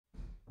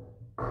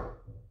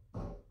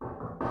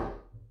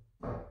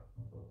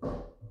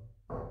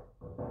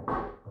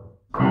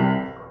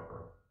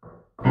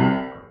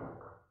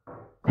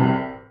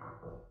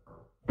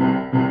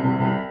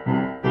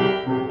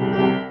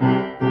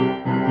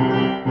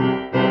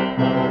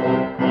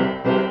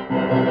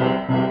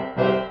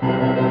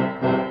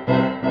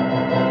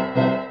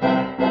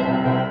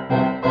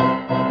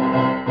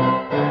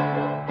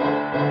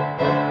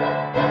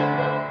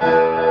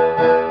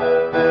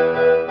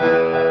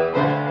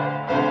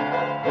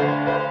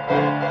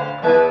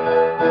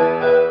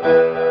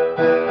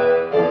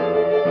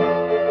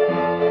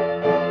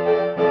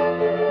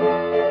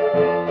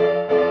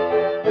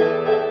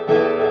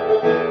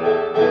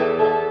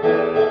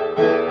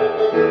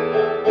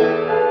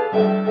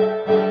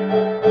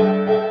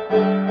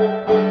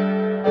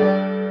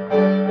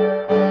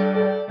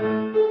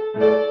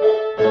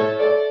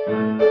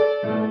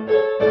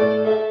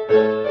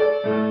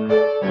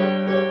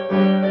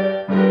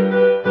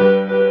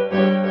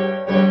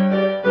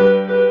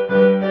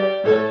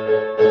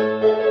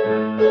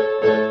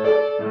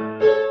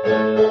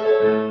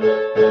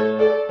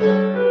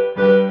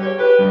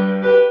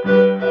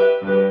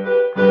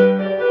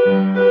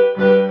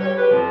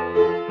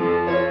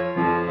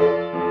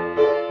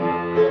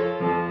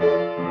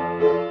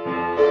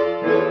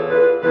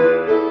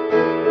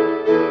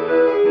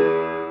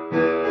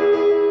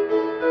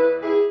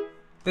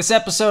This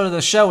episode of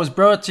the show was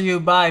brought to you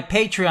by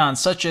Patreons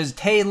such as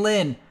Tay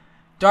Lin,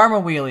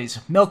 Dharma Wheelies,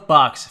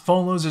 Milkbox,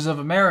 Phone Losers of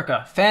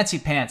America, Fancy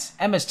Pants,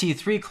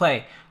 MST3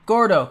 Clay,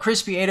 Gordo,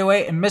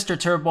 Crispy808, and Mr.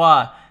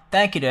 Turbois.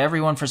 Thank you to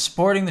everyone for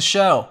supporting the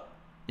show.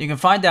 You can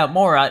find out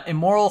more at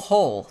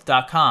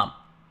immoralhole.com.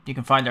 You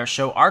can find our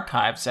show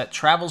archives at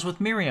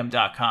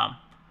travelswithmiriam.com.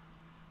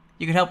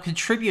 You can help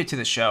contribute to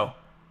the show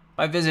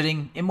by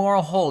visiting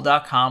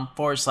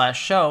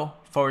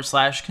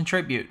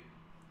immoralhole.com/show/contribute.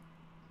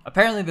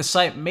 Apparently the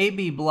site may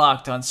be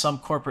blocked on some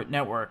corporate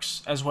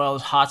networks, as well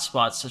as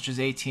hotspots such as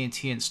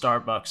AT&T and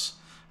Starbucks.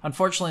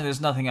 Unfortunately,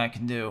 there's nothing I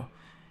can do.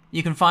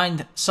 You can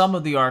find some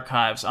of the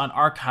archives on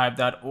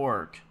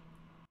archive.org.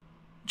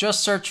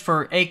 Just search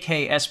for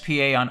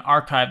AKSPA on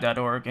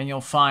archive.org and you'll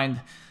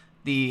find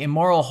the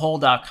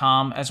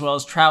immoralhole.com as well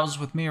as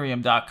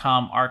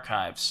travelswithmiriam.com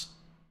archives.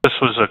 This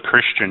was a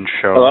Christian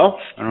show. Hello?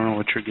 I don't know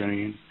what you're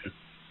getting into.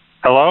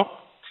 Hello?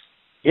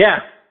 Yeah.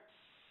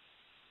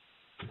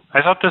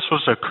 I thought this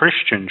was a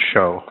Christian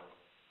show.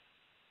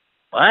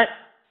 What?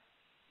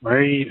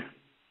 Right?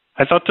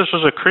 I thought this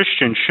was a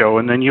Christian show,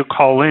 and then you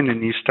call in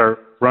and you start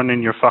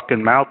running your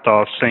fucking mouth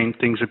off saying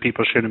things that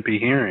people shouldn't be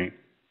hearing.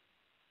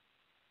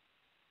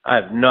 I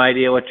have no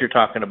idea what you're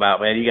talking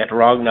about, man. You got the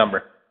wrong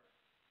number.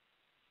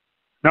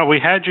 No, we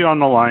had you on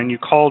the line. You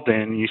called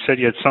in. And you said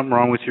you had something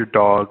wrong with your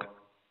dog,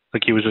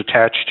 like he was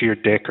attached to your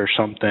dick or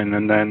something,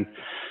 and then,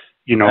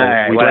 we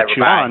whatever, let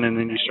you bye. on, and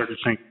then you started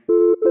saying,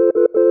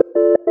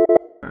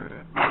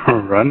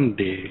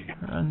 Rundy.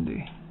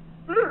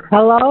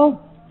 Hello?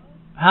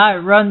 Hi,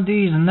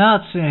 Rundy's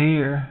nuts in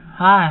here.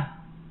 Hi.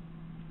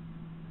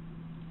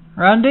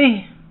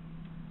 Rundy?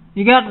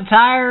 You got the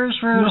tires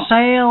for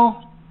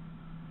sale?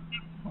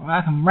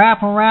 I can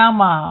wrap around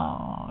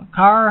my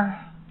car.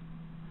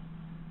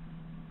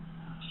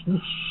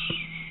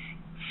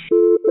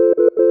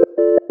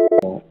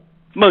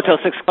 Motel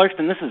 6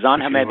 Clarkston, this is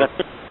Zon. How may I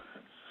best?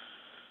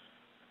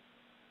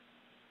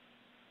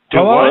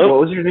 Hello?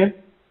 What was your name?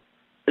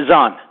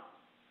 Zon.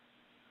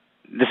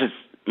 This is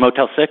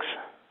Motel 6?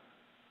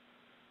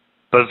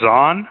 The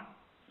Zon?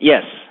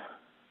 Yes.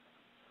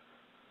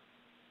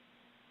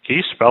 Can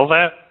you spell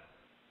that?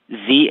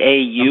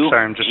 Z-A-U-H-N. I'm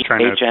sorry, I'm just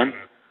trying to...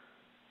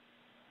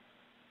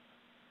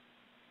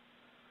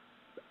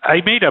 I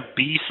made a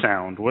B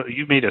sound. What?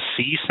 You made a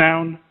C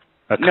sound?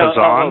 A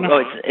Kazan?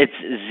 No, it's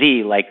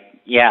Z, like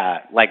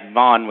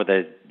Vaughn with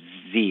a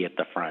Z at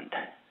the front.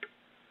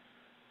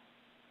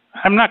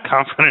 I'm not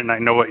confident I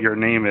know what your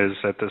name is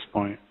at this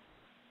point.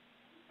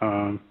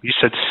 You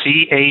said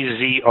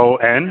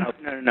C-A-Z-O-N?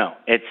 No.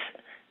 It's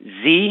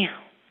Z-A-U-G-H-N.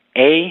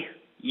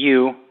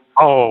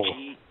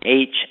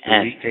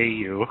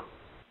 Z-A-U.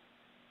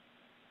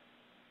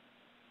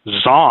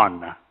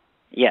 Zon.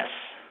 Yes.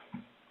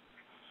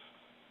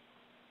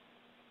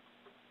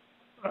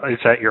 Is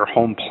that your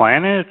home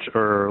planet,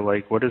 or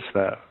what is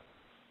that?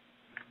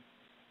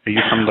 Are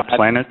you from the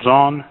planet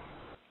Zon?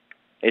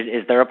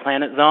 Is there a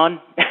planet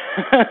Zon?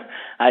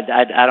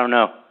 I don't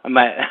know.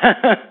 My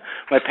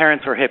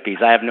parents were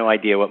hippies. I have no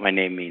idea what my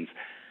name means.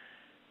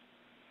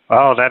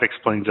 Oh, that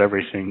explains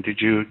everything.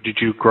 Did you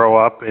grow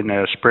up in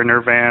a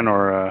Sprinter van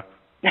or a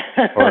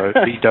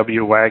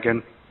VW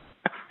wagon?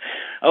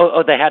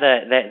 Oh, they had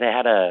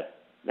a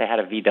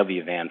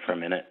VW van for a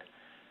minute.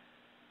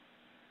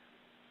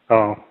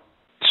 Oh.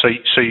 So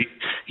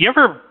you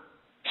ever?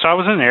 So I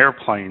was in an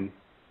airplane,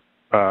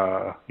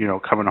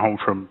 coming home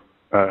from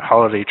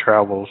holiday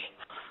travels,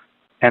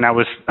 and I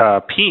was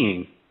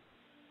peeing,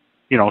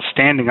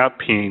 standing up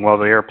peeing while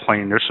the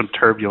airplane. There's some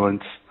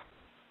turbulence.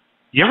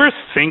 You ever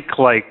think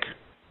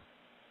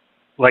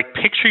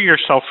picture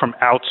yourself from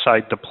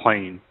outside the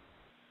plane?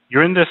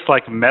 You're in this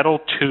metal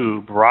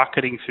tube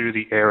rocketing through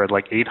the air at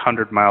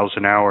 800 miles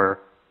an hour,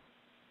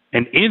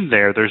 and in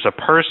there's a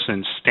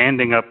person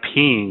standing up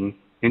peeing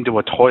into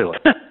a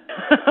toilet.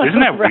 Isn't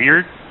that right.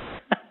 weird?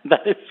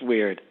 That is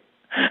weird.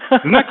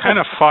 Isn't that kind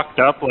of fucked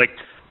up?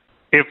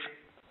 If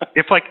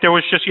there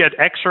was just, you had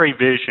X-ray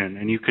vision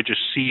and you could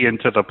just see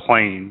into the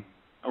plane.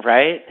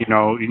 Right.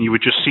 And you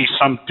would just see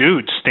some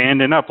dude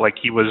standing up like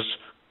he was,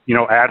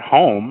 at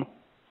home.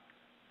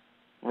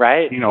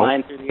 Right.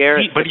 Flying through the air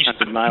at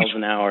 600 miles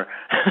an hour.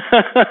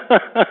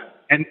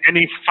 and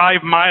he's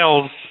 5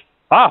 miles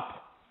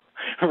up.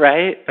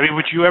 Right. I mean,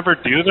 would you ever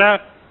do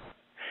that?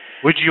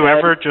 Would you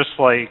ever just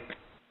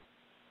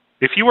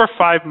if you were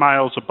 5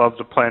 miles above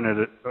the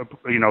planet,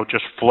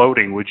 just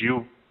floating, would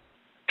you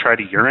try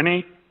to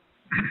urinate?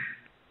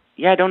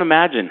 Yeah, I don't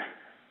imagine.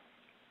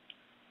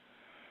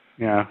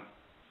 Yeah.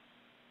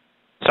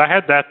 So I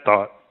had that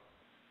thought,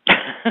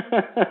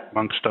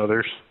 amongst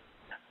others.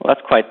 Well,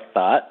 that's quite the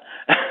thought.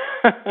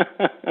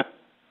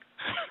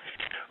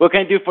 What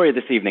can I do for you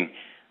this evening?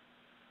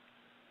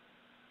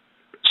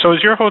 So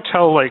is your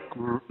hotel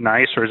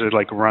nice, or is it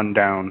run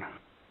down?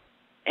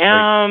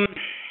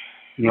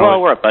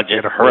 Well, we're a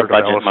budget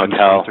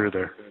motel. Through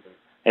there.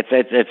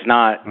 It's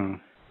not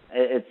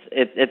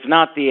it's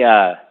not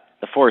the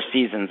Four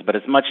Seasons, but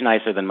it's much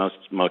nicer than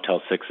most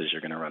Motel 6s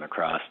you're going to run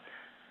across.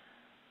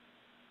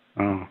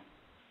 Oh.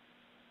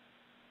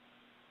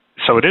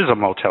 So it is a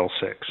Motel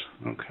 6.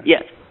 Okay.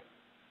 Yes.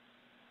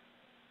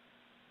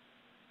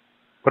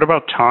 What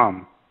about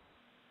Tom?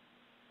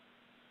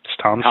 Is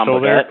Tom still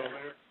Baguette?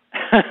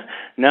 there?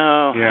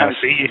 No, Yeah, I haven't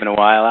seen him in a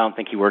while. I don't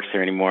think he works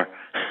there anymore.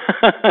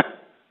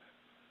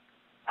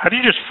 How do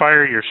you just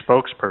fire your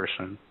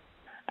spokesperson?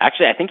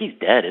 Actually, I think he's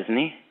dead, isn't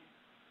he?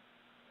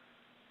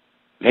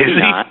 Maybe Is he?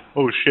 not.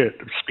 Oh shit!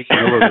 I'm speaking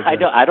a little bit.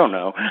 I don't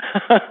know.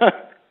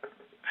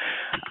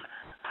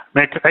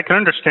 Man, I can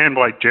understand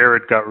why Subway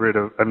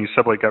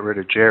got rid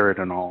of Jared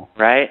and all.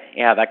 Right?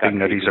 Yeah, that got Being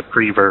that he's a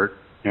prevert.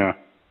 Yeah.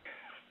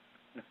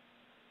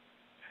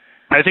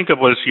 I think it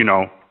was,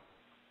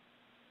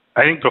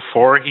 I think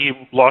before he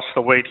lost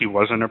the weight, he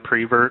wasn't a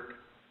prevert.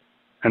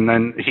 And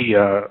then he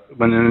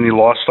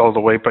lost all the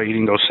weight by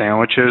eating those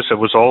sandwiches. It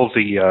was all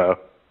the,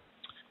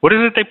 what is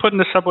it they put in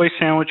the Subway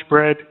sandwich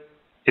bread?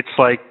 It's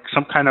like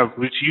some kind of,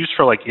 it's used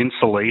for like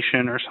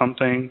insulation or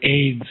something.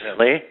 AIDS.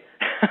 Really?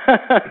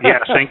 Yeah,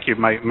 thank you.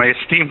 My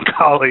esteemed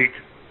colleague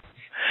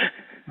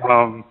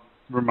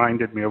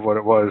reminded me of what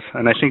it was.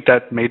 And I think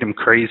that made him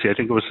crazy. I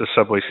think it was the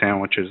Subway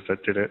sandwiches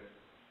that did it.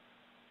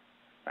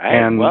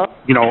 Right, and,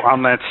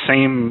 on that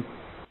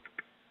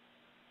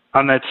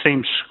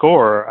same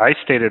score, I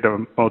stayed at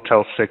a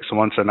Motel 6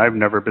 once, and I've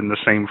never been the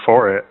same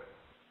for it.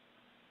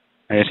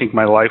 And I think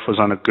my life was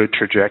on a good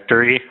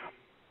trajectory.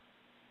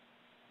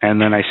 And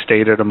then I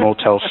stayed at a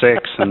Motel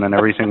 6, and then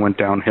everything went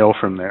downhill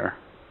from there.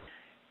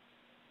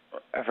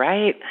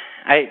 Right?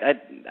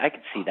 I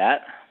could see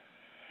that.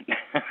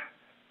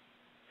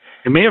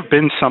 It may have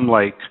been some,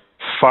 like,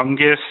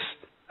 fungus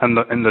in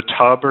the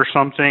tub or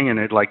something, and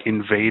it, like,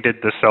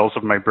 invaded the cells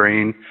of my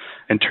brain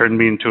and turned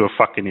me into a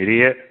fucking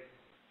idiot.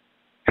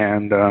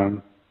 And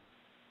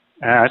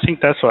I think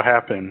that's what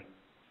happened.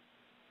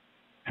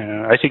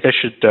 I think I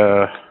should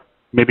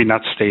maybe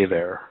not stay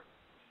there.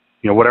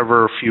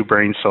 Whatever few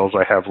brain cells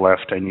I have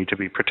left, I need to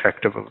be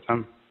protective of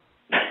them.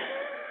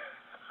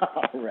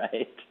 All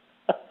right.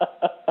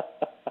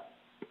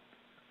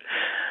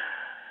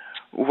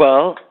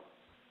 Well,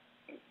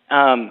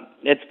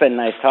 it's been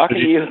nice talking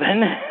to you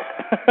then.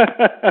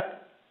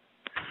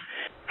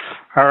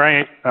 All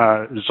right,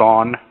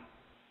 Zon.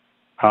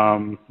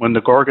 When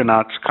the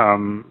Gorgonauts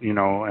come,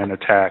 and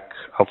attack,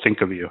 I'll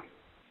think of you.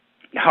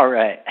 All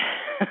right.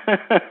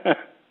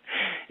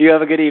 You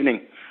have a good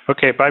evening.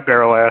 Okay, bye,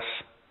 barrel ass.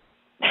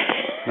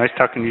 Nice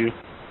talking to you.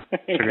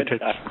 Good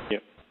talking to you.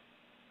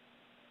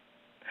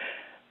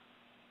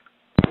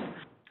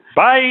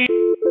 Bye.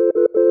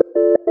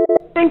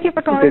 Thank you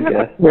for calling.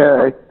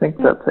 Yeah, I think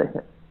that's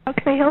it. How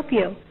can I help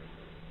you?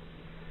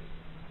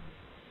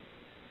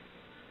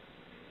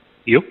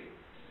 You?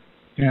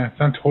 Yeah,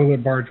 it's on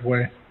Toilet Barge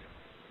Way.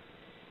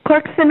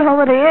 Clarkson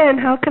Holiday Inn,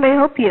 how can I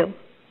help you?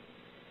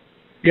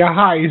 Yeah,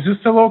 hi. Is this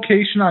the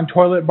location on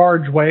Toilet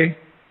Barge Way?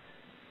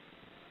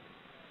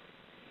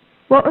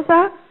 What was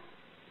that?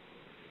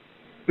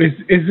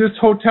 Is this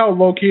hotel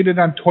located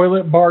on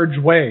Toilet Barge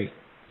Way?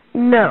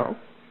 No.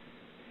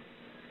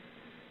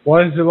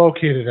 What is it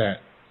located at?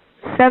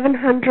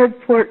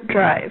 700 Port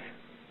Drive.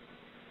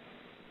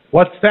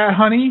 What's that,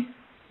 honey?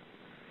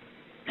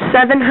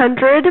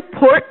 700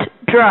 Port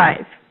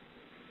Drive.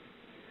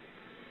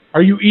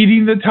 Are you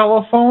eating the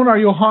telephone? Are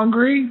you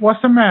hungry?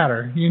 What's the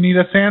matter? You need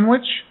a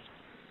sandwich?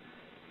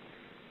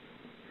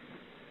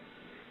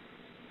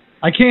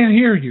 I can't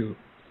hear you.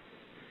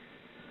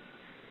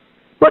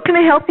 What can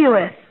I help you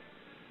with?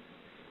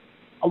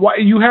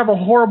 You have a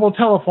horrible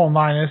telephone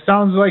line. It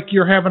sounds like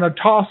you're having a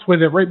toss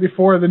with it right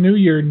before the new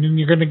year, and then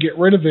you're going to get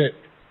rid of it,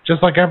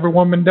 just like every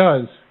woman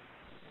does.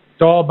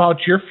 It's all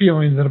about your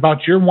feelings and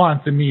about your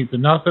wants and needs,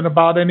 and nothing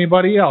about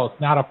anybody else.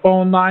 Not a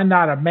phone line,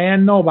 not a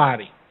man,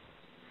 nobody.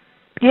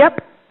 Yep.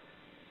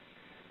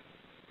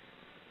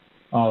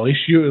 Oh, at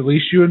least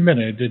you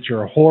admitted that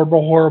you're a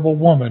horrible, horrible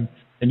woman,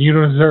 and you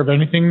don't deserve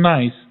anything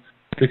nice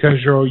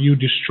because you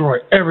destroy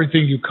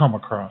everything you come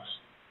across.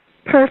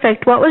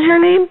 Perfect. What was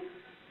your name?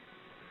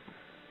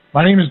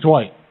 My name is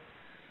Dwight.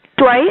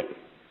 Dwight?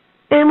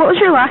 And what was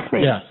your last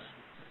name? Yes.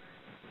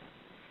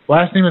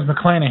 Last name is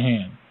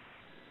McClanahan.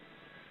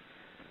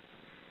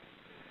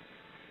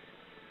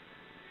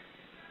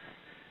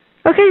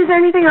 Okay, is there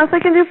anything else I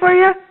can do for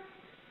you?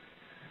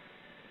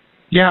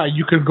 Yeah,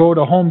 you could go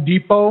to Home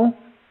Depot.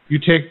 You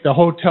take the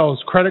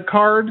hotel's credit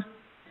card,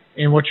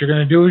 and what you're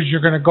going to do is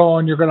you're going to go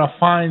and you're going to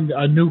find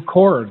a new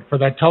cord for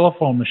that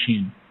telephone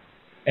machine.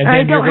 And then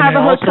I don't have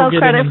a hotel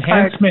credit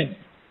card.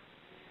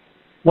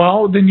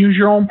 Well, then use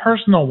your own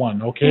personal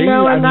one, okay?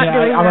 No, I'm not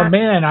doing that. I'm a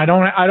man. I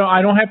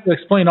don't have to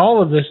explain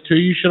all of this to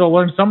you. You should have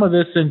learned some of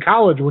this in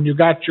college when you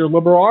got your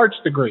liberal arts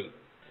degree.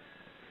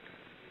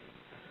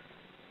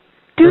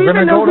 Do you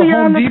even know who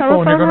you're on the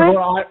telephone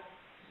with?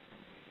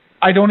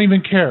 I don't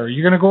even care.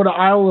 You're going to go to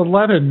aisle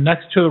 11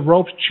 next to the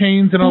ropes,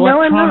 chains, and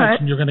electronics. No, I'm not.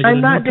 And you're going to get a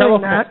new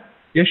telephone. That.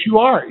 Yes, you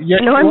are.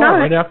 Yes, no, you I'm are.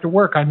 Not. Right after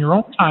work on your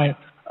own time.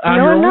 On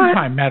no, your I'm own not.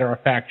 time, matter of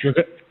fact. No,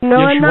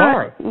 yes, I'm you not.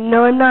 are.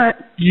 No, I'm not.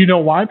 You know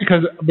why?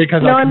 Because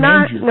no, I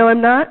command you. No,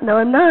 I'm not. No,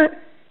 I'm not.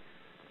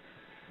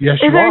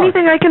 Yes, Is there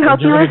anything I can help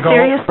you with,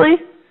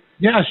 seriously?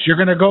 Yes, you're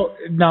going to go.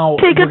 Now,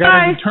 Okay, we're goodbye.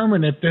 going to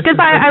determine if this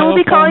Goodbye. is a I will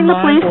be calling the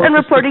telephone police line or and if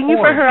it's reporting you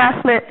for the court.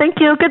 harassment.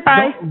 Thank you.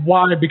 Goodbye. No,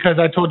 why? Because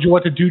I told you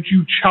what to do,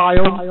 you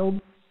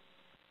child.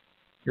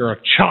 You're a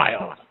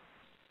child.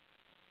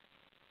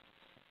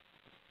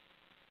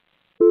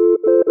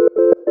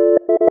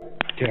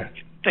 Yeah.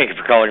 Thank you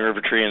for calling River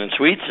Tree Inn and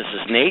Suites. This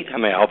is Nate.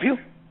 How may I help you?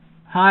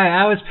 Hi,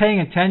 I was paying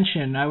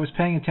attention.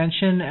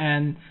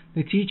 And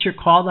the teacher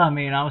called on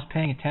me, and I was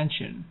paying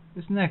attention.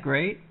 Isn't that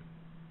great?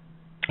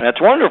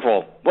 That's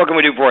wonderful. What can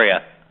we do for you?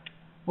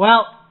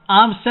 Well,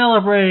 I'm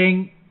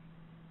celebrating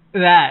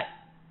that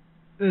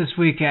this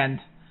weekend,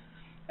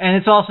 and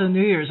it's also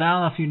New Year's. I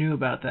don't know if you knew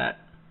about that.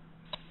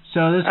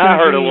 So there's I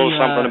heard a little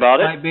something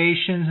about it.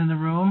 Libations in the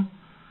room.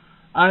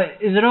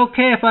 Is it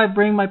okay if I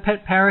bring my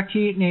pet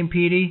parakeet named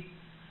Petey?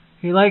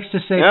 He likes to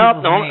say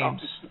people's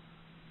names.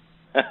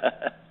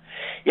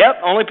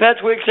 Yep, only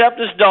pets we accept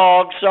is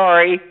dogs.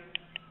 Sorry.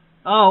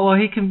 Oh well,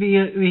 he can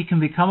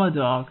become a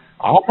dog.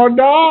 I'm a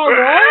dog.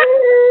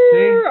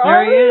 See,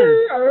 there he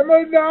is. I'm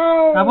a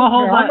dog. I'm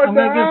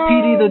gonna give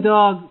Petey the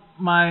dog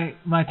my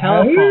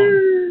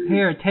telephone.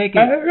 Here, take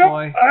it,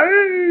 boy.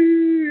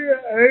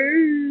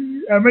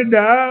 I'm a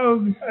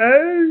dog.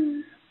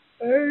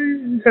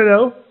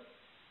 Hello.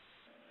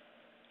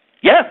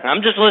 Yeah,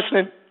 I'm just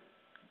listening.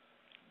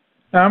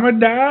 I'm a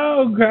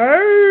dog.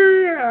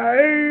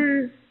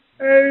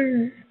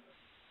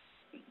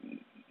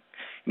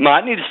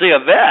 Might need to see a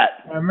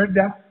vet. I'm a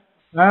dog.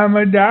 I'm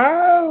a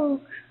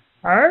dog.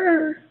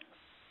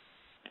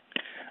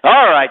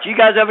 All right, you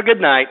guys have a good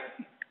night.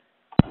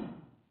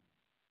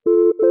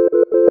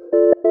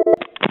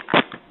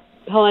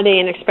 Holiday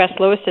Inn Express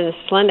Lewiston, this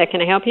is Linda.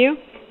 Can I help you?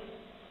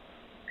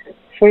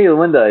 Hey,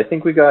 Linda, I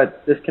think we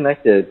got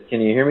disconnected.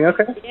 Can you hear me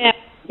okay?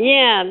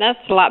 Yeah, that's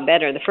a lot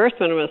better. The first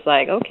one was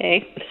like,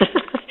 okay.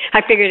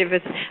 I figured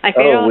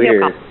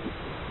weird.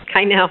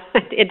 I know.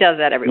 It does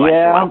that every once in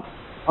a while.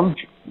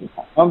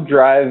 I'm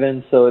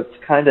driving, so it's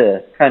kind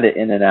of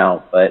in and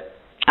out, but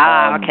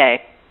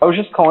okay. I was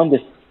just calling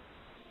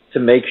to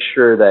make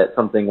sure that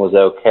something was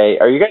okay.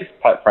 Are you guys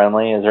pet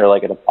friendly? Is there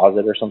like a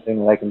deposit or something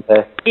that I can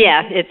pay?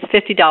 Yeah, it's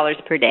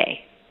 $50 per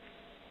day.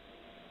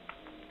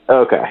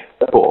 Okay,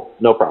 cool.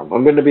 No problem.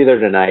 I'm going to be there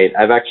tonight.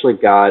 I've actually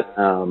got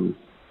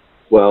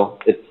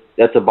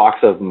that's a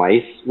box of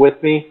mice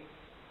with me.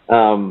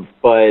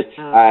 But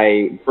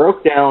I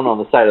broke down on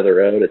the side of the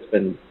road. It's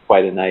been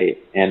quite a night,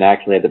 and I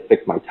actually had to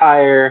fix my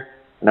tire,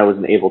 and I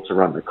wasn't able to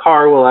run the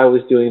car while I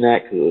was doing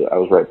that because I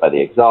was right by the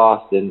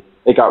exhaust, and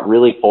it got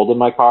really cold in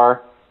my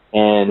car,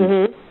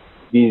 and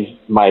these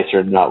mice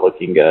are not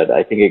looking good.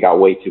 I think it got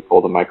way too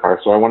cold in my car,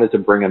 so I wanted to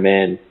bring them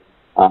in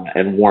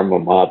and warm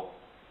them up.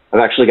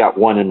 I've actually got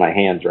one in my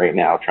hands right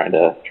now, trying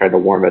to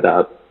warm it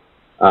up.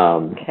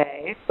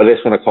 Okay. But I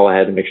just want to call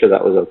ahead and make sure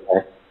that was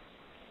okay.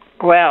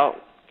 Well,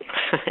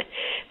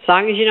 as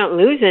long as you don't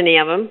lose any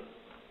of them.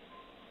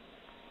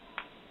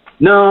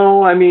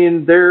 No, I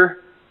mean they're,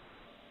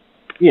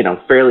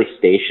 fairly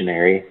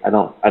stationary. I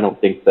don't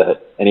think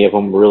that any of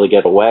them really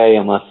get away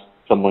unless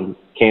someone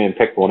came and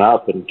picked one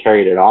up and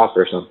carried it off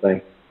or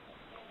something.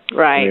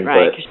 Right,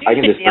 right. But I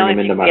can just bring them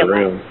into my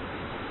room.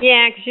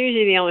 Yeah, because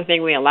usually the only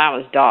thing we allow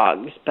is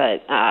dogs.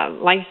 But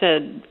like I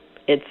said,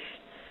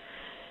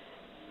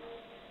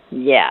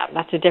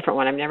 that's a different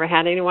one. I've never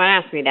had anyone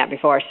ask me that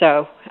before.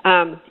 So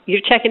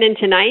you're checking in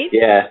tonight?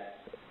 Yeah.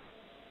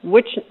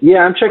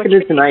 I'm checking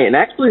in tonight. And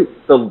actually,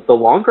 the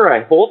longer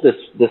I hold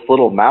this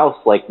little mouse,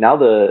 like now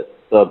the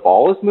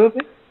ball is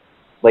moving,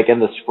 like,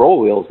 and the scroll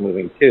wheel is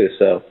moving too.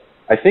 So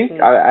I think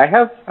I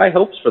have high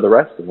hopes for the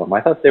rest of them.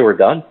 I thought they were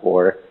done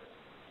for.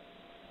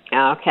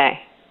 Okay.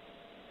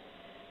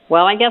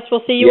 Well, I guess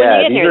we'll see you when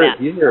you get here then.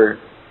 These are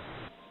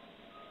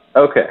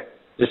okay.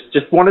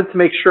 Just wanted to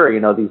make sure,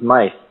 these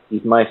mice,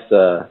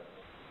 we're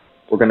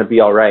going to be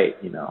all right,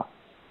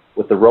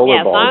 with the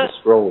roller ball and the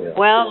scroll wheel.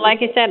 Well, like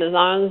I said, as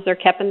long as they're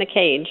kept in the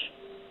cage.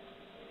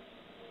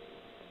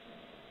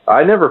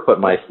 I never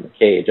put mice in the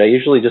cage. I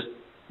usually just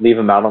leave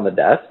them out on the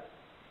desk,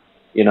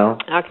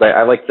 Okay.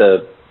 I like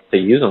to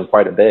use them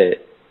quite a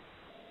bit.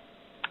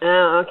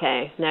 Oh,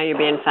 okay. Now you're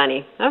being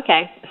funny.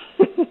 Okay.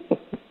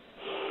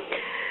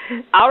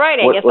 All right,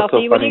 I guess I'll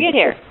see you when you get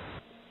here.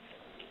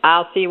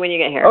 I'll see you when you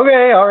get here.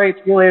 Okay, all right.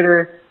 See you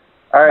later.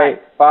 All right,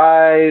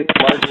 bye.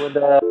 Large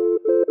Linda.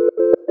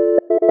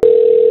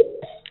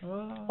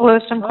 Hello,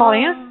 I'm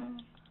calling you.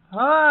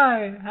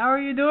 Hi, how are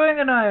you doing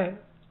tonight?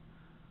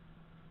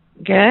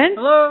 Good.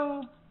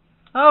 Hello?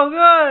 Oh,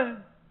 good.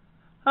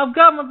 I've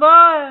got my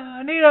buy.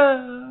 I need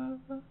a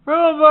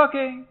room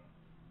booking.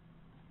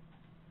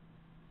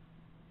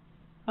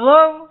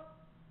 Hello?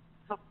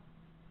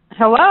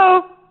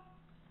 Hello?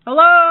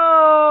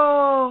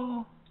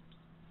 Hello?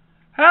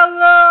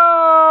 Hello?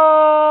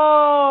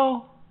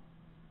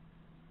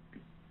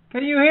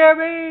 Can you hear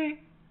me?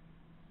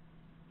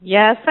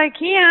 Yes, I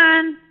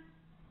can.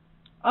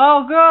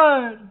 Oh,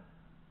 good.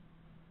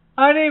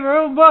 I need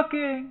room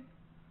booking.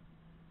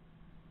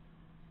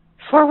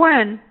 For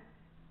when?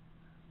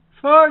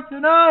 For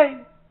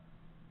tonight.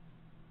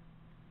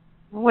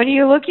 What are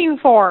you looking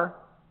for?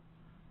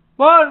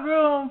 One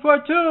room for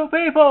 2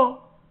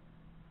 people.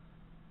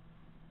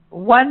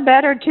 1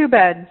 bed or 2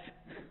 beds?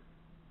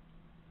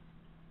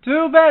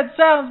 2 beds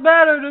sounds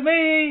better to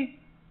me.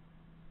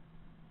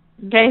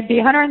 Okay, it'd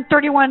be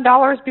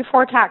 $131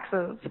 before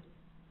taxes.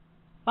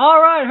 All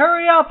right,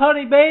 hurry up,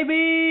 honey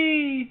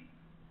baby.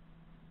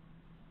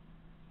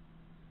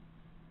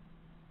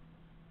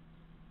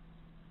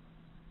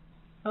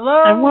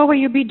 Hello? And when will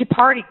you be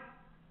departing?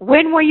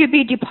 When will you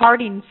be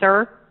departing,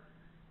 sir?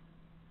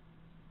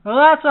 Well,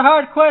 that's a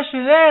hard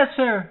question to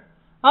answer.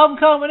 I'm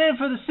coming in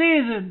for the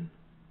season.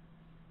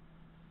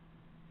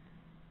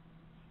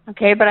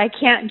 Okay, but I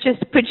can't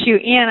just put you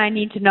in. I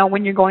need to know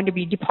when you're going to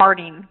be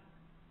departing.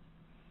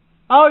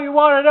 Oh, you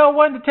want to know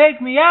when to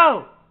take me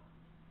out?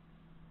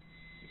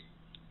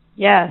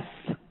 Yes.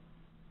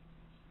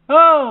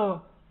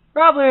 Oh,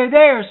 probably a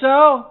day or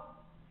so.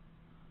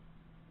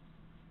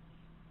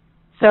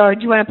 So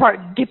do you want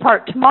to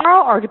depart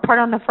tomorrow or depart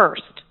on the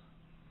 1st?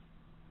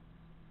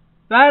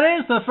 That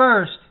is the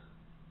 1st.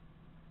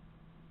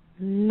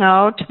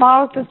 No,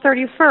 tomorrow's the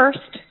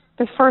 31st.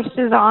 The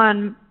 1st is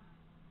on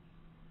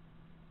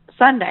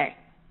Sunday.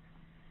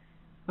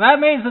 That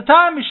means the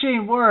time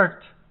machine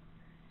worked.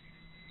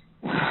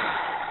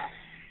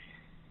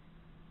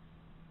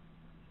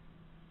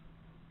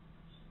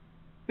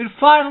 It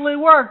finally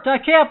worked. I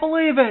can't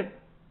believe it.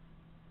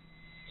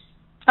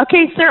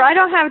 Okay, sir, I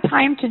don't have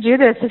time to do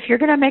this. If you're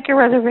going to make a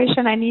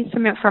reservation, I need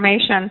some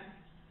information.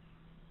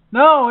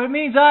 No, it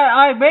means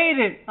I made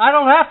it. I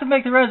don't have to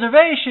make the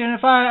reservation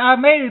if I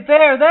made it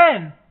there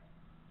then.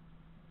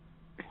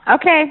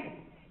 Okay.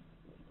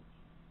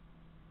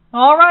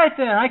 All right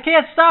then. I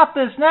can't stop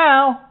this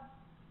now.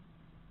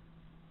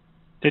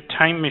 The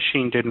time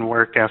machine didn't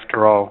work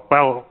after all.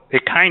 Well,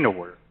 it kind of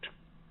worked.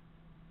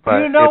 But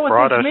Do you know it what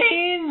brought this us...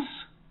 means?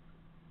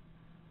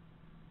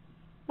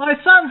 My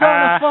son's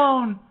on the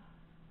phone.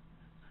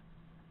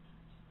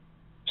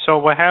 So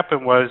what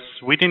happened was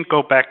we didn't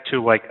go back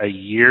to like a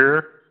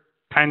year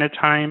kind of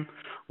time.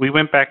 We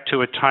went back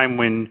to a time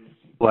when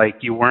like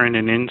you weren't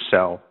an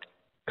incel.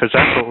 Because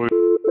that's what we...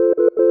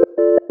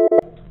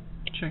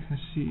 Check and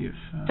see if...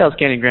 Hell's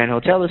Canyon Grand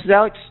Hotel, this is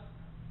Alex.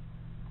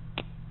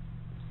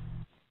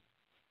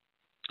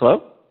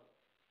 Hello?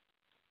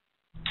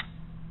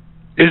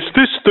 Is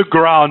this the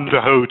Grand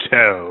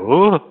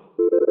Hotel?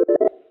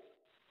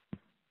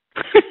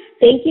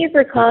 Thank you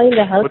for calling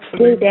the Hell's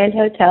Canyon Grand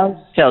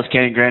Hotel. Hell's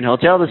Canyon Grand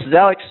Hotel, this is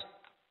Alex.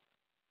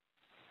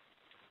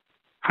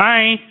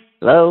 Hi.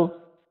 Hello?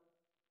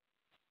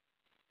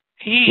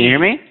 Hey. Can you hear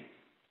me?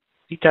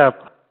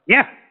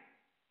 Yeah.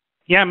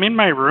 Yeah, I'm in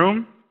my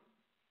room.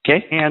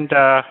 Okay. And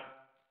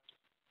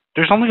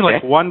there's only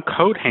like one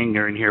coat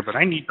hanger in here, but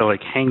I need to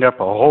like hang up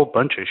a whole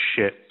bunch of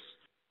shit.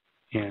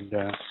 And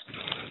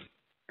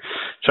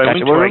so I went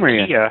to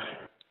IKEA,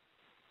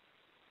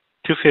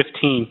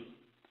 215,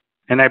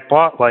 and I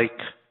bought like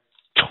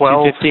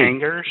 12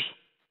 hangers.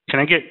 Can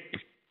I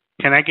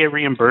get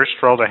reimbursed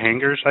for all the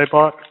hangers I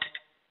bought?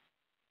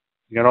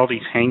 You got all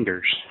these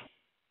hangers.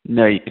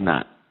 No, you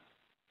cannot.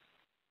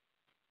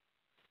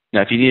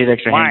 Now, if you needed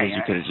extra hangers,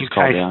 you could have just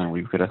called down and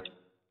we could have.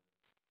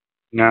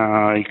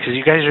 No, because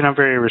you guys are not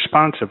very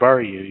responsive,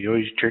 are you? You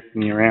always jerk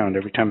me around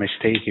every time I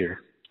stay here.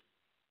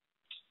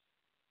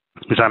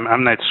 Because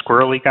I'm that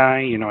squirrely guy,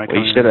 you know. I come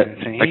in and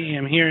say, "Hey,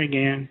 I'm here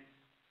again."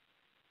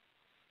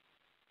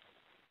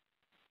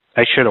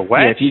 I should have what?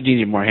 Yeah, if you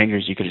needed more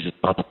hangers, you could have just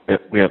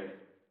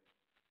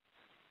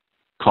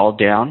called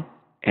down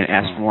and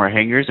asked for more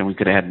hangers, and we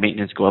could have had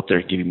maintenance go up there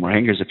and give you more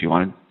hangers if you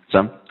wanted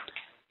some.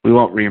 We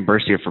won't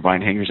reimburse you for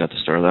buying hangers at the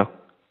store, though.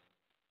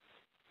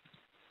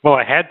 Well,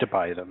 I had to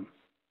buy them.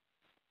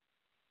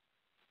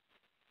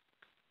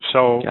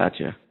 So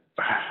gotcha.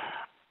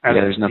 Yeah,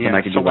 there's nothing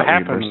I can do about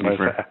reimbursing you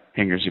for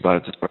hangers you bought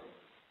at the store.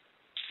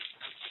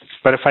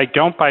 But if I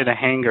don't buy the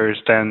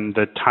hangers, then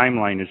the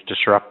timeline is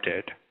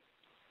disrupted.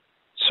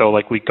 So,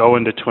 like, we go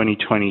into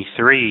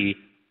 2023,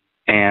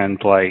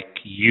 and, like,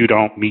 you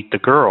don't meet the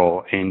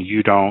girl, and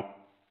you don't,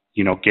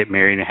 you know, get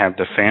married and have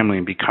the family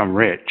and become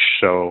rich.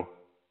 So,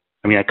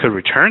 I mean, I could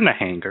return the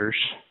hangers,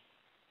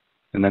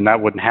 and then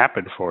that wouldn't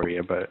happen for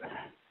you, but...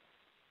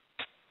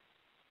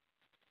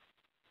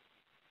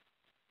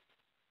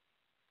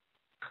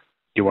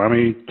 You want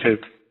me to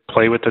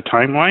play with the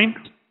timeline?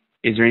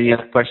 Is there any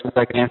other questions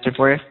I can answer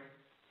for you?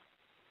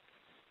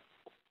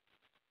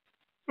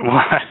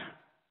 What?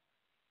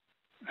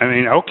 I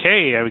mean,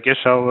 okay, I guess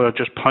I'll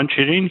just punch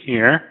it in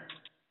here.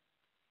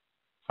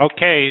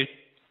 Okay.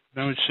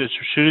 As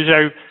soon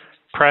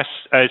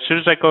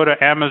as I go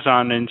to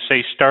Amazon and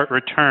say start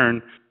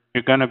return,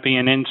 you're going to be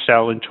an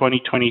incel in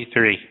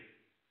 2023.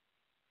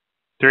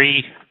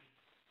 3,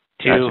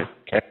 2,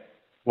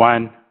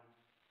 1.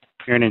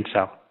 You're an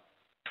incel.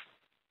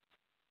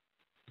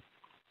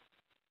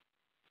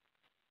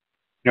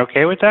 You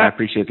okay with that? I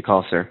appreciate the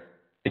call, sir.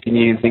 If you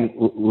need anything,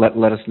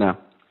 let us know.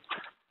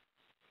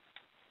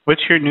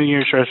 What's your New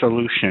Year's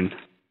resolution?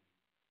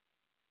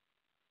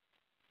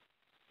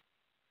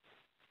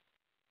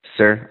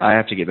 Sir, I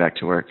have to get back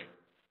to work.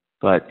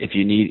 But if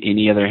you need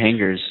any other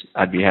hangers,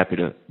 I'd be happy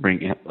to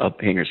bring up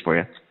hangers for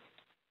you.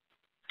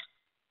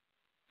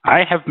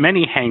 I have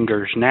many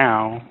hangers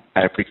now.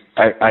 I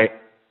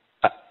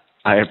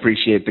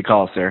appreciate the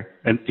call, sir.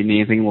 And if you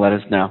need anything, let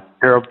us know.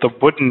 They're of the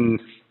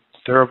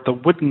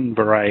wooden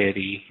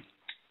variety.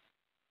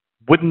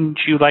 Wouldn't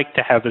you like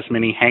to have as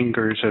many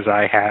hangers as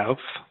I have?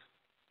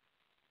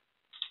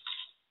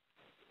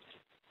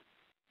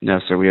 No,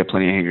 sir. We have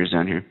plenty of hangers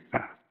down here.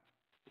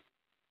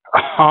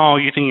 Oh,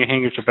 you think your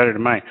hangers are better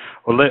than mine?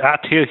 Well, I'll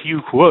tell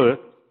you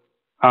what.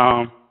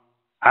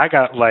 I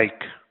got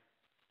like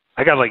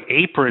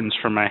aprons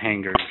for my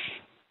hangers.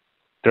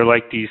 They're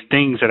like these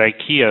things at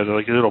IKEA. They're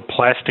like little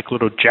plastic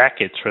little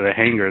jackets for the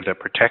hanger that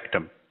protect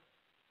them.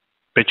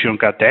 Bet you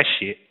don't got that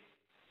shit.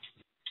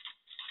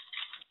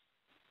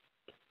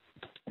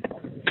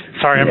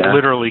 Sorry, I'm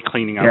literally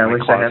cleaning out my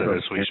closet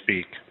as we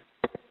speak.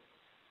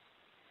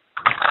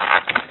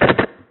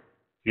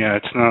 Yeah,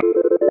 it's not.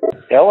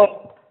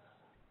 Hello?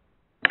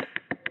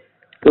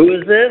 Who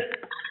is this?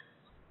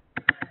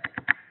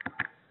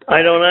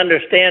 I don't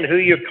understand who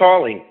you're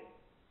calling.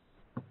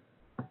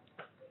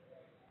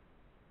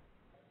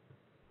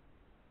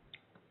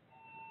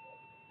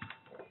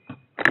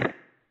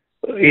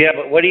 Yeah,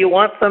 but what do you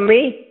want from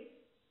me?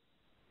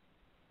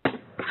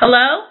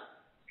 Hello?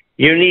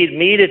 You need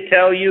me to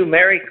tell you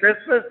Merry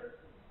Christmas?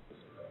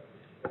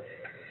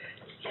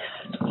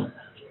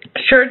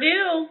 Sure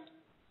do.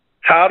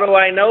 How do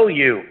I know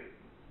you?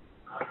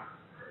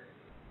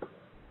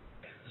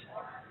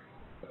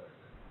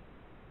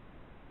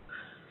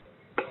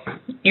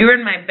 You were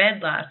in my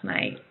bed last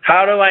night.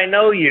 How do I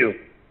know you?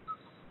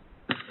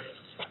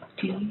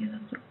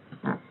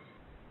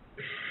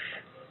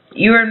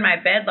 You were in my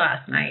bed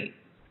last night.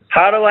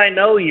 How do I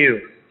know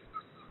you?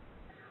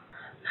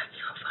 That's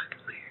so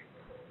fucking weird.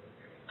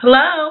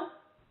 Hello?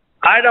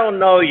 I don't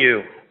know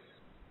you.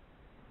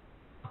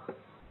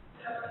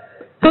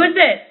 Who is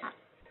it?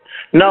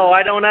 No,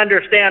 I don't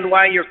understand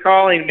why you're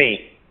calling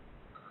me.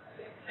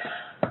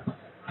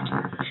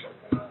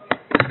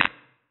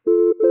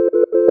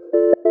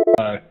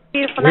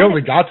 We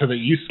only got to the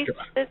use.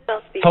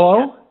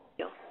 Hello?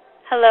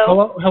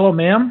 Hello,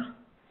 ma'am?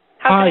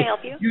 How Hi. can I help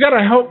you? You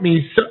gotta help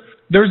me. So,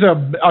 there's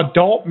a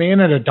adult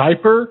man in a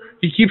diaper.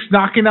 He keeps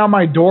knocking on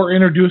my door,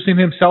 introducing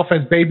himself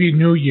as Baby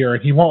New Year,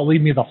 and he won't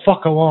leave me the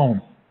fuck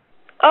alone.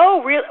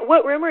 Oh, really?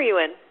 What room are you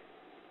in?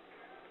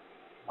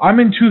 I'm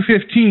in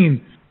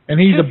 215, and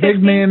he's a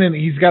big man, and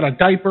he's got a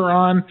diaper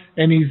on,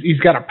 and he's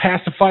got a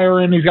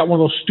pacifier in. He's got one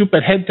of those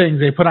stupid head things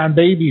they put on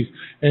babies,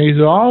 and he's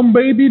oh,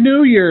 Baby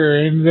New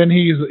Year, and then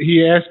he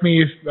asked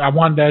me if I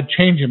wanted to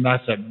change him, and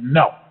I said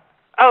no.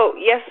 Oh,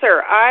 yes,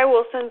 sir. I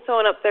will send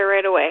someone up there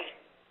right away.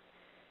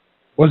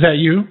 Was that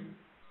you?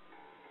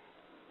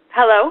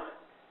 Hello?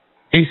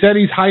 He said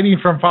he's hiding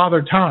from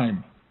Father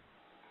Time.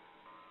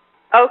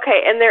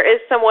 Okay, and there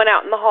is someone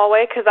out in the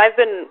hallway? Because I've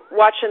been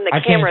watching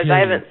the cameras. I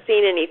haven't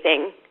seen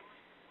anything.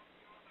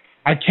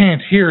 I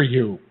can't hear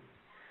you.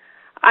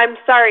 I'm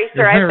sorry,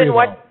 sir. You're I've been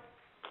watching.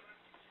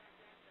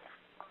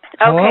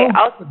 Okay,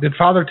 Hello? Did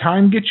Father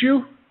Time get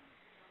you?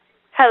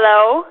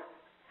 Hello?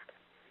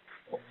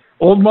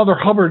 Old Mother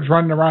Hubbard's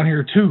running around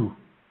here, too.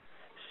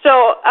 So,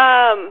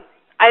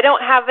 I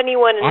don't have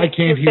anyone in I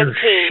can't hear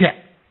 215. shit.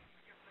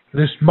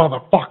 This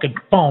motherfucking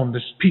phone,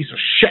 this piece of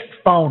shit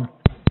phone.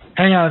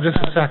 Hang on just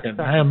a second.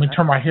 Let me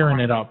turn my hearing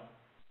aid up.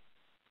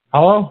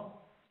 Hello?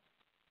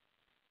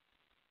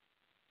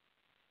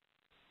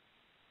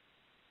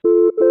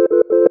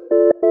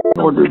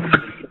 Order.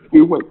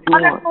 Do what you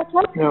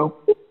want. No.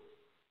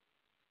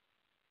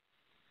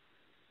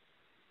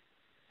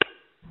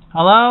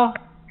 Hello?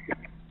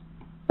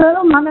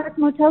 Hello, Monarch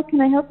Motel.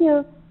 Can I help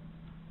you?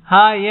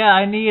 Hi, yeah,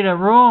 I need a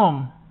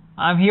room.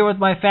 I'm here with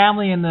my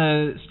family in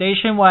the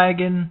station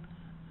wagon,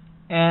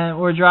 and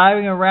we're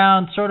driving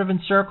around sort of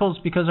in circles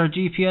because our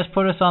GPS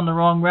put us on the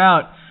wrong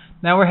route.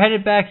 Now we're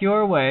headed back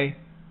your way.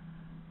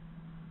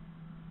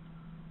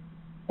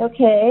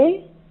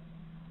 Okay.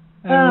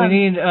 And we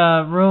need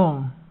a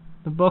room.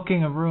 The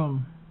booking a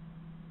room.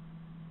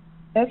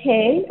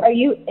 Okay. Are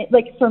you,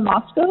 like, from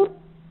Moscow?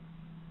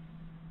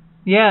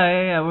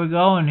 Yeah, we're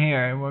going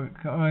here. We're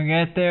going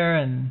to get there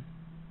and...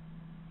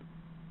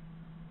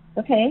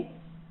 Okay.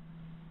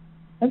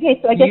 Okay,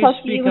 so I guess I'll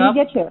see you when you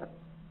get here.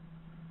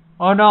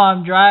 Oh, no,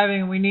 I'm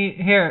driving. We need...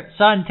 Here,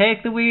 son,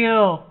 take the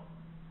wheel.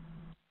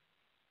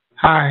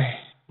 Hi.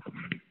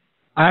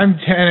 I'm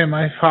 10 and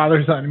my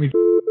father's letting me...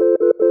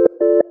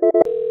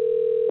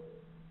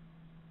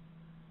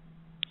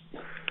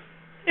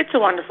 It's a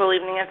wonderful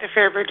evening at the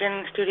Fairbridge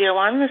Inn Studio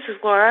One. This is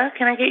Laura.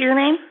 Can I get your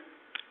name?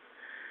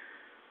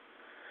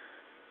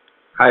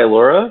 Hi,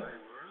 Laura.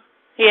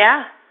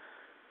 Yeah.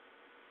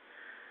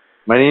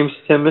 My name's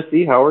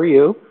Timothy. How are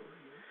you?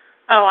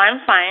 Oh, I'm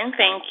fine,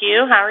 thank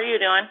you. How are you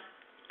doing?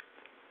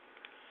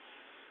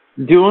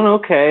 Doing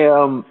okay.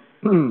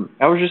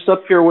 I was just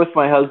up here with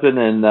my husband,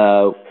 and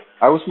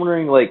I was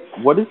wondering, like,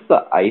 what does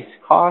the ice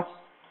cost?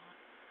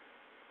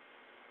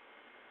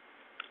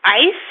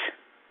 Ice?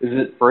 Is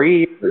it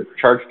free or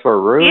charged to a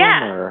room?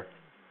 Yeah. Or?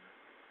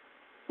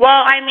 Well,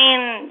 I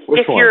mean,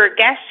 Which if one? you're a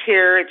guest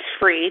here, it's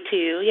free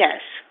too, yes.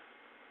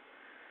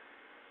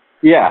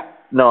 Yeah.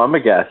 No, I'm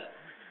a guest.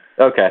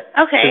 Okay.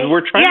 Okay. 'Cause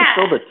we're trying to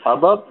fill the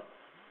tub up,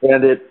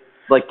 and it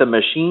like the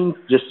machine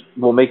just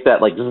will make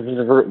that like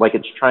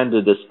it's trying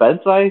to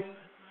dispense ice,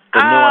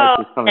 but no ice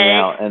is coming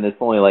out, and it's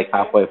only like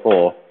halfway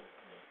full.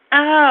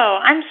 Oh,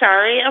 I'm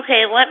sorry.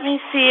 Okay, let me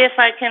see if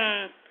I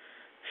can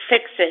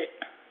fix it.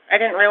 I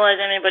didn't realize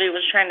anybody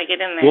was trying to get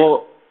in there.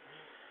 Well,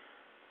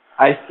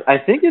 I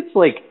think it's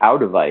like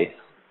out of ice.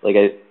 Like,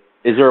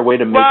 is there a way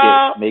to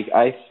make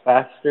ice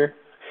faster?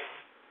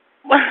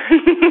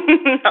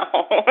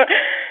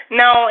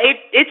 No,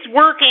 it's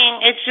working.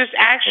 It's just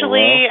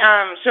actually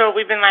so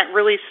we've been like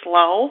really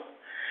slow,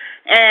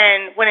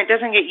 and when it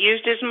doesn't get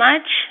used as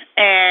much,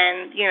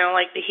 and you know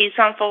like the heat's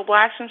on full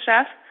blast and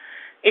stuff,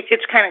 it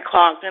gets kind of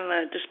clogged in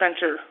the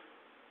dispenser.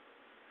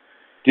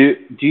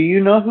 Do you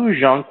know who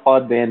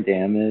Jean-Claude Van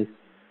Damme is?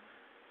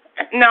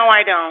 No,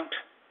 I don't.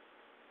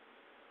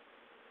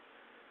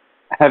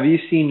 Have you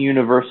seen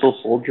Universal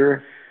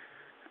Soldier?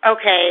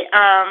 Okay,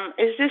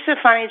 is this a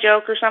funny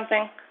joke or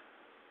something?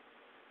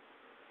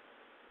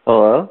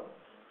 Hello?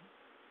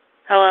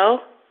 Hello?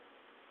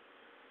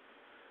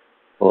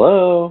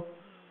 Hello?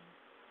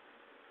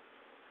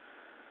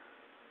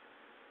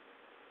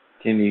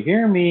 Can you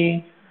hear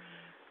me?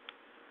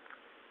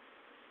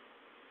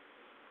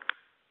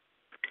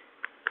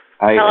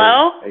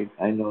 Hello?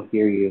 I don't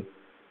hear you.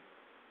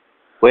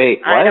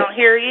 Wait, what? I don't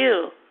hear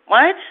you.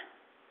 What?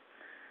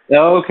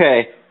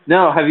 Okay.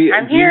 No, have you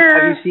I'm here.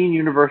 Have you seen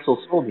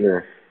Universal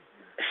Soldier?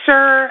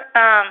 Sir,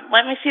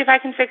 let me see if I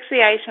can fix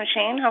the ice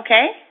machine,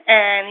 okay?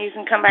 And you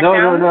can come back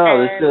down.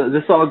 No.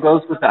 This all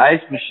goes with the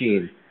ice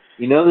machine.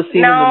 You know the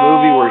scene in the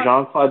movie where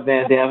Jean-Claude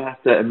Van Damme has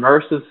to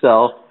immerse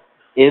himself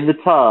in the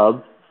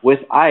tub with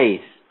ice?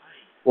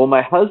 Well,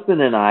 my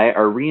husband and I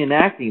are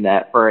reenacting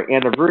that for our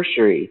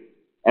anniversary,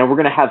 and we're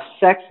going to have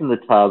sex in the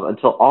tub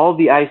until all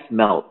the ice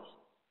melts.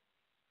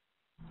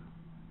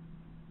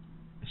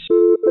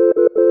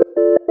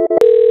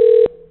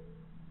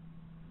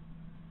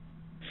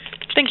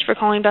 Thank you for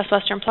calling Best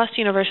Western Plus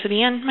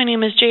University Inn. My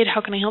name is Jade.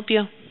 How can I help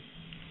you?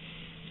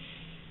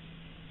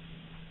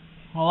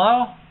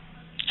 Hello?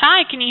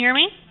 Hi, can you hear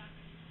me?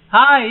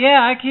 Hi,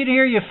 yeah, I can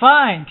hear you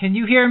fine. Can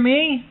you hear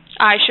me?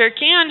 I sure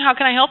can. How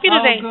can I help you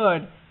today? Oh,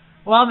 good.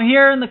 Well, I'm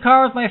here in the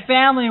car with my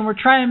family, and we're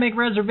trying to make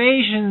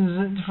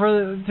reservations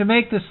to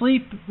make the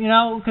sleep, you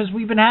know, because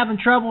we've been having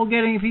trouble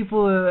getting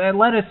people to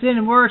let us in,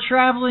 and we're a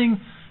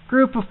traveling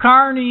group of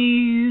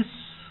carnies.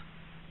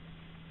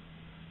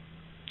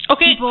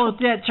 Okay. People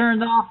get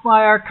turned off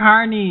by our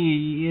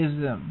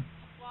carnyism.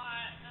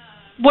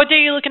 What day are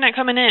you looking at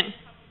coming in?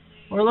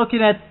 We're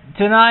looking at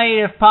tonight,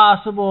 if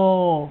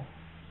possible.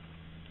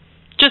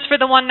 Just for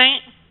the one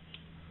night?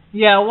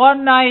 Yeah,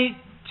 1 night,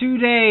 2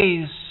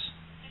 days.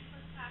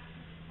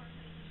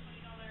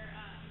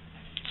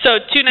 So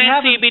 2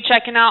 nights, so you'd be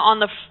checking out on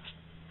the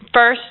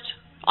 1st,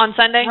 on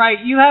Sunday? Right,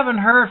 you haven't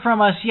heard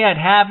from us yet,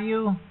 have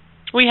you?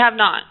 We have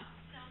not.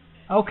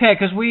 Okay,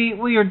 because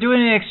we are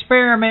doing an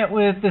experiment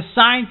with the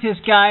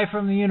scientist guy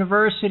from the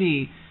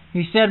university.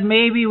 He said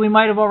maybe we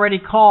might have already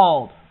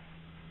called.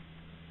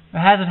 It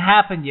hasn't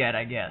happened yet,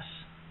 I guess.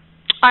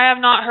 I have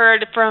not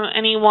heard from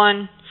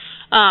anyone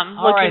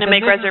looking to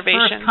make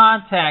reservations. First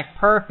contact,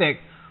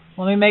 perfect.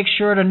 Let me make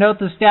sure to note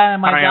this down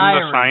in my diary. I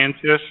am the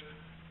scientist.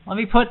 Let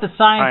me put the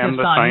scientist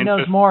on. He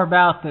knows more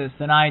about this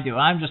than I do.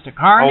 I'm just a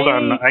carny.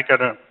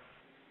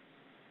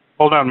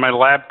 Hold on, my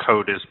lab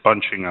coat is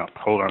bunching up.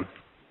 Hold on.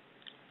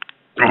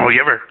 Oh,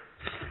 you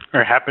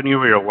ever happen to you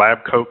where your lab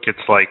coat gets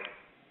like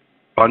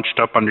bunched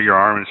up under your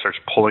arm and starts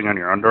pulling on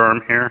your underarm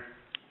here?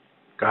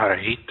 God, I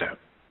hate that.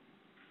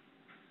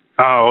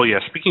 Oh yeah,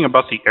 speaking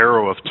about the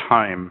arrow of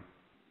time.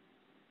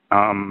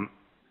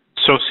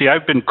 So see,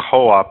 I've been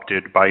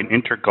co-opted by an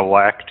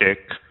intergalactic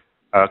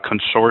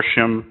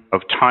consortium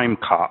of time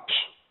cops.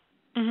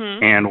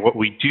 Mm-hmm. And what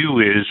we do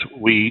is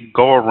we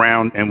go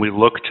around and we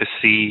look to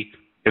see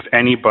if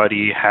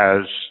anybody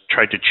has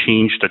tried to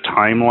change the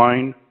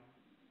timeline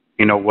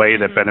in a way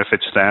that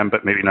benefits them,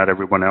 but maybe not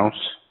everyone else.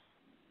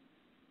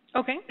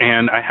 Okay.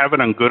 And I have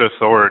it on good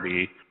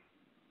authority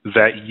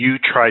that you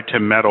tried to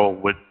meddle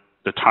with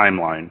the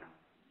timeline.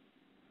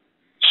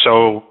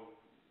 So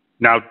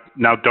now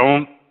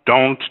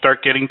don't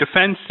start getting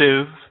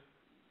defensive,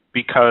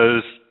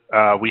 because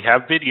we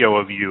have video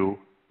of you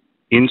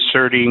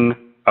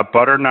inserting a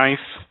butter knife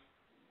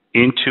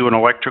into an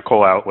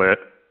electrical outlet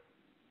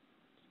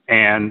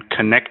and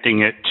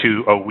connecting it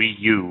to a Wii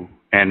U,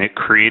 and it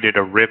created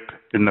a rip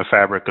in the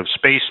fabric of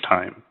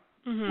space-time,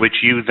 which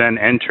you then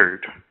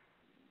entered.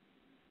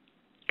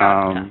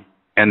 And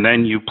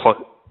then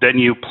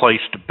you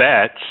placed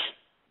bets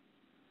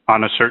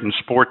on a certain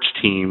sports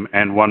team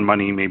and won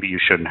money maybe you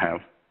shouldn't have.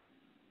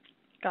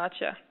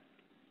 Gotcha.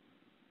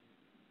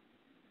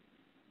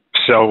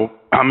 So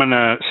I'm going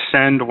to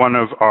send one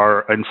of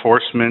our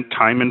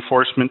time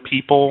enforcement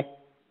people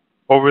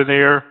over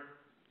there.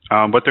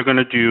 What they're going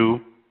to do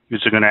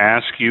is they're going to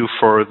ask you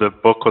for the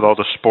book with all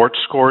the sports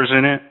scores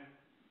in it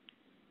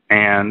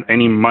and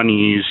any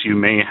monies you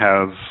may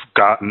have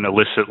gotten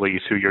illicitly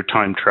through your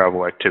time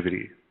travel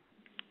activity.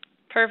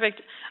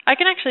 Perfect. I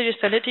can actually just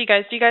send it to you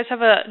guys. Do you guys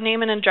have a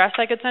name and address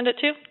I could send it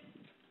to?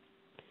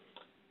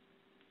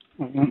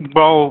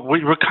 Well,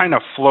 we're kind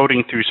of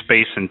floating through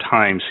space and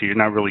time, so you're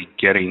not really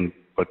getting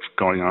what's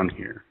going on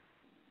here.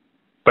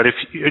 But if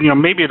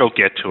maybe it'll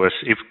get to us.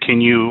 Can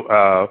you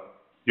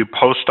do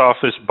post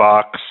office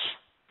box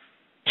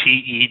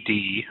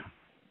TED,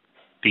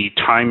 the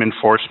Time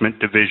Enforcement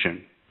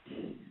Division?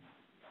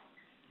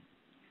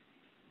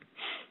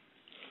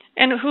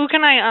 And who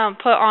can I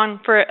put on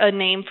for a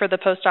name for the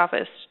post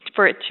office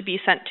for it to be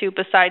sent to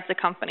besides the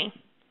company?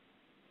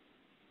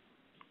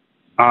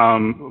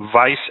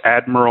 Vice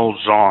Admiral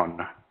Zahn.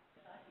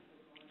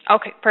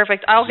 Okay,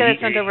 perfect. I'll get it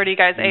sent over to you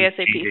guys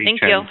ASAP.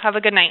 Thank you. Have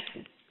a good night.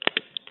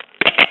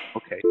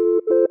 Okay.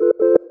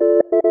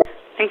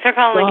 Thanks for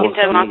calling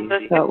Quinta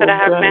Moscos. Could I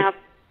have my help?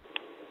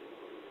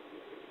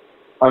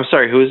 I'm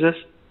sorry, who is this?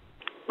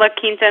 La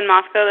Quinta in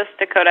Moscow, this is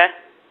Dakota.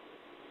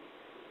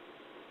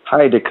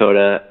 Hi,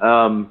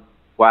 Dakota.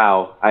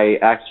 Wow, I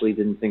actually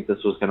didn't think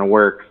this was going to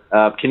work.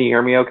 Can you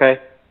hear me okay?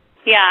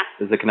 Yeah.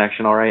 Is the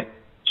connection all right?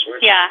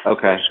 Yeah.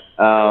 Okay.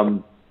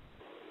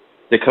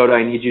 Dakota,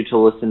 I need you to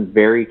listen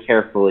very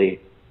carefully.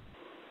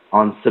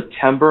 On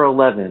September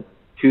 11th,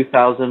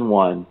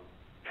 2001,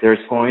 there's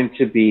going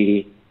to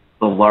be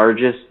the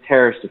largest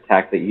terrorist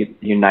attack that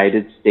the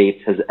United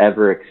States has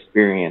ever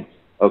experienced,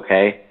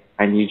 okay?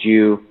 I need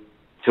you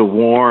to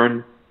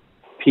warn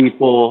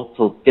people,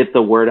 to get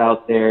the word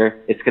out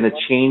there. It's going to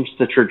change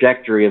the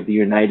trajectory of the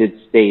United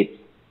States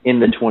in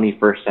the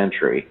 21st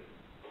century.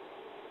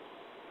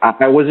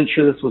 I wasn't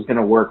sure this was going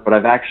to work, but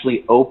I've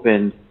actually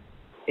opened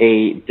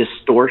a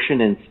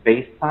distortion in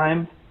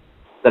space-time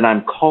that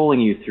I'm calling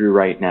you through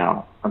right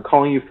now. I'm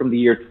calling you from the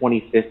year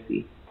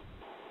 2050.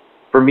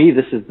 For me,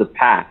 this is the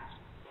past,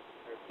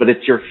 but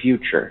it's your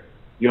future.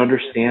 You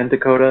understand,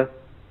 Dakota?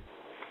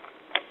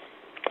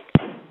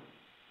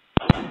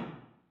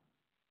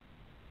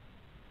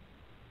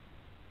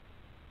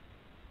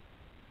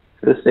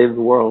 Could have saved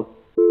the world.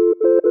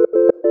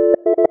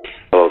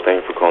 Hello,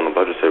 thank you for calling the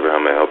Budget Saver. How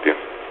may I help you?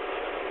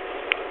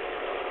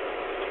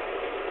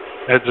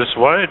 Is this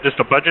what? Is this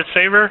a budget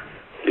saver?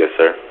 Yes,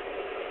 sir.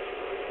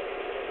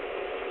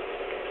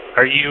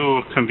 Are you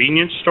a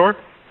convenience store?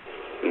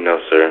 No,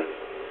 sir.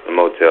 A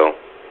motel.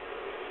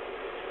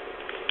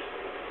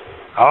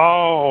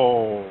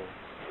 Oh.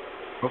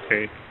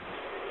 Okay.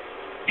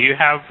 Do you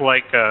have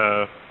like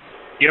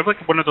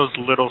one of those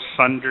little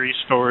sundry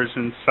stores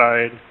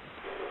inside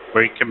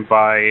where you can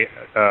buy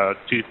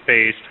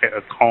toothpaste,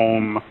 a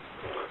comb,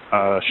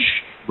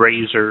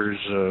 razors,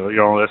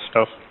 all that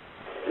stuff?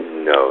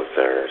 No,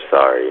 sir.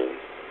 Sorry.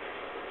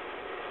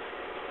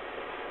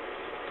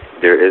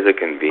 There is a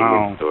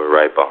convenience store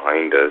right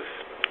behind us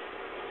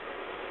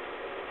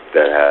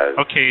that has...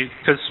 Okay,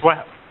 because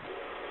what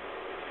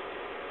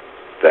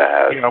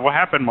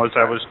happened was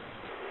I was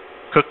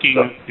cooking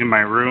in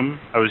my room.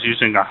 I was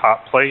using a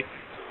hot plate.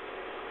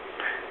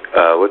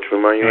 Which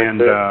room are you in,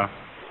 sir?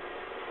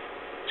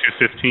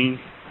 215.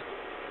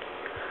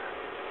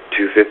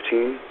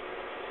 215?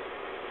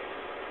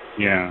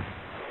 Yeah.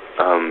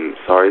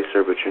 Sorry,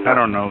 sir, but you're not... I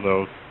don't know,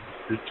 though.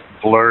 It's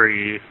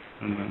blurry.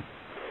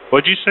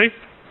 What'd you say?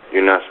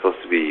 You're not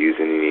supposed to be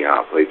using any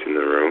hot plates in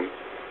the room.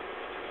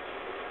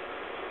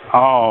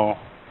 Oh.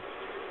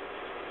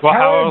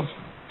 Well,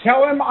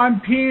 tell him I'm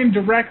peeing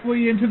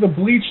directly into the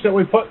bleach that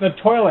we put in the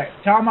toilet.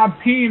 Tell him I'm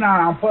peeing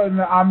on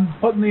it. I'm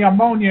putting the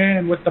ammonia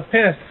in with the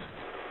piss.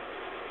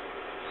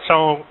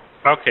 So,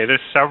 okay, there's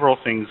several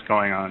things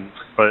going on,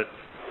 but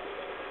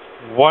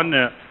one,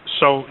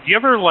 so you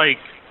ever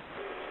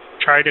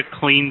try to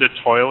clean the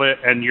toilet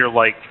and you're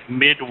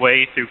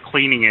midway through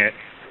cleaning it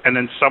and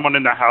then someone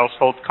in the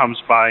household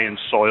comes by and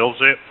soils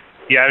it?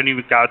 You haven't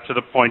even got to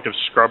the point of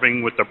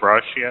scrubbing with the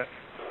brush yet?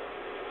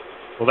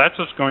 Well, that's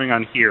what's going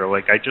on here.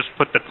 I just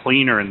put the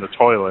cleaner in the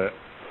toilet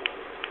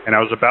and I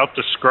was about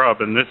to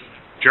scrub and this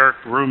jerk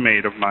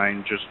roommate of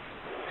mine just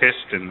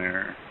pissed in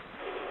there.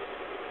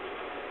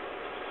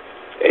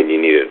 And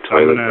you need a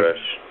toilet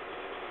brush.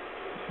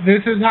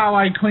 This is how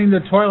I clean the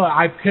toilet.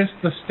 I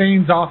pissed the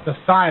stains off the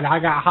side. I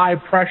got high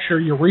pressure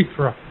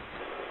urethra.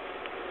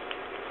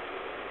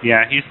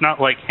 Yeah, he's not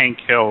like Hank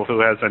Hill, who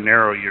has a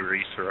narrow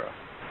urethra.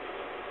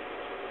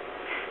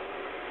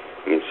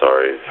 I'm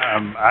sorry.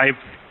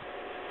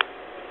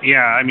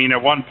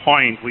 At one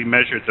point we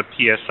measured the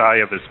PSI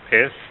of his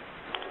piss,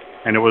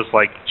 and it was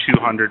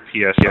 200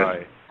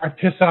 PSI. I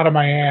piss out of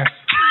my ass.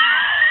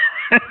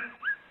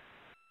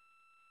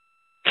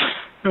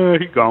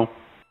 There you go.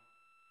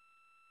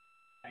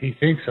 He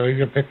thinks so. He's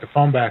going to pick the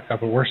phone back up,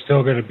 but we're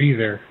still going to be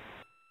there.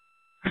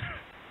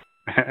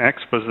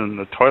 Akspa's in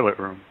the toilet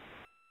room.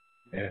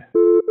 Yeah.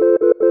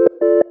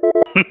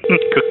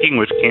 Cooking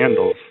with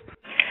candles.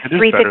 It is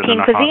 315 better than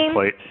a cuisine. hot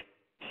plate.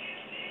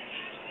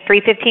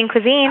 315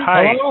 cuisine.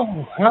 Hi.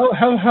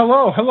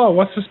 Hello.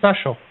 What's the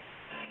special?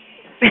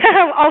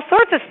 All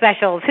sorts of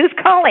specials. Who's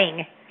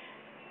calling?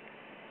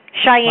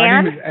 Cheyenne?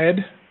 My name is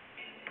Ed.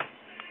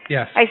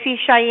 Yes. I see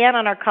Cheyenne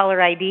on our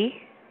caller ID.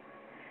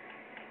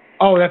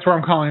 Oh, that's where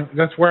I'm calling.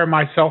 That's where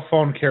my cell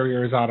phone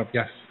carrier is out of,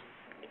 yes.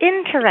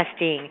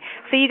 interesting.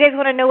 So you guys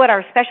want to know what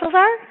our specials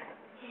are?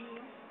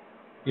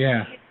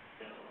 Yeah.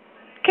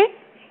 Okay.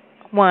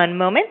 One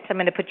moment. I'm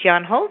going to put you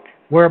on hold.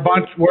 We're a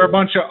bunch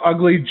of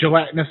ugly,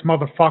 gelatinous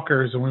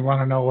motherfuckers, and we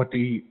want to know what to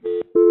eat.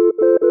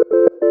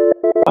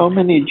 How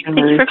many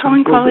generations Thanks for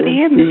calling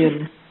Quality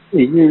Inn.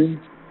 years?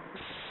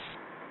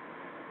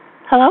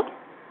 Hello?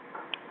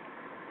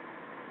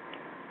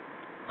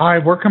 Hi,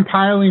 we're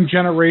compiling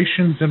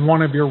generations in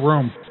one of your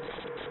rooms.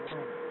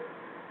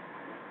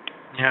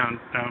 Yeah,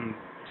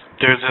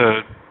 there's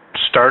a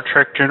Star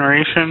Trek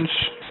Generations,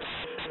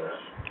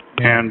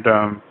 and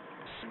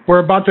we're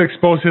about to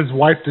expose his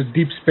wife to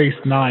Deep Space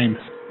Nine.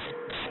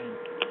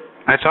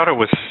 I thought it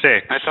was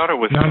 6.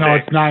 No,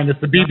 it's 9. It's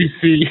the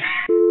BBC.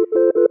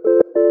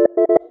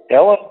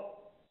 Hello?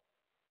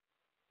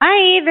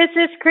 Hi, this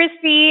is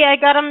Christy. I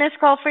got a missed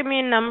call from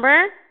your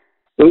number.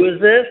 Who is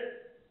this?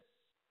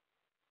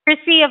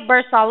 Christy of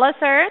Bersala,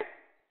 sir.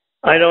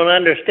 I don't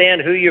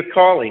understand who you're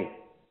calling.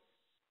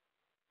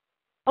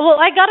 Well,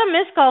 I got a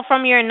missed call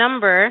from your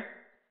number.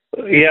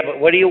 Yeah, but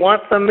what do you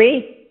want from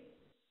me?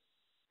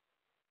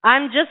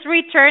 I'm just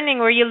returning.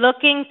 Were you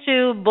looking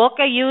to book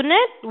a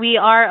unit? We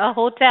are a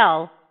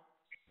hotel.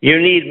 You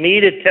need me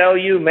to tell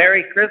you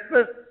Merry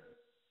Christmas?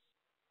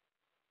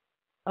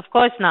 Of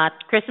course not.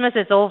 Christmas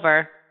is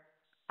over.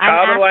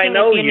 How do I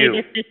know if you need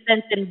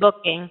assistance in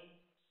booking.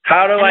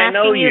 How do I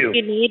know you? If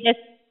you need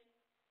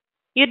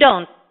You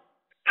don't.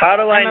 How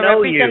do I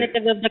know you? I'm a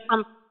representative of the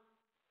company.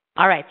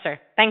 All right, sir.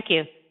 Thank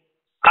you.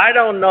 I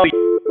don't know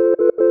you.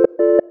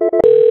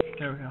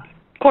 There we go.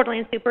 Coeur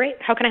d'Alene Super 8.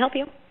 How can I help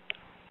you?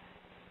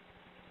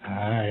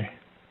 Hi.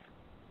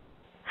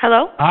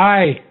 Hello?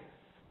 Hi.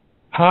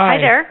 Hi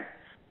there.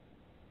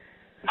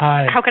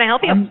 Hi. How can I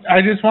help you?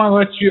 I just want to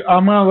let you.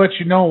 I'm going to let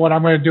you know what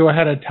I'm going to do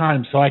ahead of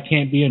time, so I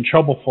can't be in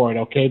trouble for it.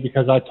 Okay?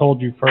 Because I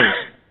told you first.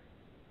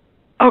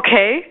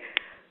 Okay.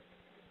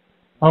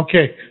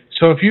 Okay.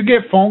 So if you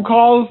get phone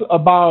calls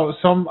about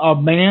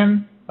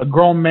a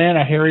grown man,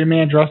 a hairy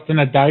man dressed in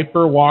a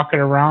diaper, walking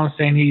around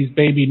saying he's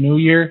Baby New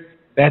Year,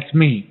 that's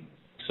me.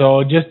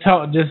 So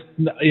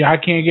I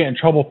can't get in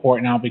trouble for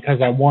it now because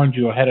I warned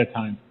you ahead of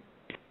time.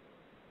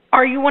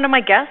 Are you one of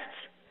my guests?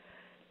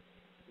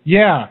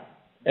 Yeah.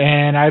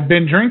 And I've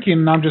been drinking,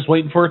 and I'm just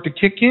waiting for it to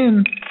kick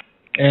in.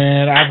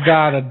 And I've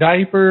got a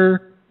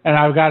diaper, and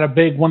I've got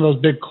one of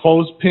those big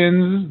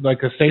clothespins,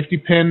 like a safety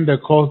pin to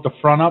close the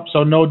front up,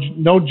 so no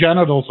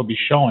genitals will be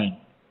showing.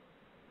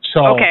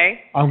 So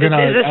okay. I'm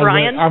gonna. Is this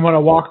Ryan? I'm gonna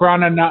walk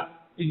around and not.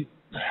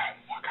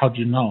 How'd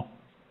you know?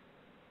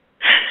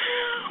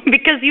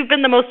 Because you've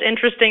been the most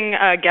interesting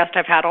guest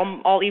I've had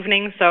all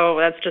evening, so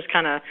that's just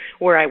kind of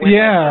where I went.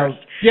 First.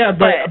 Yeah,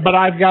 but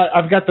I've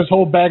got this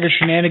whole bag of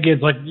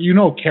shenanigans, like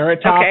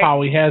Carrot Top, okay.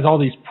 how he has all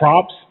these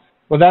props.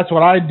 Well, that's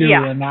what I do,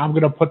 yeah. and I'm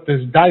gonna put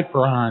this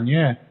diaper on.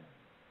 Yeah.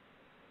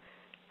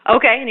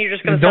 Okay, and you're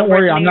just gonna. Don't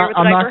worry, I'm not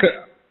gonna.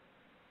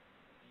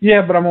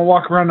 Yeah, but I'm gonna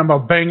walk around and I'm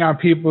gonna bang on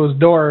people's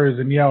doors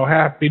and yell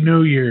Happy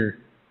New Year.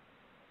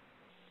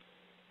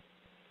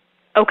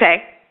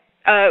 Okay.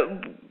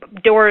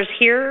 Doors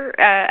here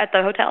at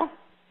the hotel?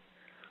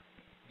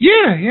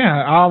 Yeah.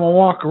 I'm gonna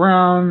walk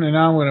around and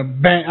I'm gonna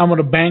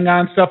bang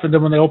on stuff, and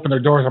then when they open their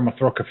doors, I'm gonna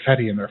throw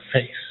confetti in their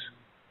face.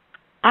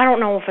 I don't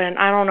know if that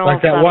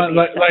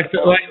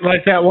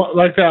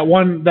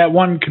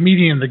one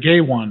comedian, the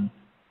gay one.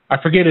 I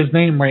forget his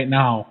name right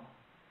now.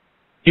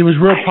 He was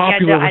real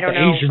popular with the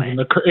Asians and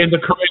the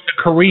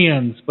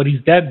Koreans, but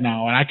he's dead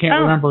now, and I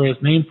can't remember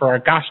his name for a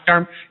gosh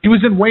darn. He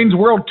was in Wayne's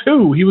World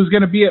 2. He was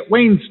going to be at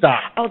Wayne's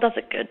Stop. Oh, that's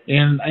a good.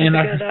 Good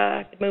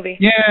movie.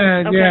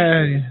 Yeah,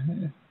 okay.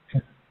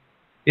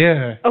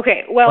 yeah.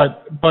 Okay,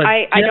 well, but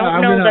I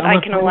don't know that I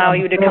can allow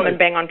you to come and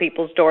bang on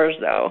people's doors,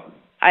 though.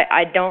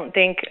 I don't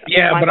think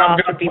my boss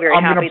would be very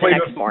happy the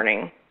next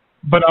morning.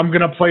 But I'm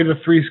going to play the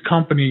Three's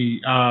Company.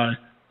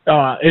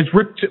 It's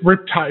Rip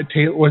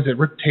Taylor. Was it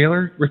Rip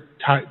Taylor?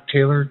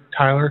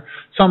 Tyler,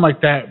 something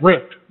like that.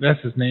 Rip, that's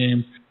his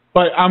name.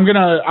 But I'm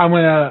gonna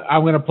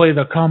play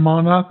the Come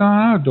On Knock on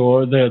Our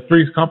Door, the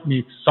Three's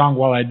Company song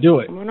while I do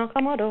it. Come on, knock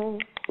on my door.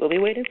 We'll be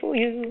waiting for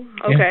you.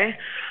 Okay.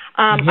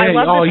 Yeah. I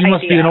love this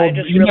idea. I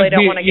just really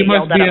don't want to get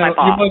yelled at my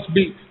boss.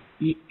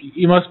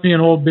 You must be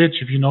an old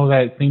bitch if you know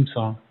that theme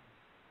song.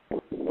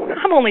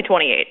 I'm only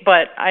 28,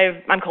 but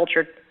I'm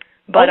cultured.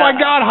 But, oh my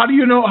God! How do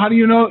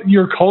you know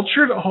you're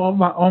cultured?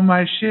 Oh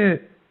my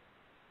shit!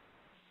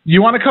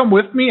 You want to come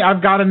with me?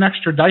 I've got an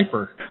extra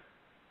diaper.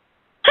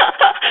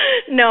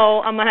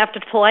 No, I'm gonna have to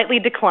politely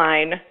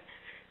decline.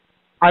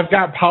 I've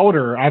got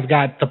powder.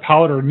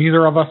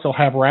 Neither of us will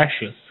have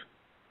rashes.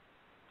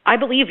 I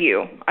believe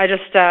you. I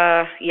just,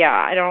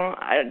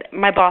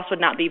 my boss would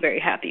not be very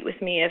happy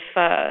with me if.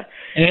 And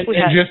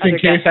just in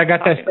case, I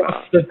got that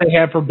stuff that they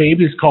have for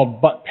babies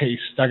called butt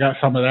paste. I got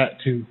some of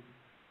that too.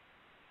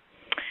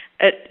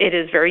 It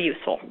is very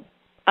useful.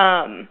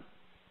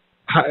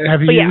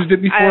 Have you used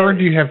it before?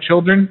 Do you have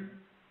children?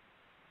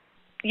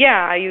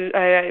 Yeah,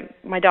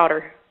 my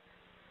daughter.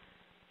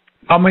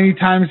 How many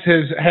times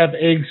have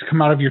eggs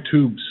come out of your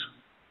tubes?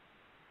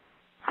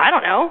 I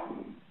don't know.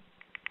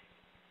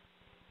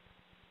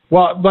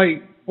 Well,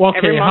 like,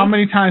 okay, how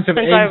many times have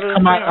eggs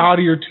come out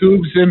of your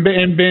tubes and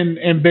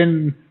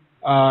been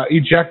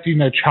ejecting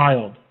a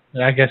child?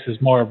 I guess is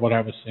more of what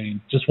I was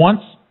saying. Just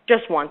once?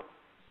 Just once.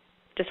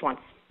 Just once.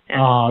 Yeah.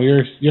 Oh,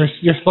 you're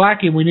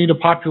slacking. We need to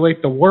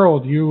populate the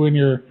world. You and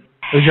your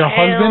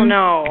husband? Hell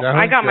no.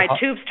 I got my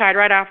tubes tied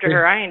right after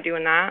her. I ain't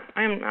doing that.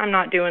 I'm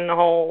not doing the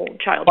whole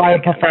child by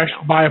thing.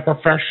 By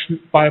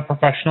a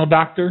professional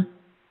doctor?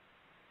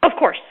 Of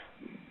course.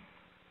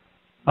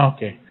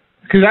 Okay.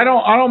 Because I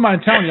don't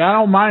mind telling you, I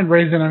don't mind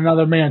raising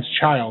another man's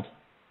child.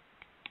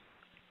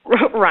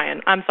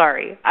 Ryan, I'm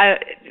sorry.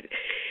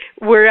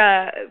 We're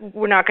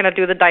not going to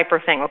do the diaper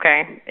thing,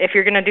 okay? If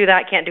you're going to do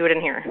that, can't do it in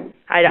here.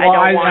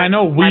 I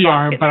know we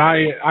aren't, but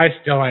I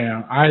still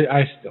am.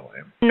 I still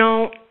am.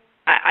 No,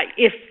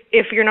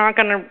 if you're not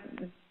going to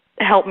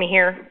help me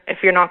here, if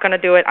you're not going to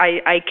do it,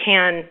 I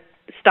can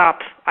stop.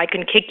 I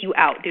can kick you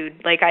out,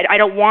 dude. Like I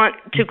don't want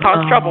to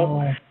cause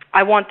trouble.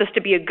 I want this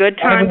to be a good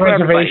time for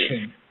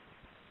everybody.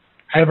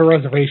 I have a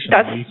reservation.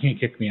 You can't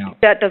kick me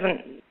out. That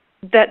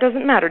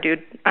doesn't matter,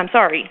 dude. I'm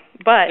sorry,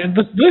 but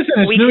listen,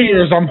 it's New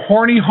Year's. I'm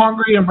horny,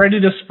 hungry, and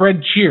ready to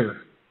spread cheer.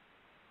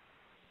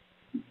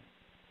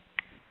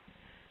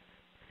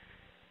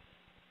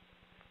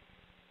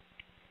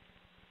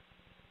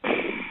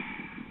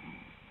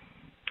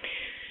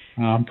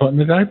 I'm putting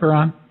the diaper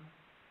on.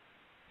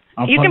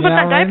 You can put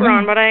that diaper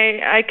on, but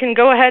I can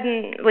go ahead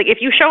and if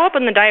you show up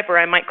in the diaper,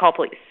 I might call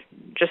police.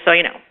 Just so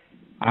you know.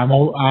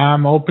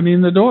 I'm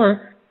opening the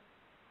door.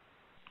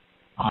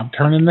 I'm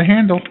turning the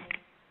handle.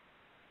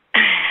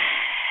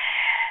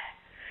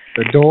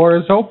 The door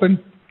is open.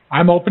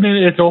 I'm opening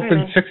it. It's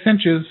open 6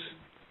 inches.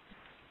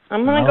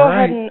 I'm going to go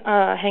ahead and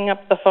hang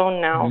up the phone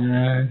now.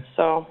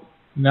 So.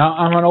 Now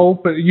I'm going to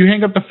open. You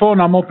hang up the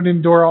phone, I'm opening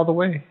the door all the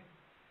way.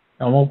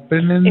 I'm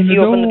opening the door. If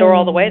you open the door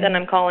all the way, then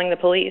I'm calling the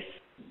police.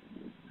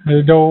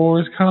 The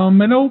door's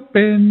coming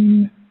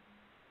open.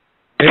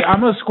 Hey,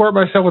 I'm going to squirt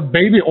myself with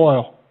baby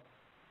oil.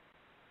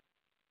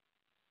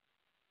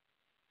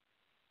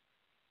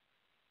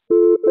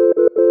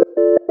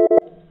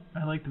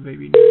 I like the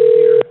baby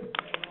here.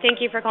 Thank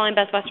you for calling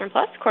Best Western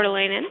Plus, Coeur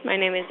d'Alene Inn. My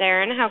name is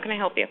Erin. How can I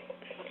help you?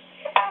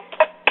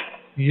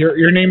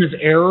 Your name is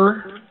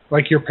Error?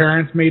 Like your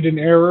parents made an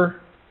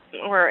error?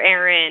 Or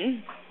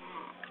Erin.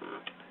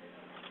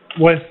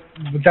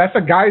 That's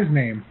a guy's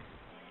name.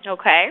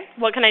 Okay.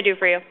 What can I do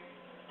for you?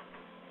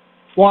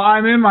 Well,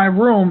 I'm in my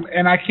room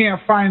and I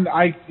can't find.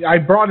 I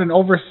brought an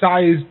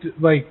oversized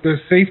the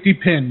safety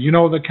pin. You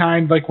know, the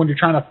kind when you're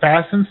trying to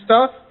fasten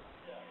stuff.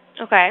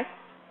 Okay.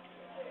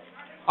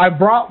 I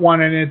brought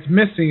one and it's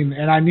missing,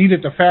 and I need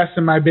it to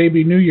fasten my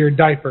baby New Year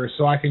diaper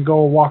so I can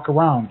go walk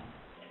around.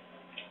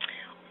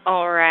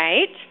 All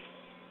right.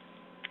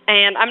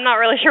 And I'm not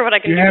really sure what I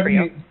can do for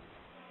you. Do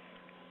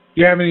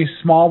you have any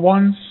small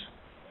ones?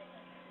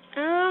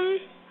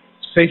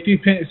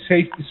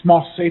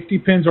 Small safety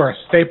pins, or a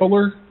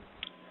stapler?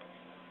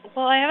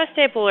 Well, I have a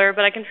stapler,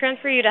 but I can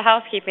transfer you to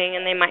housekeeping,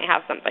 and they might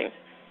have something.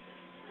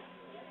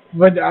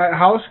 But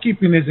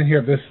housekeeping isn't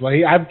here this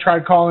late. I've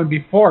tried calling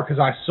before because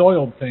I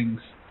soiled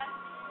things.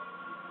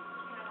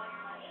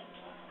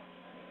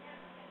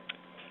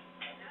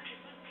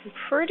 I'm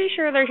pretty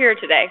sure they're here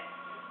today.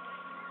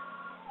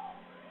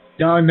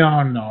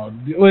 No.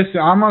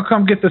 Listen, I'm going to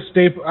come get the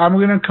staple. I'm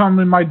going to come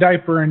in my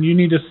diaper, and you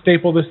need to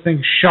staple this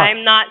thing shut.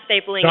 I'm not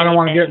stapling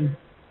anything.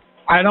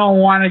 I don't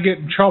want to get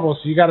in trouble,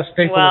 so you got to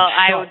staple it shut. Well,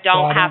 I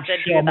don't have to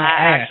do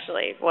that,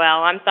 actually.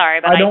 Well, I'm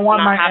sorry, but I don't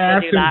want my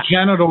ass and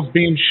genitals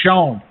being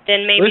shown.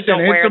 Then maybe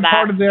don't wear that. Listen, it's a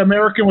part of the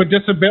American with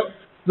Disability.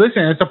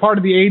 Listen, it's a part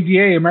of the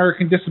ADA,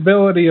 American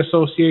Disability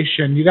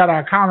Association. You got to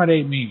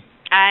accommodate me.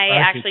 I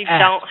actually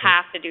don't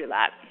have to do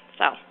that,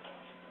 so.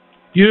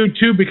 You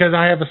too, because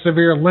I have a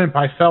severe limp.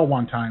 I fell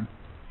one time.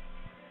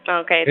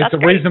 Okay, that's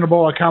It's a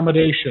reasonable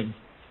accommodation.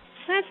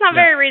 It's not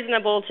very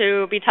reasonable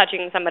to be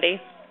touching somebody.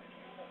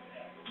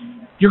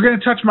 You're going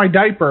to touch my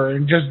diaper,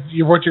 and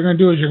what you're going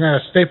to do is you're going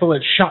to staple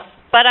it shut.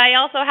 But I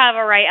also have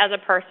a right as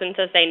a person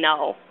to say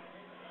no.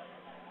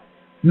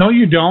 No,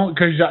 you don't,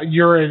 because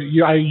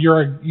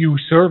you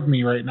serve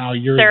me right now.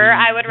 Sir,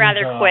 I would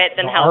rather quit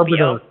than help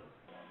you.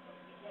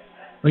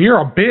 Well,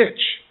 you're a bitch.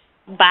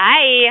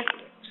 Bye.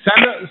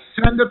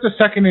 Send up the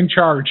second in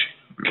charge.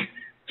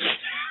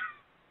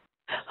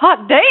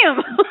 Hot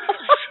damn.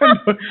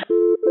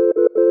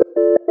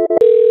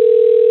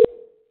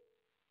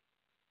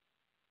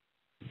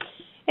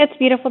 It's a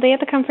beautiful day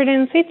at the Comfort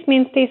Inn Suites,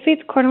 Mainstay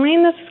Suites, Coeur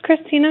d'Alene. This is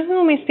Christina. Who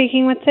am I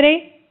speaking with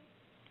today?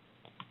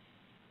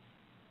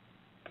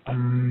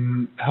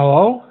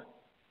 Hello?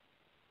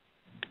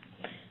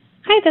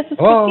 Hi, this is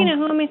Christina.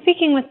 Who am I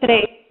speaking with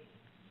today?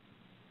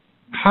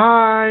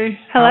 Hi.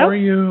 Hello? How are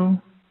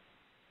you?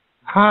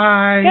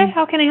 Hi. Good.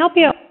 How can I help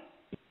you?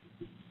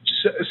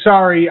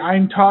 Sorry,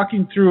 I'm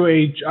talking through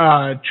a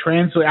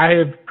translate. I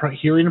have a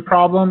hearing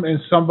problem, and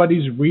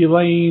somebody's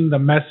relaying the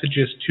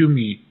messages to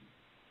me.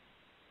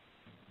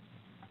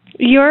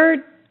 You're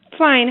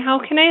fine. How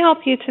can I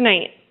help you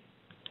tonight?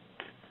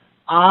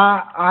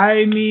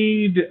 I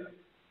need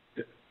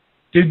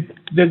Did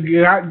the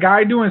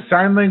guy doing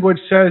sign language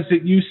says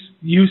that you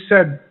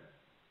said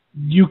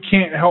you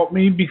can't help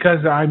me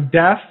because I'm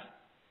deaf?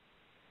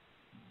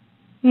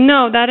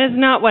 No, that is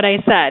not what I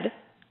said.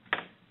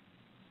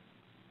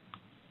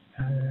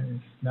 That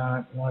is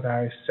not what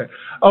I said.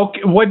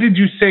 Okay, what did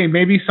you say?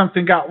 Maybe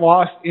something got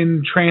lost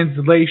in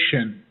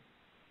translation.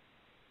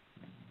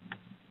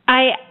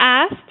 I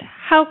asked,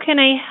 how can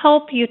I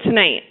help you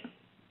tonight?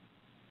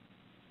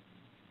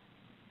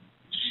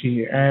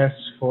 She asked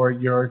for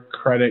your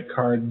credit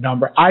card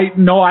number. I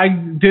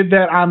did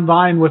that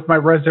online with my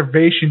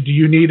reservation. Do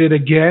you need it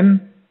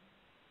again?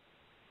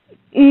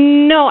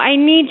 No, I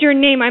need your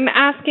name. I'm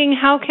asking,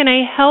 how can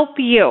I help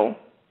you?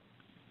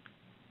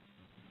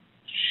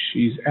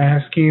 She's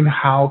asking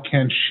how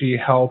can she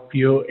help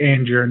you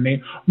and your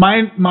name.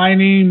 My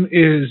name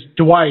is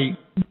Dwight,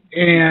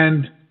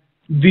 and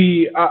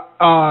the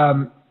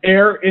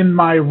air in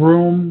my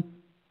room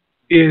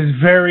is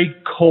very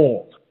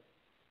cold.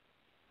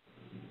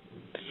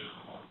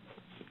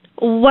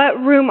 What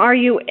room are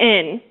you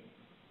in?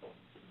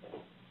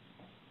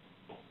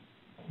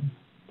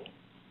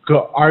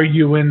 Are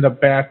you in the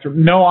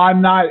bathroom? No,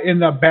 I'm not in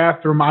the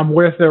bathroom. I'm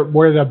where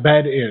the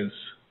bed is.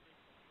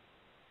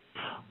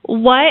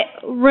 What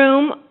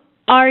room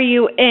are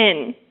you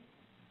in?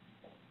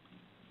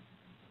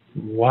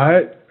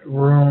 What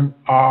room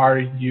are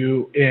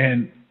you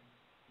in?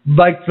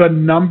 Like the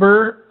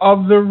number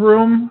of the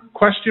room?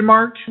 Question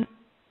mark?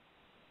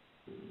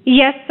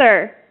 Yes,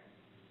 sir.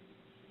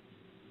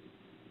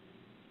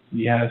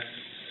 Yes,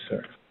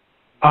 sir.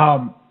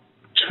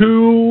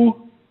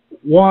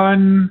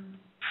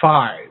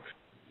 215.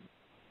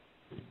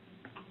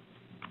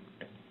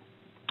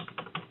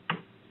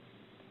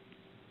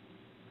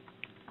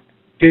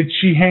 Did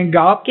she hang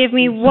up? Give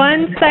me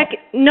 1 second.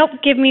 Nope,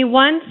 give me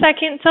 1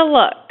 second to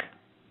look.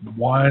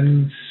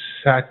 1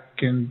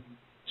 second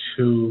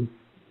to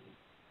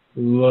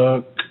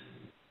look.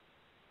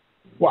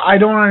 Well, I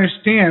don't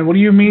understand. What do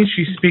you mean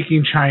she's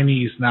speaking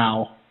Chinese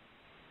now?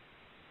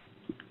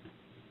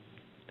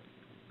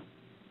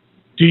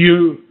 Do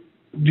you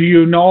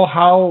know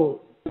how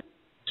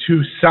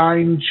to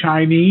sign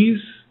Chinese?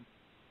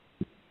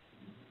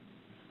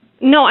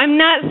 No, I'm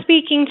not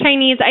speaking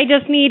Chinese. I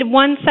just need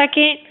 1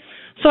 second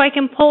so I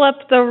can pull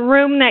up the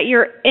room that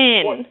you're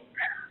in.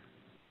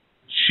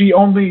 She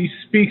only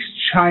speaks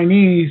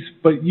Chinese,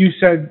 but you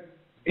said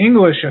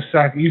English a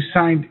sec. You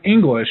signed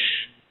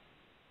English.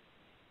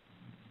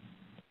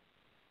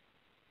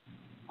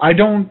 I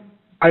don't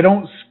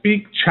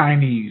speak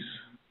Chinese.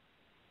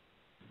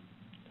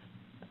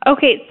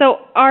 Okay,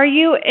 so are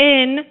you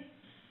in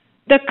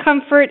the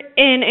Comfort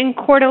Inn in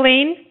Coeur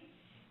d'Alene?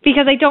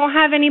 Because I don't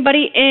have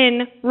anybody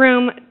in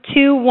room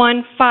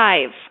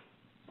 215.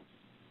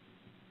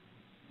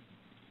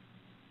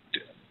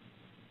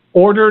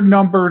 Order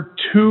number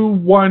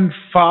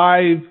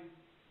 215,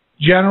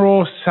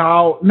 General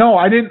Sao. No,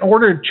 I didn't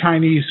order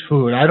Chinese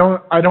food. I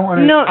don't.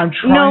 No, I'm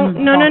trying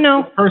to talk to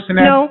the person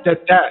at the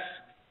desk.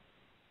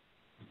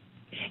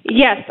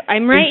 Yes,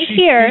 I'm right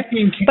here,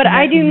 but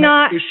I do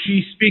not. Is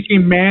she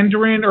speaking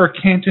Mandarin or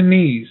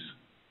Cantonese?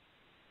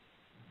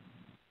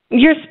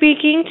 You're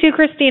speaking to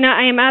Christina.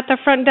 I am at the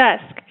front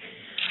desk.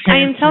 I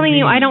am telling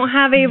you, I don't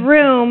have a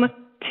room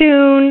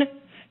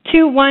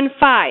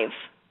 215.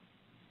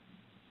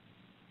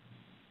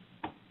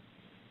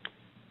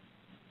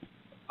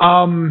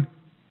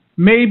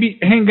 Maybe,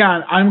 hang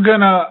on. I'm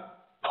gonna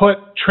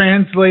put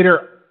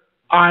translator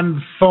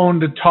on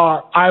phone to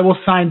talk. I will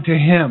sign to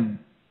him.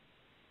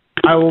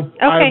 I will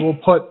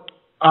put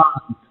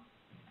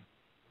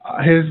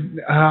his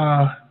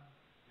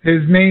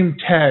name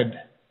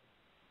Ted.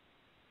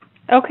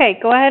 Okay,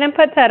 go ahead and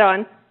put Ted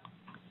on.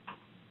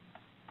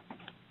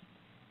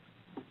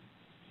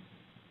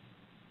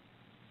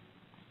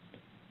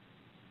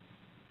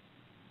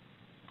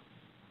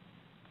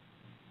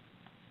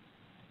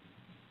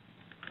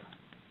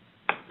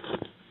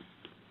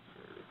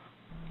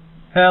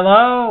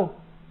 Hello?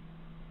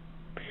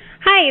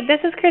 Hi, this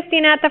is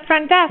Christina at the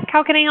front desk.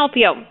 How can I help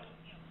you?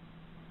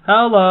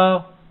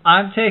 Hello.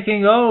 I'm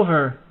taking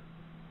over.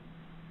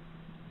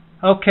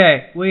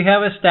 Okay, we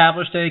have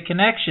established a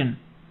connection.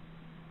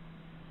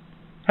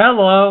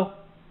 Hello.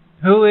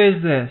 Who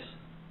is this?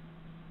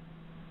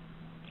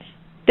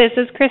 This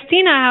is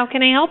Christina. How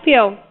can I help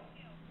you?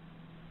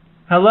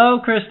 Hello,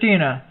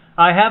 Christina.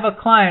 I have a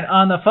client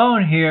on the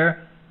phone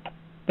here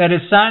that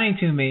is signing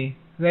to me.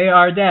 They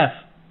are deaf.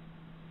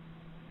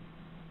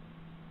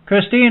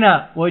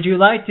 Christina, would you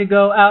like to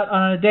go out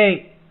on a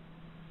date?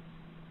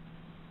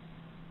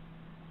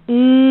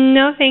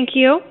 No, thank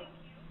you.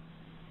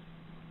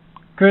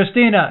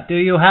 Christina, do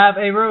you have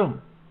a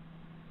room?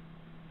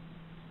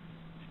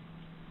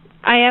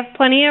 I have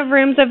plenty of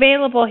rooms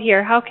available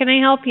here. How can I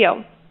help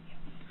you?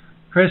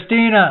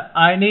 Christina,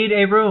 I need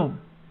a room.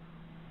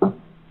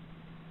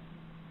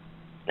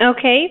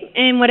 Okay,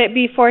 and would it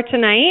be for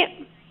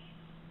tonight?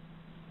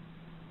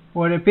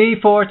 Would it be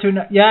for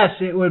tonight? Yes,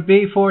 it would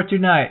be for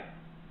tonight.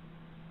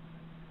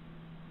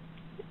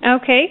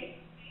 Okay.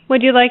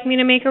 Would you like me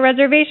to make a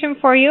reservation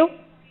for you?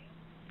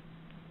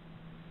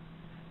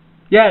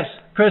 Yes,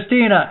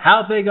 Christina,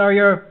 how big are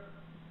your...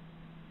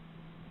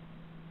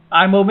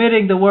 I'm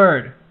omitting the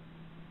word.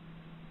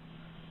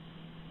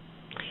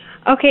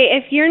 Okay,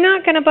 if you're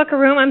not going to book a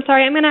room, I'm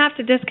sorry, I'm going to have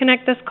to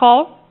disconnect this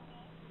call.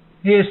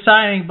 He is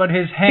signing, but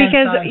his hand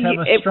signs have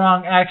a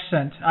strong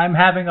accent. I'm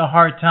having a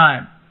hard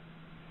time.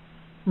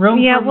 Room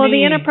for well, me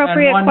the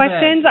inappropriate and one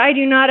questions bed. I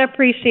do not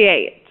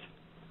appreciate.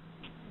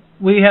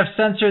 We have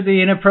censored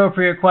the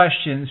inappropriate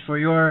questions for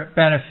your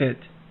benefit.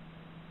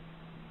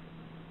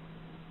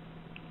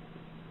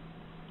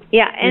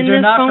 Yeah, and These are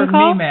this not phone for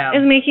call me, ma'am.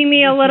 is making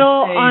me a little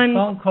on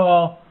phone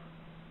call.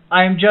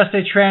 I am just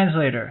a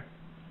translator.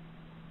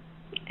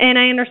 And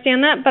I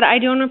understand that, but I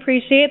don't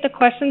appreciate the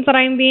questions that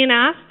I'm being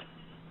asked.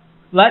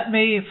 Let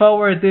me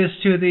forward this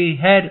to the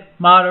head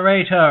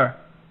moderator.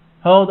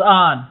 Hold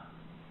on.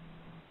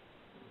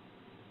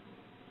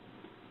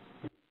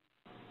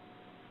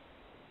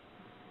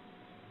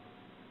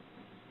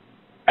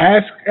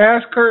 Ask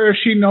her if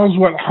she knows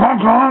what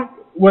honk honk,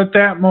 what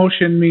that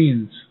motion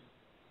means.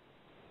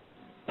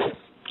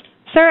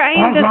 Sir, I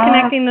am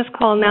disconnecting this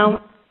call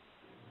now.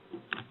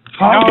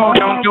 No,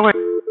 don't do it.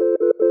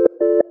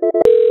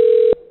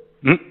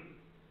 Thank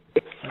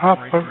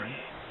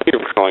you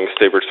for calling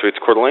Staybridge Suites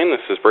Coeur d'Alene. This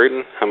is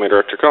Braden. How may I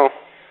direct your call?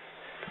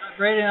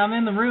 Brady, I'm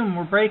in the room.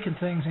 We're breaking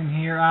things in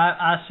here.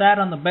 I sat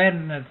on the bed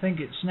and I think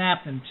it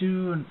snapped in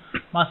two, and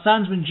my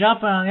son's been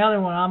jumping on the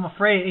other one. I'm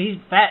afraid he's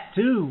fat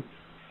too.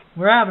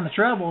 We're having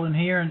trouble in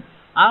here, and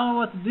I don't know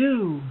what to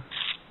do.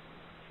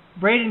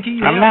 Braden, can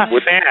you help me? I'm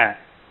not fat.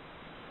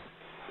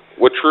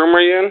 Which room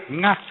are you in? I'm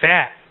not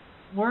fat.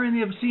 We're in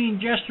the obscene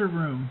gesture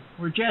room.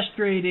 We're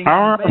gesturing I'm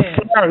on the bed.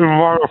 fat, you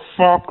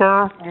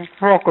motherfucker. You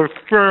fucking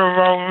scared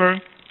of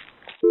me.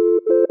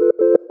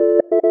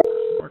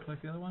 Work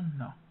like the other one?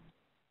 No.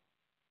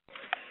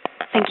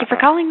 Thank you for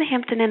calling the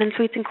Hampton Inn and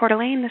Suites in Coeur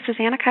d'Alene. This is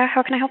Annika.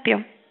 How can I help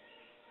you?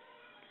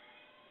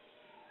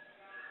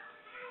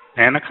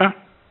 Annika?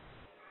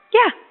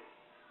 Yeah.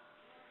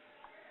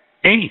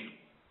 Hey.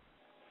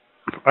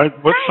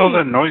 What's all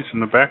that noise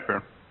in the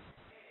background?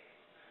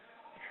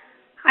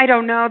 I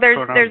don't know. What's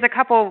going on? There's a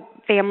couple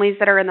families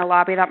that are in the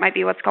lobby. That might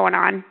be what's going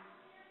on.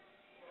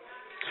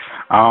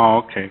 Oh,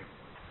 okay.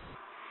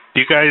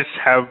 Do you guys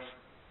have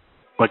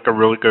like a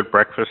really good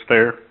breakfast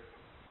there?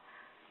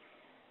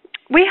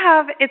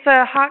 It's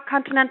a hot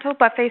continental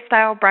buffet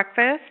style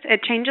breakfast.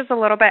 It changes a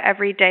little bit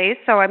every day,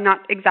 so I'm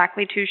not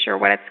exactly too sure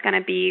what it's going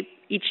to be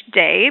each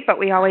day, but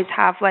we always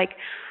have like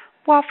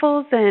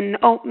waffles and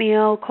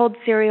oatmeal, cold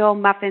cereal,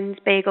 muffins,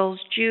 bagels,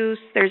 juice.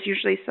 There's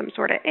usually some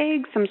sort of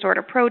egg, some sort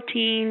of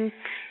protein.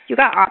 You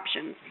got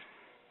options.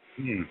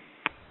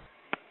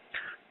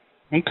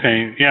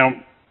 Okay, yeah.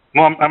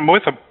 Well, I'm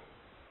with a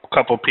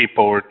couple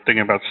people who are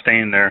thinking about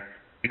staying there.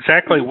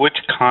 Exactly which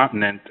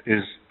continent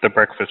is the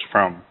breakfast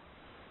from?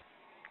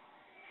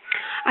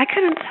 I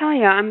couldn't tell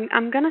you.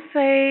 I'm gonna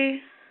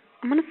say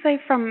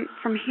from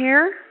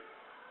here.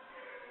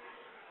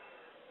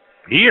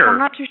 Here? I'm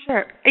not too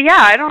sure. Yeah,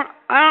 I don't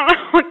know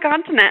what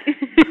continent.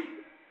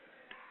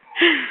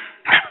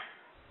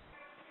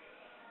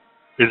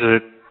 Is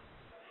it?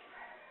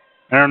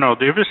 I don't know.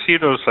 Do you ever see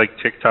those like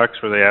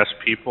TikToks where they ask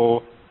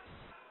people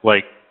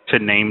like to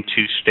name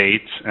two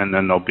states and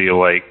then they'll be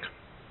like,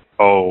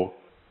 oh,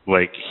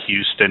 like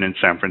Houston and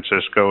San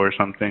Francisco or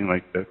something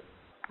like that?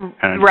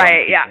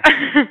 Right. Yeah.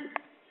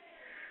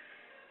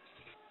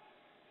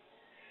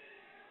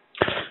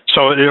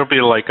 So it'll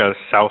be like a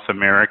South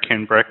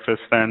American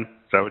breakfast then?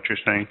 Is that what you're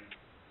saying?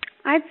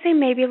 I'd say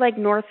maybe like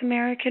North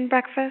American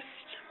breakfast.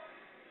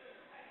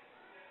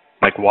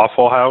 Like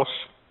Waffle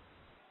House?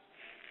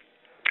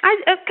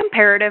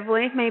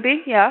 Comparatively,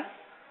 maybe, yeah.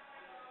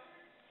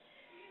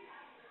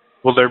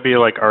 Will there be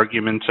like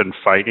arguments and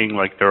fighting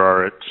like there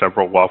are at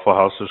several Waffle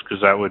Houses?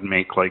 Because that would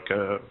make like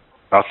a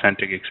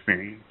authentic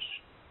experience.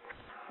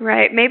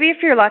 Right. Maybe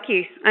if you're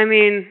lucky. I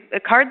mean, the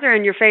cards are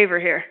in your favor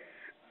here.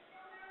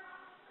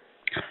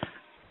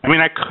 I mean,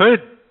 I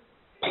could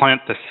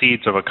plant the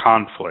seeds of a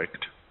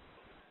conflict.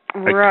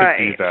 Right. I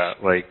could do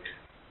that. Like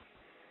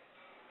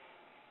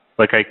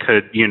I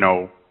could,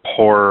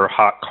 pour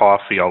hot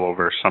coffee all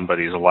over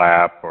somebody's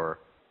lap, or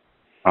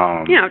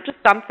just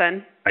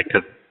something. I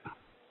could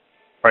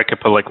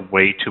put like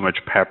way too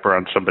much pepper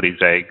on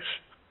somebody's eggs.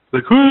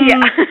 Like, put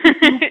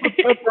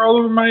pepper all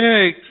over my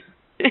eggs.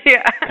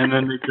 Yeah. And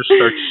then they just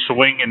start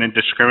swinging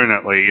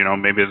indiscriminately.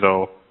 Maybe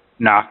they'll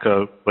knock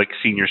a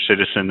senior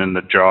citizen in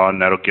the jaw, and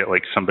that'll get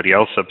like somebody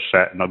else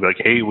upset, and they'll be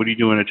like, "Hey, what are you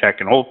doing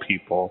attacking old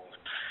people?"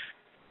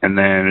 And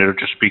then it'll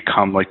just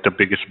become like the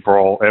biggest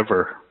brawl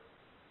ever.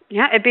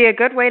 Yeah, it'd be a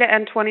good way to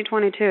end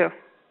 2022.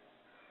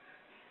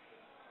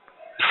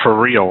 For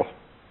real.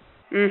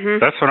 Mhm.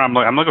 That's what I'm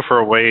looking for,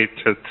 a way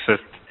to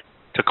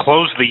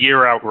close the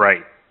year out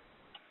right.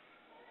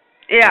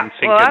 Yeah,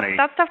 well,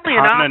 that's definitely an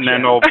option.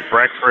 Continental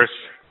breakfast.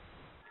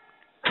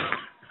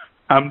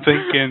 I'm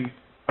thinking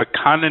a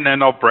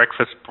continental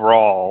breakfast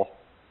brawl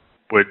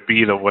would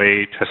be the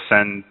way to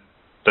send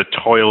the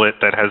toilet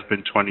that has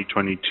been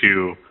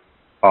 2022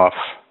 off.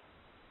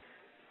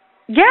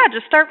 Yeah,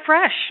 just start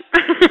fresh.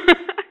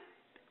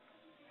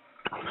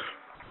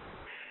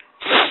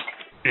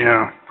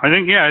 Yeah, I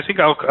think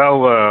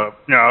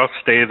I'll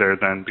stay there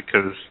then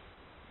because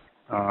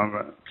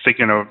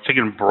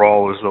thinking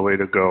brawl is the way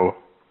to go.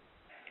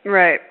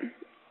 Right.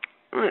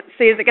 Let's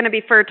see. Is it going to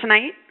be for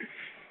tonight?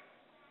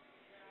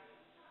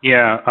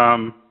 Yeah.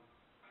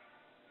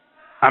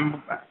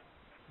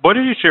 What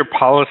is your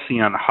policy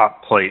on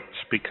hot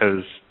plates?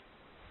 Because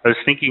I was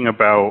thinking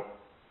about,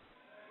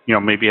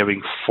 maybe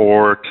having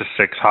 4 to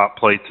 6 hot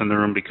plates in the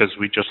room because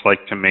we just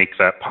like to make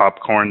that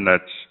popcorn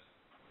that's,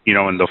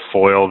 in the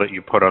foil that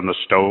you put on the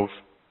stove.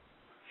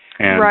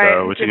 And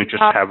right. we think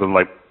just having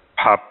like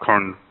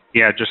popcorn.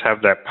 Yeah, just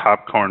have that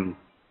popcorn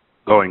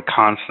going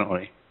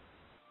constantly.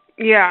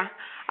 Yeah.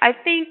 I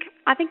think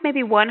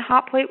maybe 1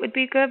 hot plate would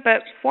be good,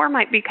 but 4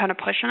 might be kind of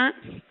pushing it.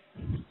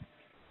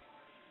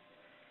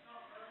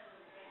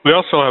 We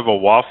also have a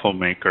waffle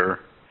maker.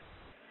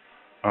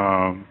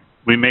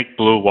 We make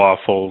blue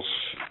waffles.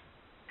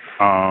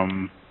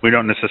 We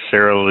don't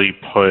necessarily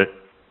put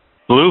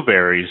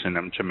blueberries in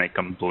them to make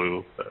them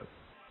blue, but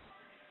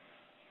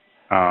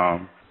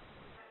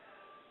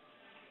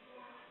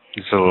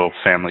it's a little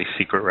family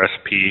secret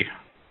recipe.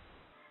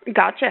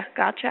 Gotcha.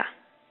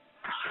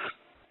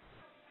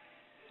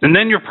 And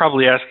then you're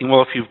probably asking,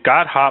 well, if you've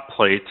got hot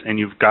plates and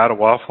you've got a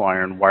waffle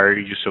iron, why are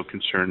you so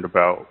concerned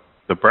about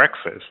the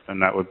breakfast?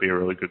 And that would be a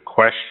really good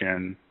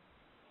question,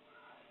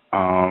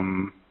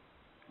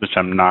 which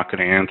I'm not going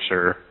to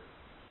answer.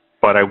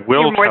 But I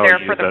will tell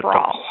you that the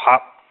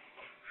hot...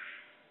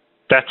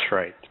 That's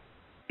right.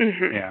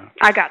 Mm-hmm. Yeah.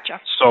 I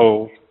gotcha.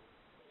 So,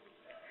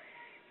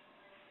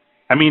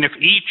 if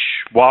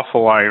each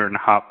waffle iron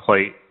hot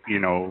plate,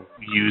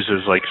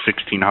 uses like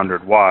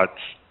 1,600 watts,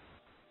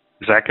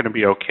 is that going to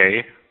be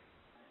okay?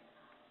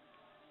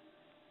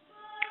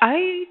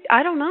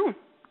 I don't know.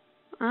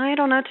 I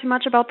don't know too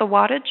much about the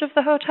wattage of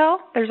the hotel.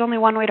 There's only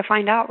one way to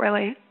find out,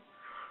 really.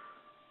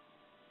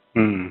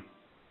 Mhm.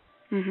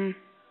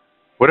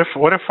 What if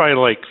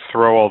I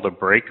throw all the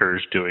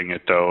breakers doing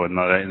it though, and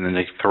then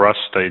they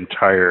thrust the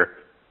entire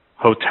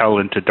hotel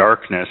into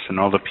darkness, and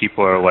all the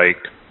people are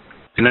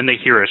and then they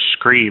hear a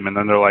scream, and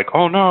then they're like,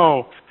 "Oh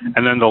no!"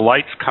 And then the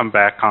lights come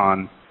back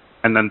on,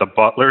 and then the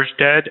butler's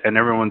dead, and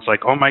everyone's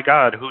like, "Oh my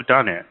God, who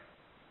done it?"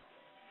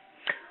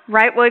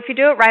 Right. Well, if you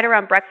do it right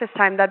around breakfast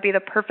time, that'd be the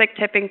perfect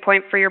tipping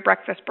point for your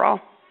breakfast brawl.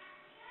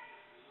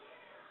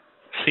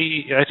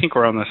 See, I think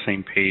we're on the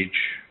same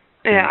page.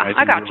 Yeah,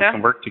 I gotcha. We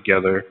can work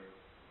together.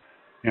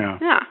 Yeah.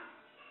 Yeah.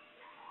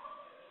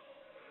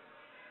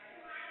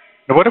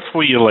 Now, what if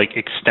we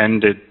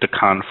extended the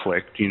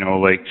conflict?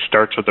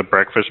 Starts with a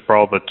breakfast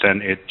brawl, but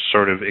then it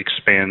sort of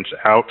expands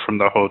out from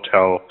the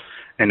hotel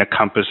and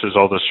encompasses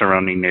all the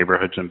surrounding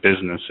neighborhoods and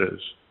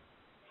businesses.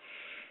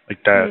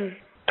 That.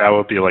 That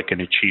would be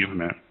an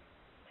achievement.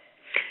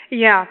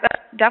 Yeah,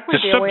 that'd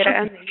definitely be a way to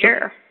end the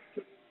year.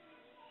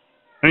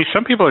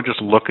 Some people are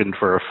just looking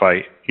for a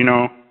fight.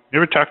 You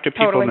ever talk to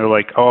people and they're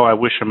like, "Oh, I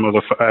wish a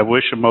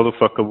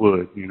motherfucker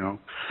would."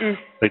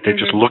 They're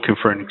just looking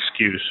for an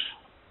excuse.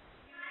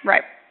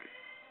 Right.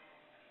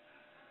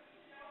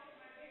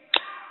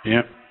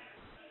 Yeah.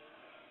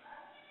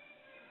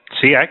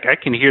 See, I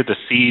can hear the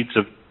seeds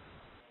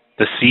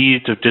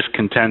of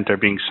discontent are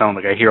being sown.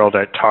 I hear all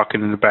that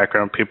talking in the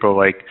background. People are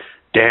like,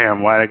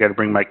 "Damn, why I got to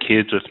bring my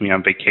kids with me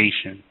on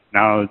vacation?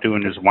 Now all they're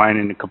doing is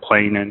whining and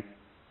complaining.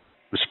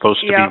 I'm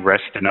supposed to be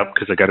resting up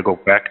because I got to go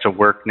back to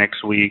work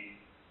next week,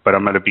 but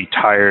I'm going to be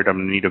tired. I'm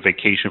going to need a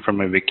vacation from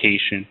my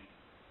vacation."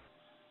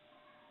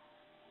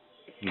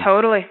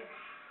 Totally.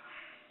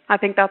 I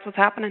think that's what's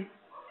happening.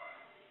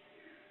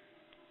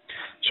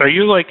 So are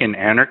you an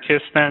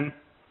anarchist then?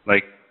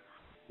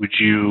 Would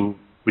you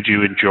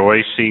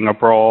enjoy seeing a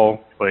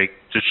brawl?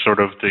 Just sort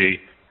of the,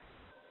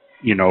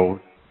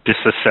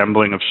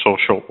 disassembling of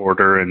social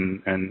order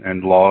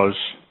and laws,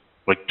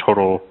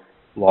 total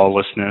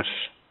lawlessness?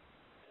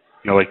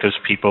 Those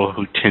people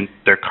who tint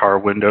their car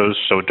windows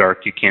so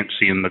dark you can't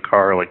see in the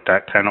car,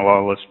 that kind of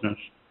lawlessness?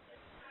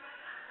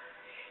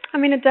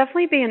 It'd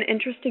definitely be an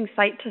interesting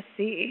sight to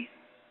see.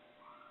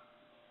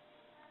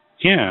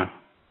 Yeah.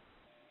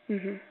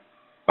 Mhm.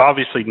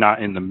 Obviously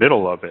not in the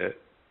middle of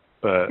it,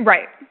 but...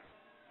 Right.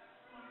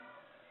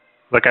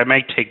 I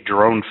might take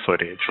drone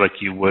footage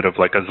you would of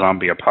a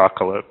zombie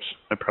apocalypse.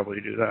 I'd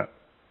probably do that.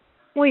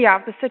 Well, yeah,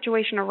 if the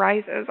situation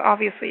arises,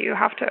 obviously you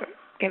have to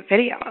get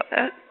video of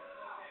it.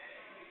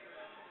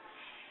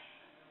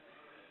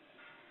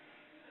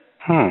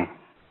 Mhm.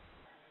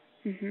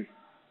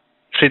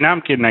 See, now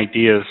I'm getting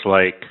ideas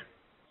to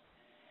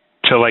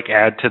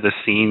add to the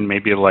scene.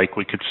 Maybe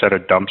we could set a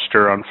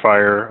dumpster on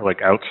fire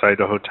outside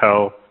the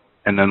hotel,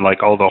 and then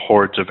all the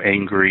hordes of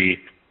angry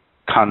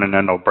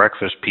continental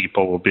breakfast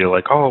people will be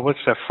like, "Oh,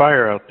 what's that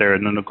fire out there?"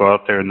 And then they'll go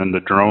out there, and then the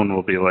drone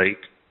will be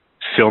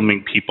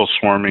filming people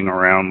swarming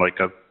around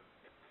a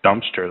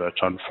dumpster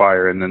that's on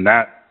fire, and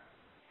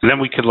then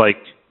we could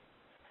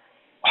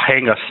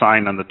hang a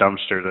sign on the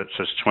dumpster that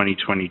says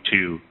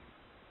 2022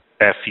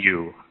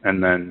 FU,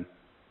 and then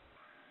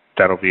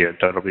that'll be it.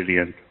 That'll be the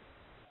end.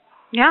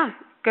 Yeah,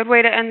 good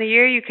way to end the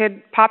year. You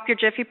could pop your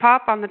Jiffy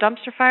Pop on the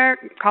dumpster fire,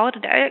 call it a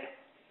day.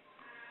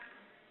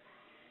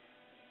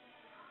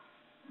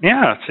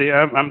 Yeah, see,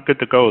 I'm good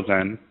to go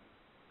then.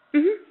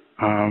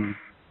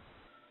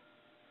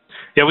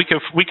 Yeah, we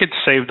could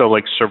save the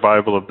like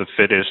survival of the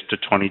fittest to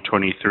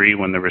 2023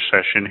 when the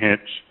recession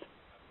hits.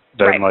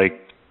 Then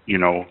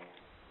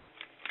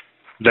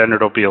then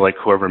it'll be like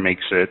whoever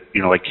makes it,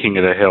 like king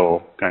of the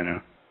hill kind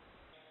of.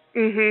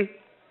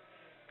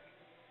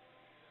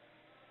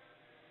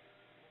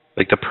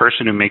 Like the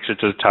person who makes it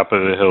to the top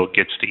of the hill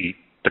gets to eat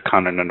the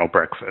continental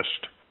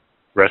breakfast.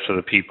 Rest of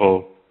the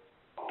people,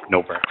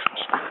 no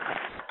breakfast.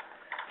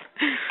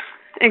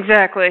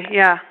 Exactly.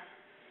 Yeah.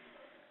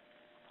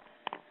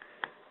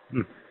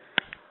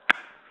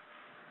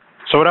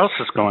 So what else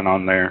is going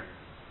on there?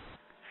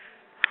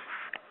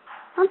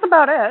 That's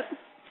about it.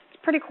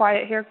 It's pretty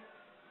quiet here.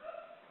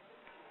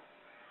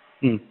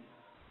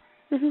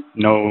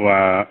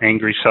 No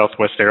angry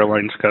Southwest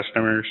Airlines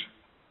customers?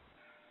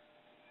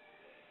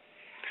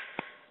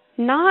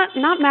 Not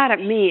mad at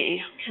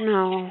me.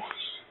 No.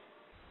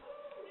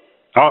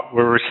 Oh,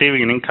 we're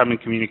receiving an incoming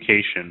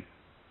communication.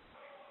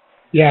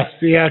 Yes,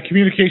 the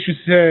communication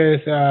says,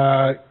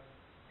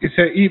 it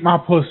said, eat my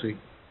pussy.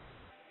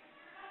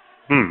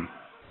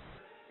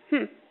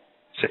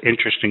 It's an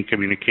interesting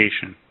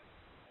communication.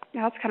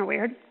 Yeah, that's kind of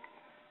weird.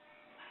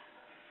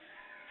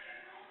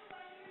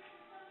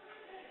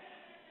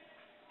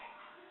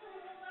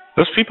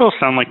 Those people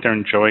sound like they're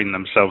enjoying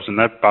themselves, and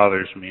that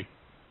bothers me.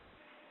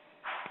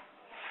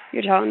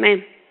 You're telling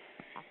me.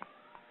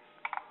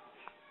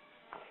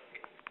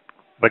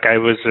 Like I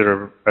was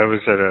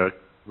at a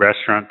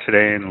restaurant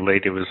today, and the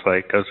lady was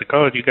like, I was like,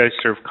 oh, do you guys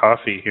serve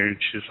coffee here? And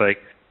she's like,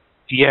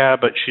 yeah,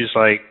 but she's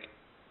like,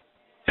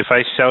 if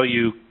I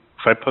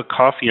put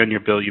coffee on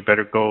your bill, you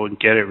better go and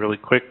get it really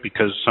quick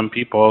because some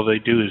people, all they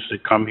do is they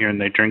come here and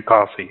they drink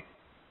coffee.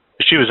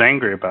 She was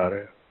angry about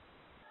it.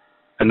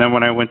 And then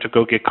when I went to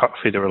go get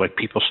coffee, there were like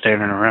people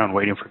standing around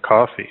waiting for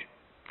coffee.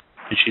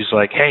 And she's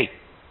like, hey,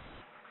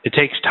 it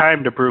takes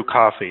time to brew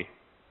coffee.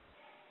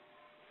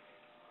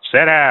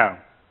 Sit down.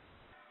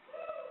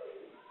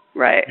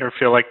 Right. You ever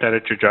feel like that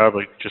at your job?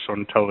 Like, just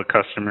want to tell the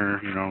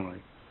customer,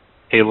 like,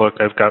 hey,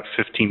 look, I've got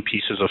 15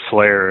 pieces of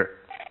flair.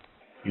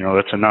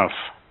 That's enough.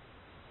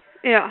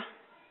 Yeah.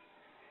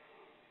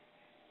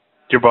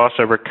 Did your boss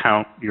ever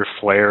count your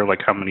flair,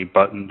 like how many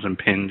buttons and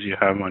pins you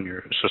have on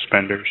your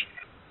suspenders?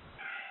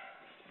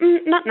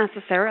 Not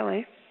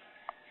necessarily.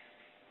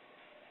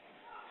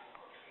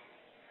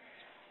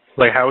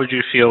 Like, how would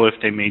you feel if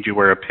they made you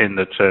wear a pin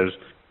that says,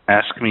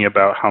 ask me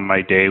about how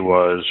my day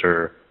was,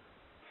 or,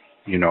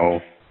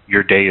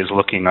 your day is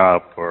looking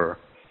up, or,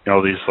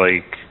 these,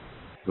 like,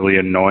 really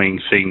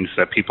annoying things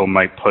that people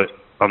might put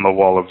on the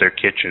wall of their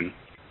kitchen?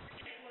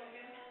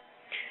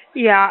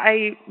 Yeah,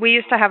 we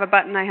used to have a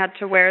button I had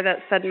to wear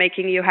that said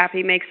making you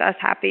happy makes us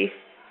happy.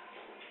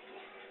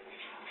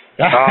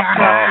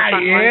 Yeah.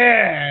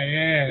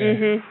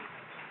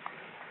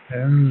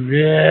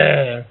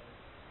 Yeah.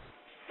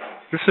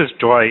 This is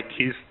Dwight.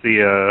 He's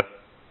the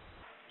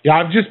Yeah,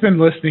 I've just been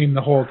listening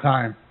the whole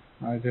time.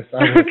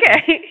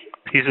 Okay.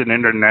 He's an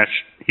international.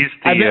 He's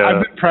the.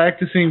 I've been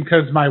practicing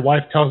because my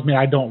wife tells me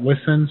I don't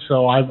listen,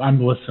 so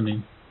I'm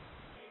listening.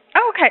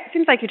 Oh, okay.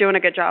 Seems like you're doing a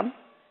good job.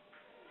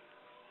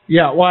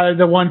 Yeah, well,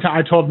 the one time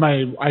I told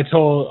my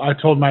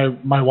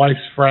wife's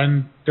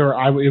friend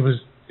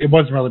it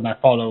wasn't really my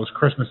fault. It was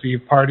Christmas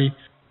Eve party.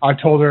 I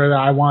told her that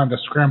I wanted to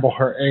scramble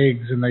her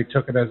eggs, and they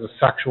took it as a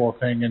sexual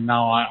thing. And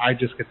now I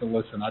just get to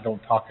listen. I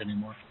don't talk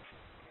anymore.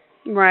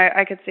 Right,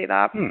 I could see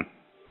that.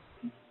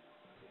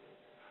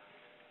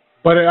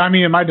 But I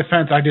mean, in my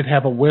defense, I did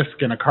have a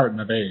whisk and a carton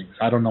of eggs.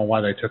 I don't know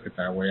why they took it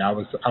that way. I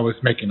was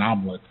making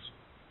omelets.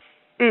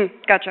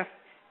 Gotcha.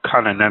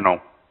 Continental yeah,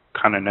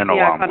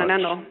 omelets.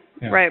 Continental.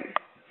 Yeah. Right.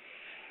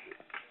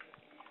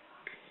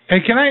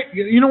 Hey, can I?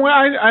 You know what?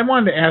 I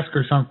wanted to ask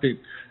her something.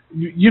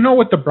 You know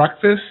what the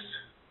breakfast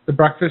we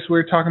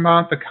were talking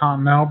about, the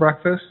continental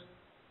breakfast?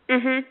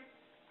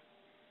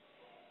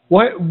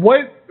 What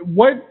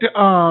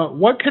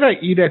could I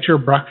eat at your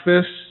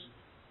breakfast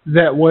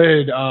that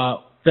would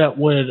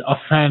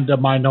offend a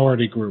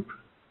minority group?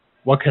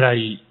 What could I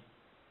eat?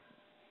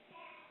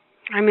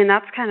 I mean,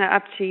 that's kind of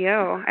up to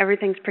you.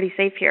 Everything's pretty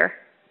safe here.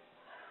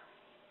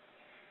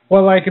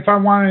 Well, like if I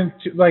wanted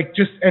to, like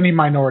just any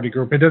minority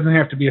group, it doesn't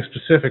have to be a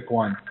specific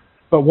one.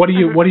 But what do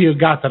you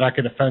got that I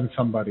could offend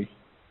somebody?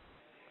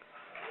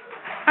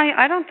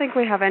 I don't think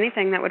we have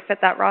anything that would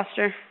fit that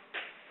roster.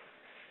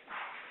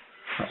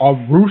 A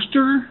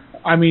rooster?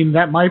 I mean,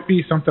 that might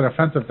be something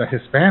offensive to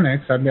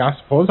Hispanics. I mean, I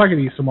suppose I could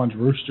eat someone's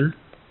rooster.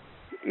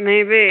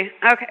 Maybe.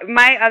 Okay,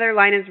 my other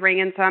line is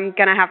ringing, so I'm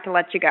gonna have to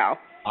let you go.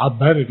 I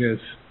bet it is.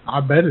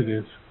 Okay,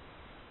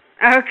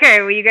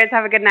 well, you guys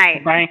have a good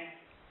night. Bye.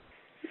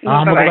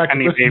 Bye-bye.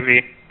 Honey,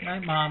 baby.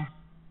 Night, Mom.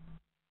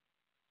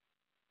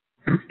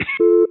 That's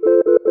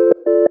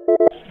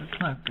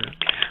not good.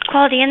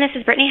 Quality Inn, this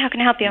is Brittany. How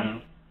can I help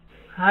you?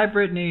 Hi,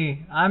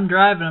 Brittany. I'm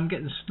driving. I'm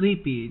getting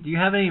sleepy. Do you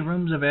have any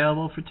rooms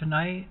available for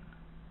tonight?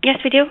 Yes,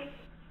 we do.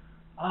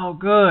 Oh,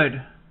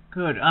 good.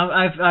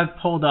 I've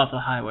pulled off the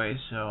highway,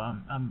 so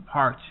I'm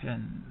parked,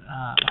 and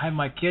I have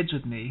my kids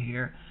with me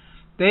here.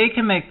 They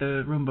can make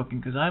the room booking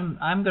because I'm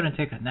gonna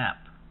take a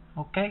nap.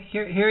 Okay,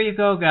 here you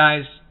go,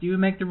 guys. You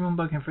make the room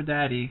booking for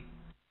Daddy.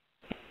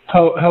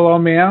 Hello,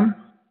 ma'am.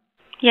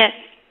 Yes.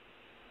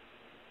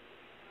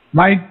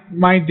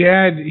 My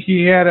dad,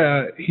 he had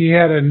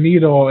a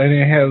needle and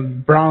it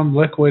had brown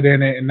liquid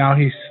in it, and now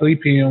he's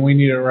sleeping, and we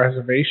need a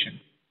reservation.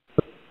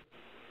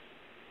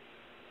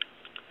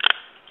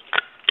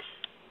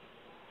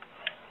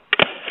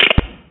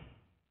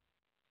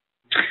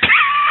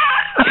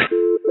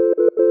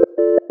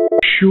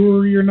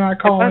 Sure, you're not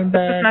calling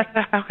back.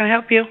 How can I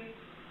help you?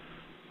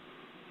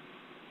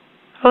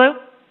 Hello?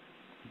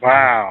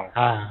 Wow.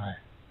 Hi.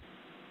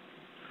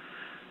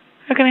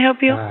 How can I help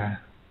you? Hi.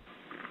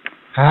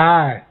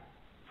 Hi.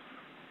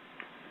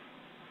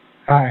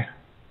 Hi.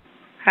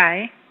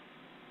 Hi.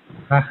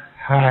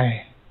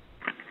 Hi.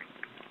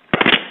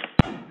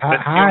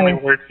 That's the only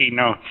word he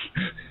knows.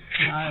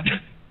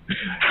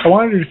 I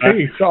wanted to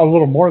say a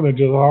little more than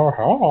just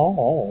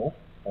oh.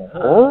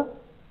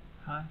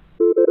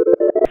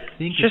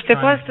 Just stay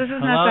plus. This is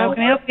Nessa. How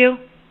can I help you?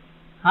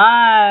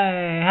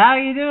 Hi, how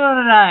you doing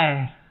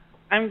tonight?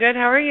 I'm good.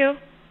 How are you?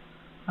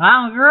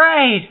 I'm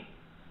great.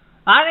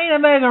 I need to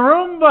make a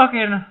room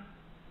booking.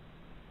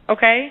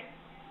 Okay.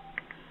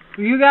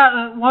 You got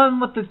the one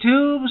with the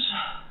tubes?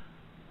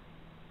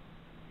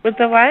 With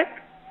the what?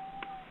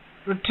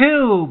 The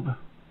tube.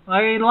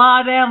 Like you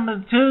lie down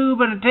the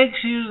tube and it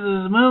takes you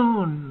to the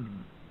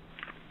moon.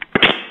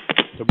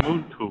 The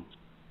moon tube.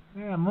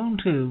 Yeah, moon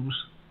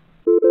tubes.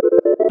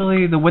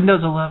 Actually, the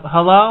windows are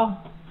hello?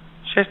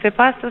 Sure, stay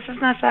plus. This is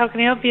Nessa. How can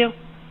I help you?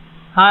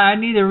 Hi, I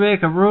need to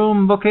make a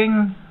room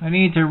booking. I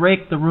need to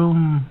rake the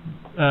room.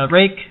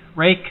 Rake.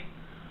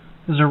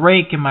 There's a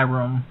rake in my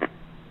room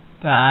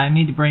that I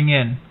need to bring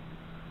in.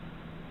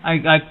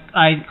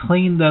 I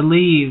clean the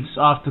leaves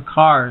off the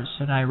cars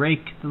and I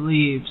rake the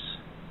leaves.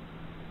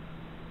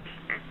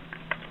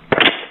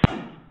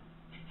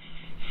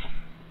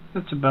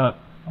 That's about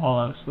all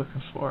I was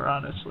looking for,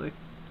 honestly.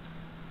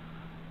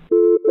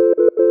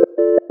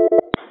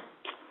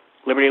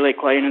 Liberty Lake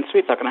Lion and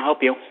Suites, how can I help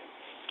you?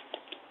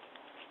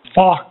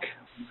 Fuck.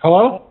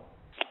 Hello?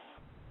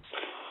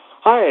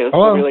 Hi, this is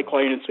Liberty Lake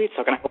Lion and Suites,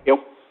 how can I help you?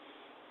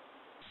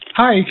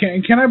 Hi,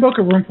 can I book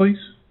a room, please?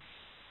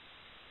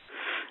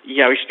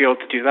 Yeah, we should be able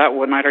to do that.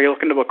 What night are you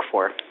looking to book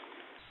for?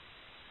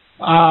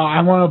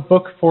 I want to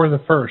book for the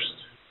 1st.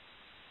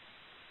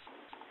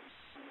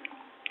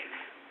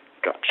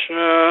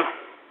 Gotcha.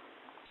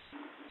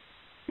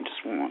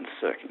 Just 1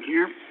 second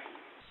here.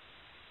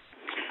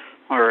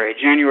 All right,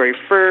 January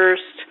 1st.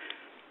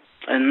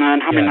 And then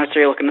how many nights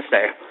are you looking to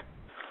stay?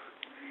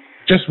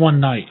 Just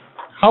one night.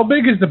 How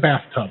big is the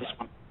bathtub?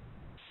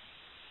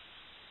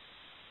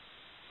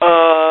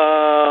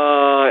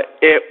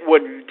 It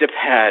would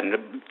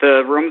depend.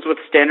 The rooms with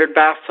standard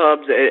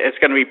bathtubs, it's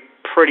going to be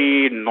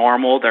pretty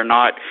normal. They're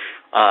not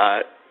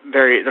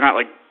they're not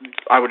like,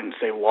 I wouldn't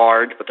say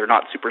large, but they're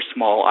not super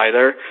small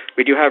either.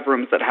 We do have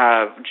rooms that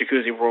have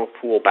jacuzzi,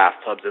 whirlpool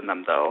bathtubs in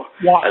them, though.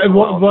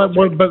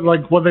 But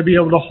like, will they be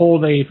able to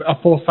hold a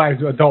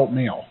full-size adult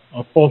male,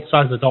 a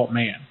full-size adult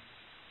man?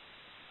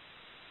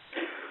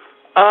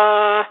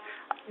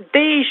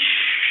 They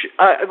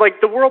like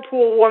the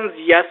whirlpool ones,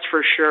 yes,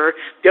 for sure.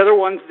 The other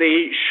ones,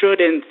 they should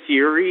in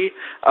theory.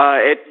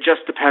 It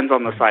just depends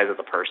on the size of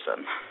the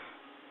person.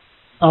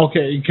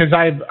 Okay, because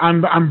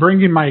I'm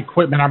bringing my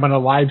equipment. I'm going to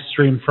live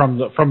stream from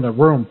the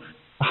room.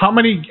 How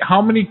many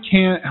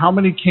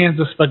cans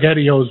of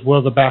SpaghettiOs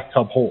will the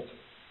bathtub hold?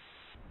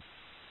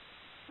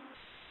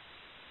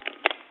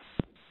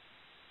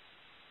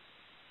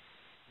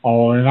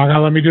 Oh, you're not going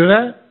to let me do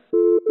that?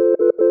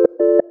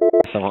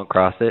 Someone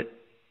cross it.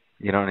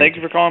 You don't. Thank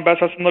you for calling Best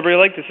House in Liberty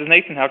Lake. This is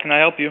Nathan. How can I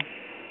help you?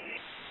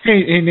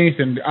 Hey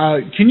Nathan.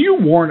 Can you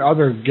warn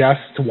other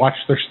guests to watch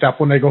their step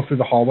when they go through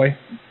the hallway?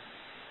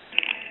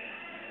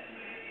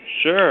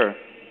 Sure.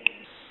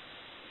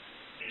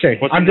 Okay.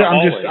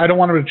 I don't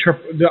want them to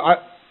trip.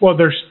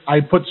 I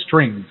put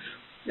strings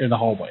in the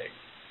hallway.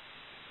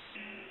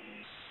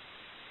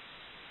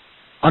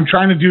 I'm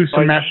trying to do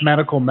some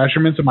mathematical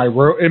measurements in my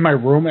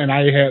room, and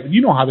I have,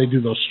 you know how they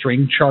do those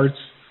string charts,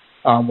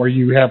 where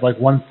you have like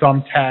one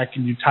thumbtack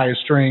and you tie a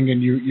string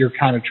and you're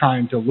kind of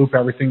trying to loop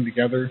everything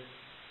together.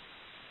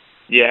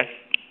 Yes.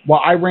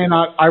 Well, I ran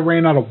out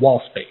of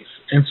wall space,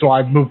 and so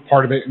I moved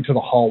part of it into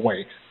the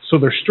hallway. So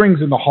there's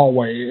strings in the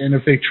hallway, and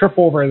if they trip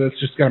over it, that's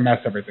just going to mess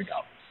everything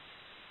up.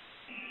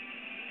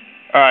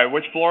 All right,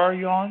 which floor are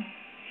you on?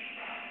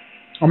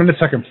 I'm on the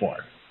second floor.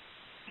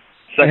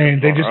 They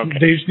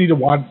just need to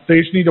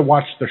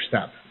watch their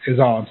step, is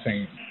all I'm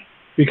saying,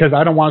 because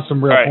I don't want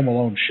some real Home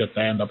Alone shit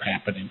to end up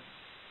happening.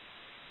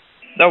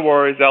 No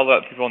worries, I'll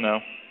let people know.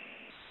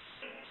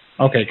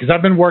 Okay, because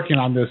I've been working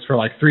on this for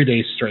like 3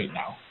 days straight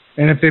now,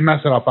 and if they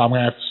mess it up, I'm going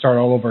to have to start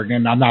all over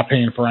again. I'm not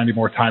paying for any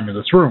more time in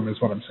this room, is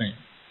what I'm saying.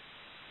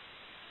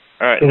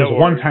 All right, there was a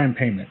one-time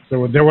payment. There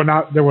will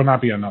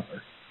not be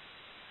another.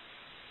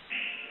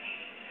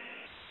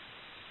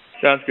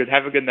 Sounds good.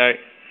 Have a good night.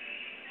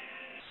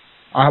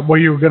 Well,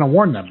 you were going to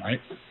warn them, right?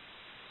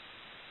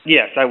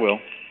 Yes, I will.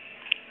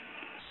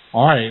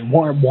 All right,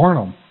 warn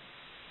them.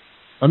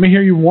 Let me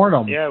hear you warn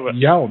them. Yeah, but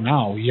yell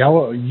now.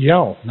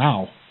 Yell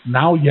now.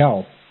 Now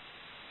yell.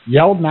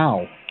 Yell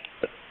now.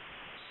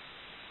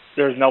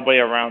 there's nobody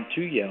around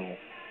to yell.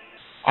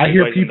 I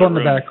hear Everybody's people in the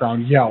room.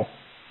 background. Yell.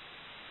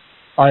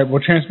 All right,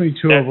 we'll transfer you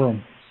to a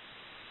room.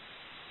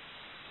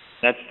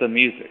 That's the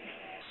music.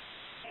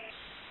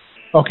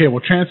 Okay,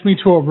 well, transfer me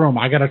to a room.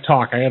 I got to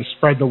talk. I got to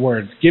spread the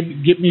word. Get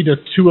me to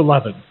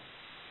 211.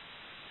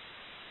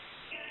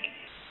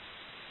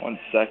 1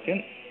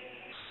 second.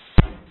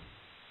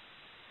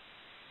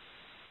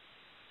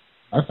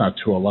 That's not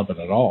 211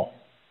 at all.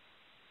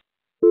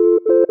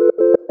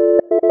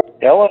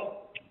 Hello?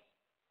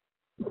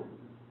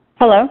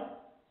 Hello?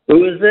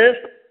 Who is this?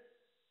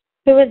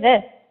 Who is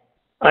this?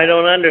 I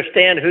don't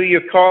understand who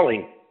you're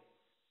calling.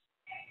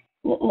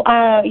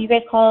 You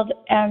guys called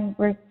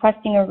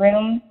requesting a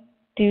room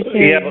due to...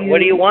 Yeah, but what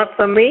do you want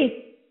from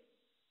me?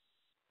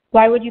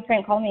 Why would you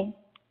prank call me?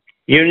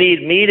 You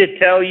need me to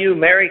tell you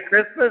Merry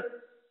Christmas?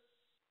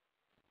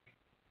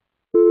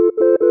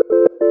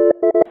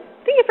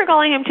 Thank you for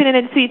calling Hampton Inn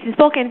and Suites in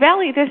Spokane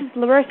Valley. This is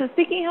Larissa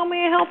speaking. How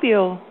may I help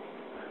you?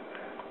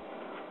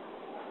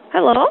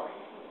 Hello? Hello?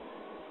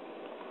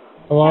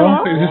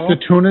 Hello?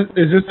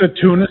 Is this the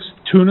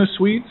tuna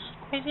suites?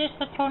 Is this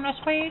the tuna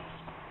suite?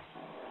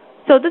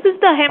 So this is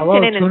the Hampton Hello,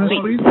 Inn and tuna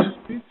Suites.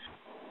 suites?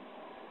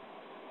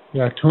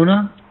 Yeah,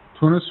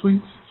 tuna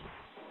suites.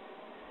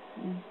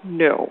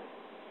 No.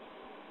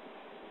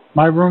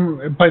 My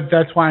room, but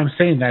that's why I'm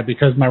saying that,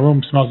 because my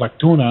room smells like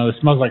tuna. It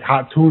smells like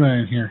hot tuna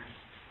in here.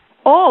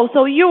 Oh,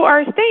 so you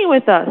are staying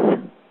with us?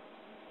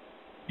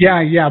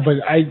 Yeah, but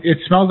it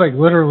smells like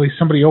literally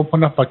somebody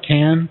opened up a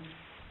can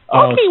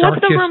of Okay,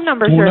 what's the Starkist room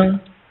number, tuna,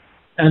 sir?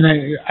 and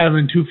I'm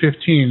in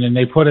 215, and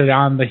they put it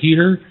on the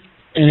heater,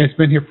 and it's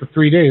been here for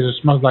 3 days.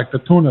 It smells like the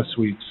tuna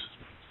suites.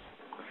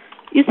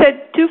 You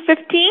said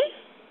 215?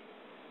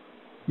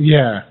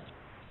 Yeah.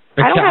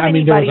 I don't have there was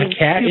anybody a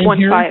cat in in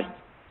here.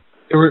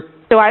 215.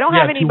 So I don't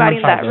have anybody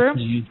in that 215, room?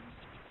 that's me.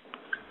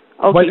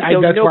 Okay, But so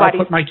that's where I nobody...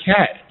 put my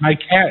cat.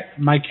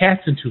 My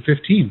cat's in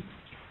 215.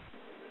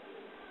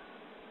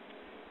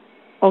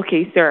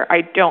 Okay, sir,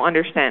 I don't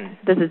understand.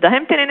 This is the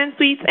Hampton Inn and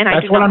Suites, and I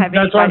That's do what not I'm. have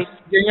That's what anybody...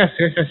 yes.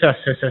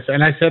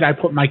 And I said I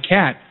put my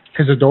cat,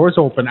 because the door's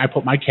open, I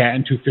put my cat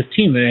in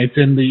 215, and it's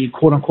in the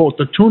quote-unquote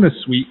the tuna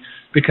suite,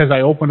 because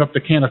I opened up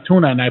the can of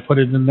tuna and I put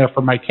it in there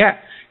for my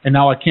cat, and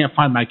now I can't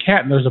find my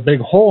cat, and there's a big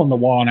hole in the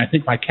wall, and I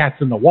think my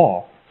cat's in the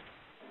wall.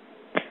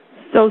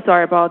 So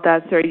sorry about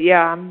that, sir. Yeah,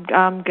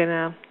 I'm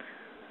gonna...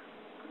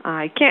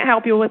 I can't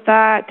help you with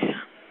that,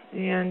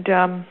 and,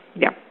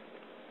 yeah.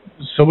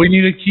 So we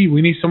need a key.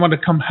 We need someone to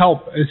come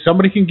help. If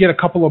somebody can get a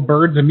couple of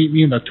birds and meet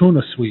me in the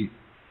tuna suite.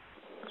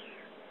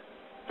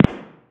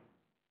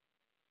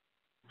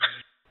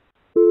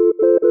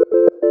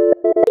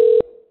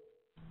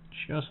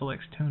 She also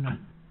likes tuna.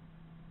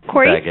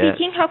 Corey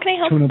speaking. How can I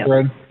help Tuna you?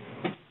 bread.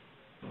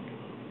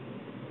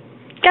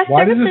 Guest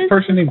Why does services, this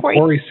person named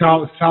Corey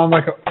sound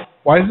like a...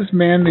 Why does this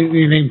man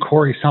named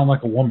Corey sound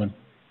like a woman?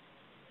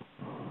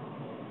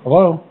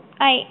 Hello?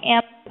 I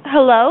am...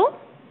 Hello?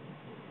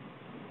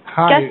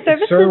 Hi, Guest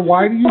services, sir.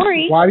 Why do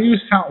Corey. you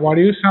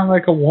sound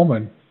like a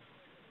woman?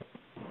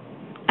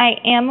 I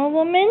am a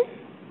woman.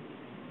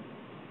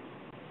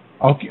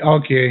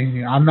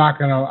 Okay. I'm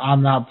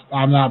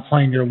not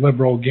playing your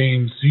liberal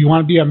games. Do you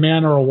want to be a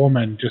man or a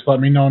woman? Just let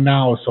me know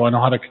now so I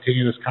know how to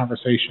continue this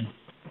conversation.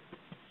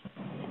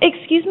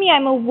 Excuse me,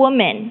 I'm a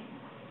woman.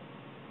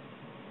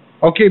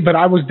 Okay, but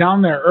I was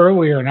down there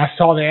earlier and I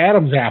saw the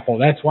Adam's apple.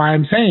 That's why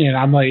I'm saying.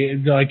 I'm like,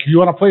 if you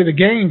want to play the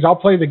games, I'll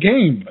play the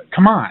game. But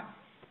come on.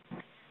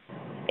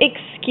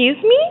 Excuse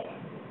me?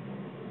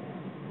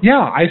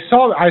 Yeah, I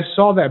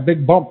saw that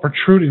big bump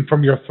protruding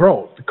from your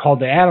throat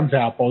called the Adam's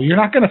apple. You're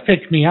not going to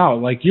fake me out.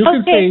 Like, you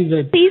can say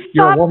that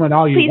you're a woman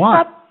all you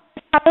want.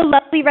 Have a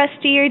lovely rest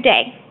of your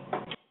day.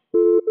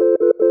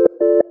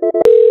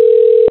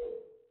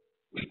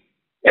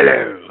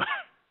 Hello.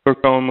 We're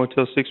calling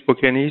Motel 6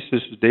 Spokane East.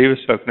 This is Davis.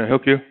 How can I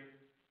help you?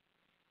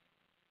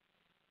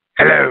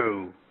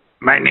 Hello.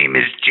 My name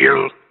is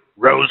Jill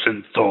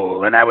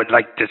Rosenthal, and I would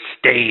like to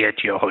stay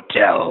at your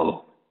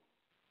hotel.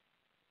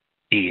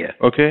 Here.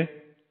 Okay.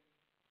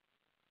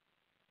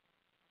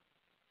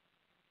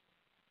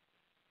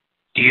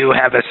 Do you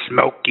have a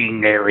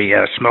smoking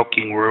area,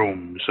 smoking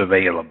rooms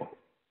available?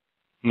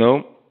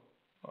 No.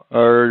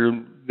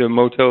 The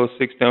Motel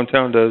 6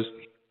 downtown does.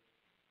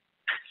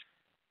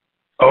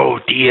 Oh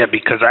dear,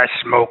 because I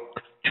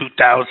smoke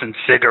 2,000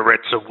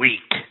 cigarettes a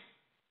week,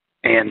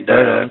 and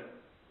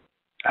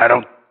I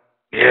don't.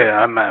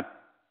 Yeah,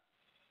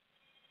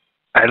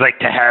 I like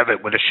to have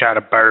it with a shot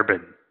of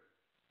bourbon.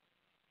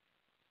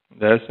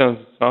 That sounds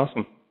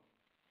awesome.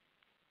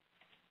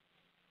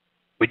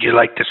 Would you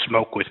like to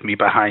smoke with me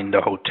behind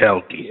the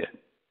hotel gear?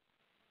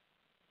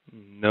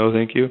 No,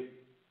 thank you.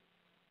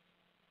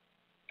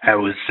 I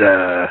was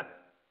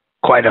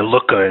quite a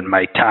looker in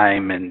my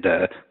time, and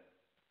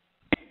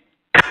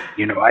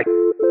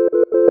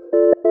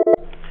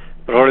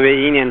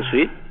Broadway Inn and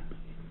Suite.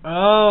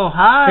 Oh,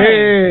 hi.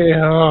 Hey,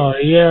 oh,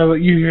 yeah,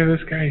 you hear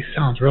this guy? He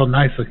sounds real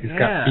nice, like he's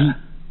got feet.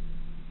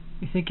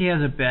 You think he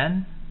has a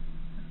Ben?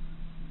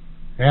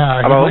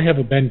 Yeah, Hello? he might have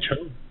a Ben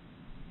Chode.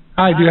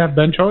 Hi, do you have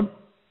Ben Chode?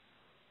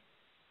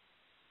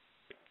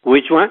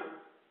 Which one?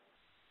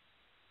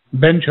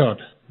 Ben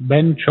Chode.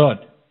 Ben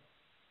Chode.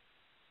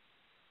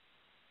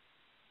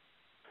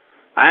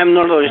 I am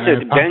not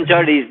understood.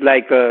 Benchard is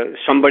like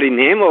somebody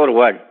name or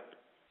what?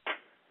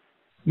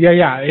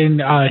 Yeah,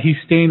 and he's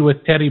staying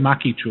with Terry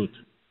Makichut.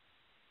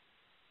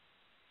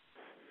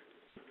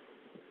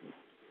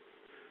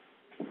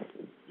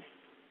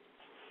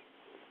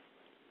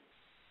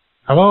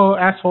 Hello,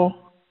 asshole.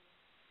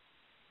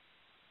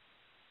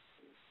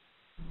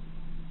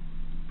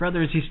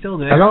 Brother, is he still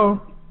there?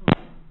 Hello?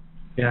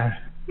 Yeah.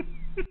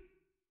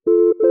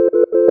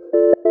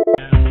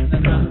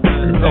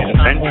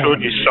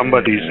 Benchwood is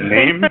somebody's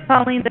name? Thanks for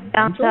calling the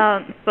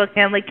downtown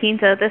Spokane La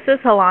Quinta. This is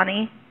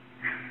Helani.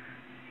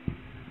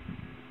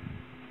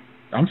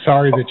 I'm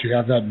sorry that you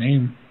have that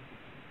name.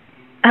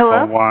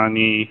 Hello?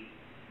 Hawani,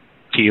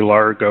 Key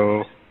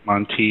Largo,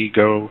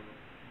 Montego.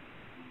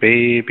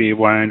 Baby,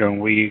 why don't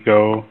we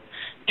go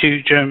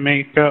to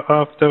Jamaica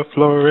off the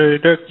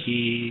Florida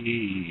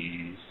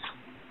Keys?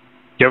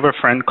 You have a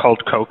friend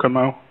called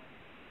Kokomo?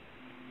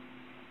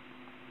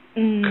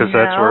 Because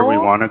that's where we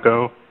want to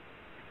go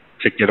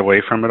to get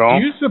away from it all.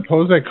 Do you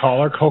suppose they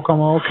call her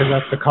Kokomo because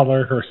that's the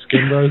color her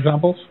skin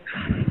resembles?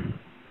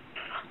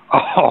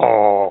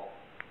 Oh,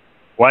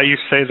 why you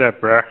say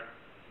that, bruh?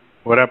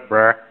 What up,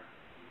 bruh?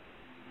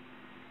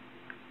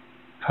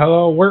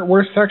 Hello,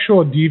 we're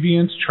sexual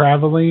deviants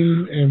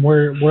traveling, and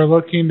we're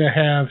looking to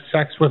have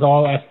sex with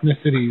all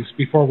ethnicities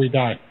before we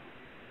die.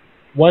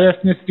 What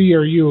ethnicity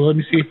are you? Let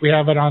me see if we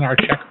have it on our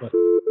checklist.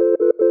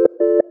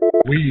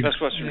 Weed.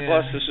 Best Western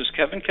Plus, this is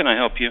Kevin. Can I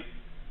help you?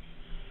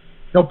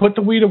 No, put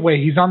the weed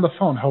away. He's on the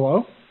phone.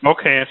 Hello?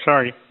 Okay,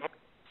 sorry.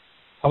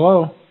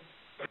 Hello?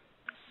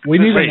 We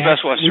need an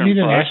Best Western we need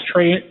an Plus.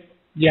 ashtray.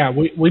 Yeah,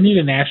 we need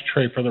an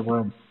ashtray for the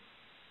room.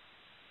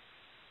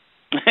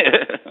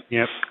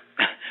 Yep.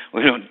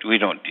 We don't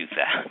do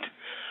that.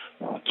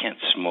 We can't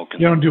smoke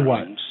in You don't the do what?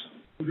 rooms.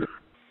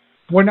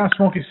 We're not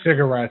smoking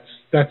cigarettes.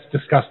 That's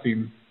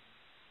disgusting.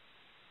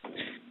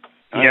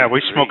 Yeah,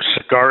 we smoke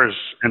cigars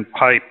and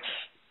pipes.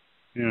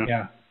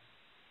 Yeah.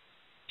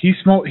 He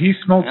smokes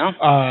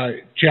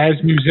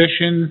jazz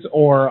musicians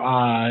or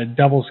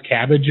devil's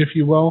cabbage, if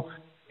you will.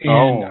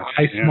 And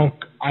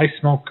I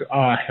smoke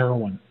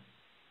heroin.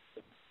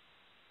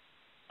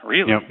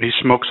 Really? Yep, he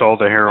smokes all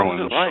the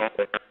heroin.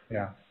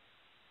 Yeah.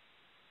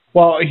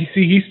 Well,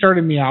 he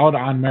started me out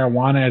on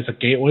marijuana as a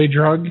gateway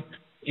drug,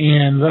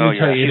 and let me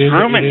tell you,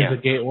 it is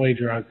a gateway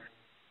drug.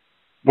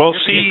 Well,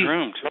 see,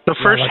 the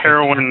first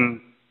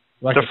heroin,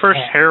 the first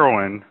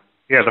heroin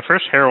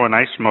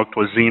I smoked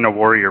was Xena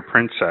Warrior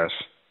Princess.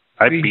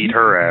 I beat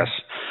her ass.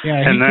 Yeah,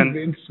 and he then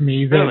convinced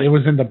me that it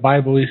was in the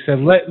Bible. He said,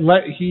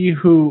 "Let he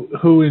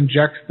who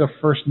injects the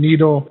first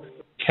needle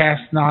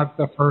cast not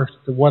the first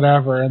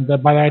whatever." And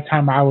by that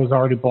time, I was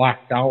already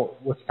blacked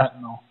out with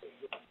fentanyl.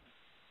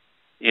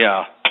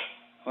 Yeah.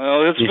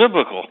 Well, it's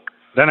biblical.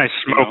 Then I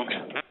smoked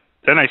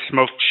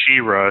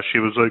She-Ra. She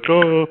was like,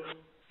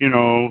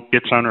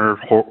 gets on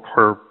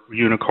her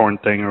unicorn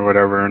thing or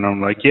whatever, and I'm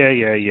like, yeah,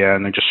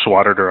 and I just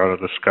swatted her out of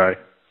the sky.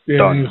 Yeah,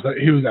 Done.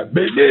 he was like,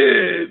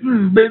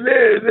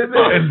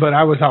 but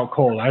I was out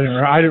cold. I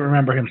didn't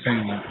remember him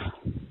saying that.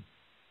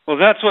 Well,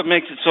 that's what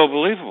makes it so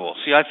believable.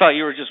 See, I thought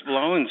you were just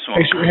blowing smoke.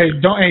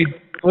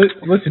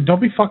 Listen,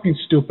 don't be fucking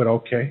stupid,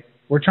 okay?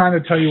 We're trying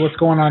to tell you what's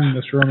going on in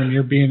this room, and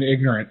you're being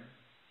ignorant.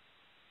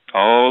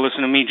 Oh,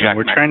 listen to me, Jack.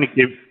 We're trying to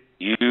give.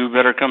 You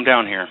better come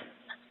down here.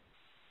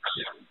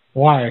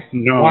 Why?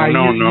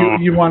 No.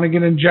 You want to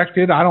get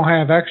injected? I don't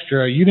have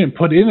extra. You didn't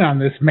put in on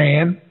this,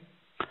 man.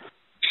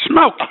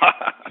 Smoke.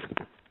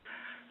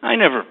 I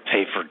never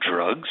pay for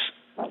drugs.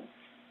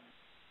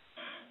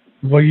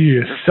 Well,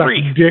 you suck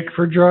free. dick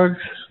for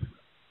drugs?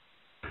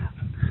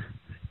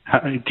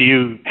 Do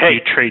you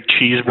trade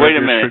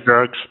cheeseburgers for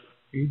drugs?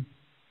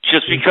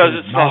 Just because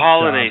it's the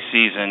holiday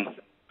season,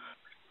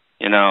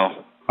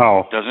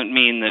 doesn't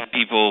mean that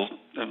people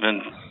have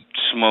been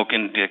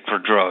smoking dick for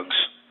drugs.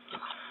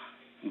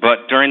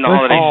 But during the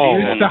holiday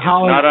season, it's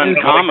not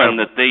uncommon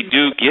that they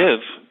do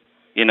give,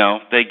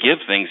 they give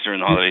things during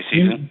the holiday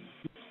season.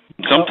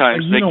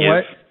 Sometimes they give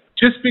what?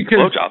 Just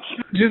because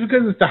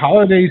it's the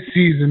holiday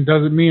season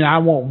doesn't mean I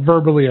won't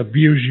verbally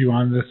abuse you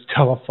on this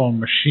telephone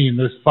machine,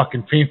 this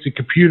fucking fancy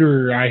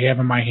computer I have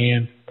in my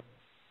hand.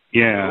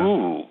 Yeah.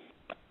 Ooh.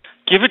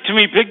 Give it to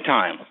me big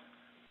time.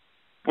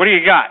 What do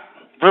you got?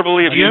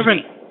 Verbally abuse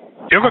me.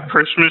 Do you have a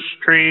Christmas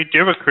tree? Do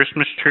you have a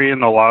Christmas tree in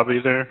the lobby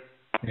there?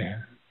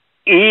 Yeah.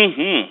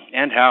 Mm-hmm.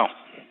 And how?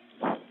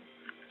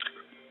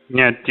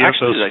 Yeah, do you have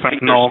those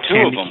fentanyl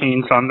candy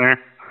canes on there?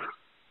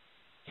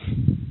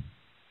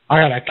 I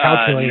got a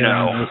calculator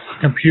on this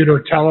computer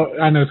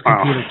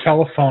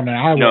telephone, and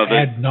I will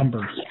add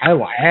numbers. I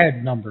will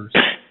add numbers.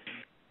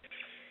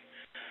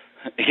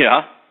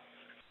 Yeah.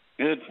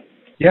 Good.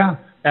 Yeah.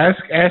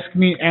 Ask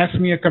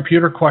me a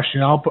computer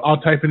question.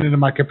 I'll type it into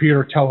my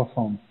computer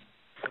telephone.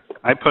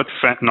 I put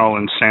fentanyl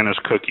in Santa's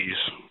cookies.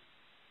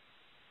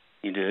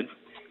 You did?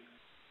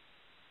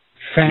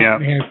 Yeah.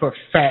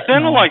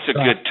 Santa likes a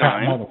good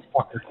time.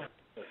 Motherfucker.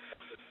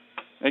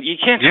 You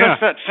can't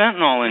trust that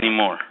fentanyl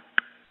anymore.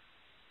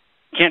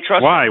 Can't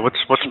trust Why? it. What's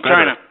from better?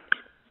 China.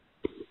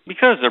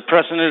 Because they're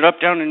pressing it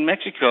up down in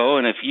Mexico,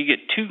 and if you get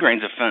 2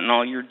 grains of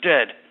fentanyl, you're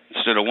dead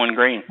instead of 1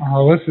 grain.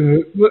 Oh,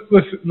 listen.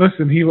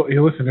 He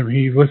listen to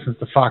me. He listens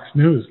to Fox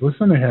News.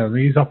 Listen to him.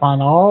 He's up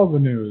on all the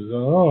news.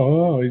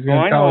 He's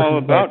gonna I tell know us all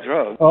about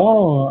drugs.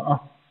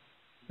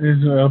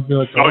 He'll be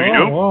like, you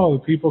do? the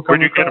people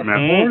coming Where'd you get across him, the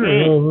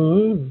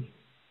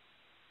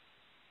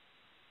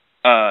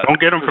border. Don't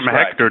get him from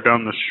Hector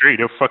down the street.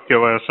 He'll fuck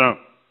your ass up.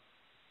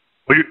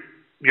 Well,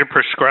 you're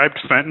prescribed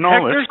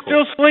fentanyl? Hector's That's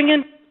cool. still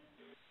swinging?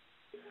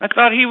 I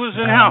thought he was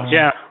in house.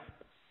 Yeah.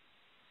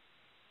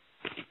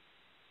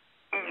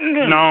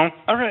 No.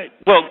 All right.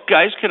 Well,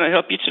 guys, can I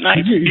help you tonight?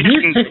 Did you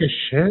just take a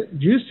shit?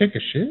 Did you just take a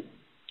shit?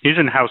 He's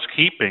in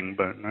housekeeping,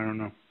 but I don't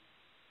know.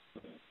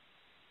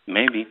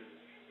 Maybe.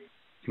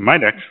 He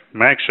might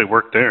actually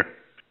work there.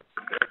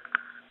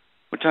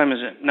 What time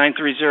is it?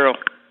 9:30.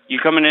 You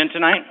coming in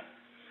tonight?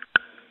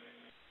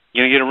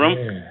 You gonna get a room?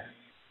 Yeah.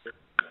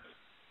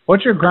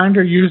 What's your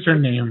Grindr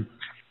username?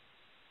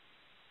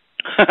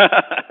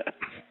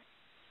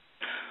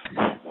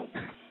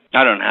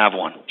 I don't have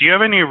one. Do you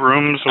have any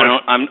rooms with...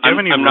 I'm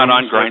not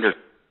on Grindr. Do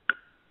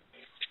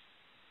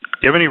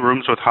you have any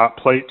rooms with hot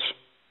plates?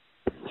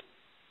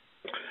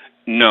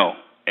 No,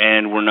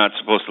 and we're not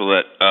supposed to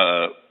let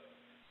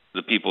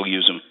the people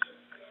use them.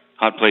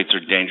 Hot plates are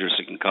dangerous.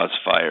 It can cause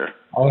fire.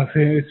 Oh,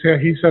 he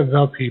says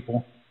the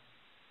people.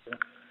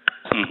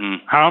 Mm-hmm.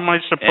 How am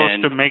I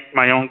supposed to make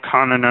my own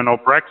continental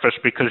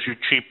breakfast because you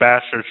cheap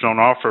bastards don't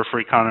offer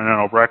free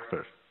continental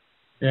breakfast?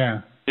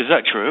 Yeah. Is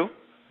that true?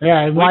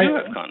 Yeah, and why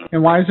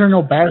is there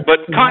no bad?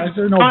 But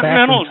continental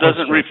back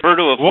doesn't refer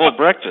to a full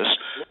breakfast.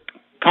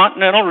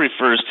 Continental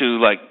refers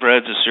to like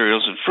breads and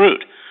cereals and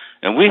fruit.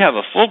 And we have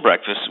a full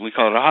breakfast, and we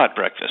call it a hot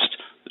breakfast.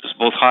 It's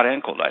both hot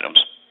and cold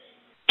items.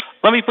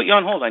 Let me put you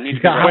on hold. I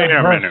need to wait a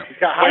minute. He's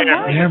got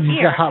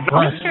hot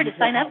breath. Be sure to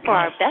sign up for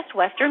our Best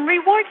Western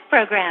Rewards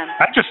program.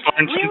 I just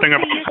learned something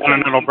about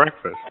continental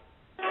breakfast.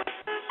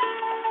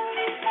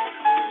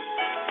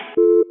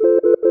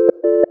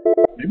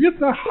 Maybe it's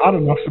not hot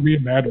enough for me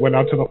and Mad went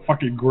out to the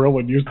fucking grill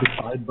and used the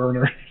side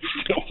burner.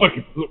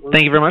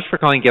 Thank you very much for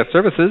calling Guest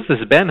Services. This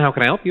is Ben. How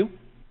can I help you?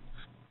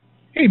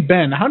 Hey,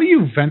 Ben, how do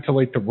you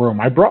ventilate the room?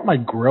 I brought my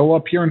grill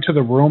up here into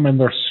the room and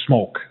there's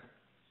smoke.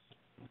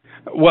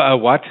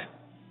 What?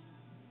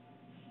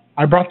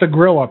 I brought the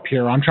grill up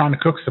here. I'm trying to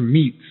cook some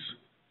meats.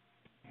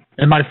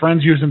 And my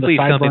friend's using the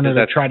side burner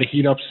to try to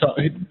heat up.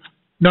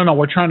 No,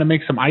 we're trying to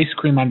make some ice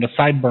cream on the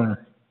side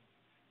burner.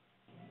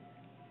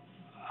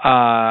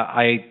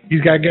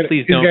 He's got to get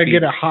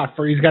it hot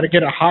first. He's got to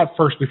get it hot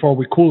first before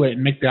we cool it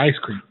and make the ice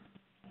cream.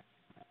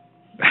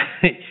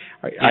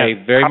 I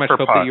very much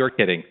hope that you're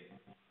kidding.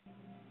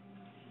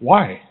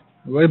 Why?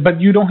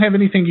 But you don't have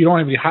anything. You don't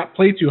have any hot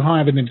plates. You don't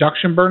have an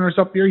induction burners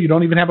up here. You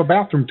don't even have a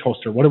bathroom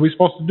toaster. What are we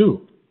supposed to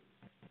do?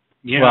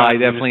 Yeah, well, I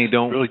definitely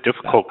don't. Really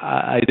difficult.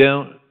 I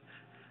don't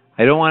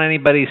want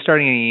anybody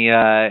starting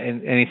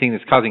anything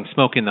that's causing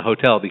smoke in the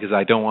hotel because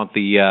I don't want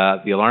the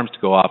alarms to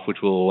go off,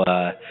 which will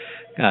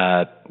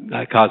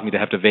cause me to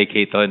have to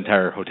vacate the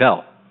entire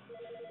hotel.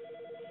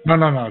 No,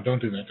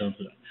 don't do that.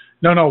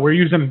 No, we're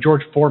using a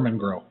George Foreman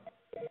grill.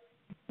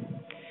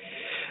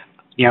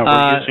 Yeah,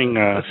 we're using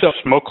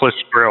smokeless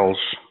grills.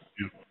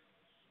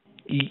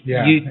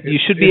 Yeah. You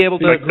should be able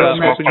to open your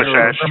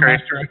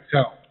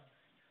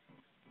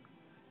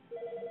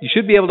You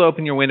should be able to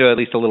open your window at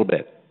least a little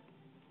bit.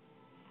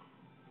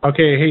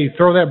 Okay, hey,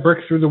 throw that brick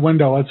through the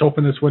window. Let's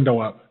open this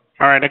window up.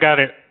 All right, I got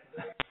it.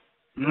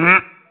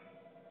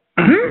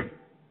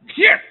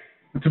 Yeah.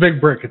 It's a big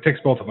brick. It takes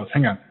both of us.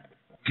 Hang on.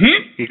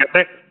 You got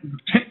that?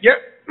 Yep.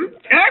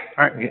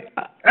 All right.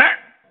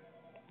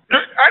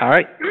 All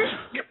right.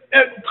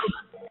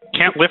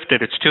 Can't lift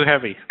it. It's too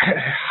heavy.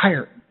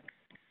 Higher.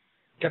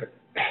 Get it.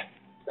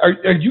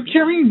 Are you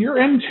carrying your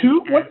end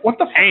too? What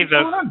the fuck is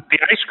going on? The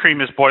ice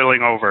cream is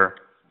boiling over.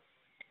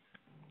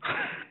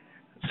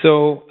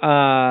 So,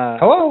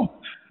 hello?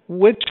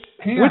 Which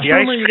room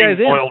are you guys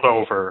in? Boiled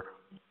over.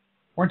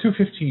 We're in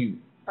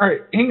 215. All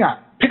right, hang on.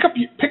 Pick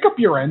up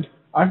your end.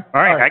 All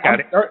right, I got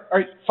it. All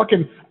right,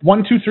 fucking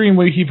 1, 2, 3, and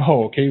we heave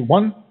ho. Okay,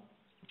 1,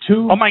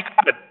 2. Oh my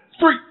God!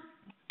 3.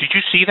 Did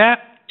you see that?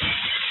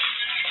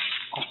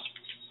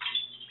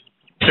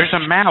 There's a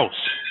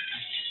mouse.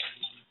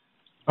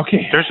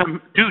 Okay. There's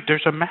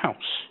a mouse.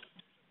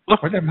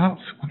 Look. Where'd that mouse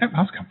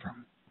come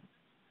from?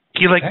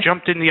 He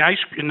jumped in the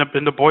in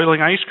the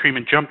boiling ice cream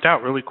and jumped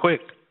out really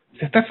quick.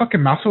 Is that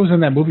fucking mouse that was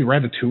in that movie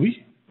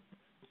Ratatouille?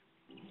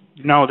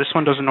 No, this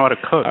one doesn't know how to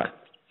cook.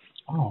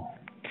 Oh.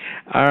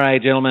 All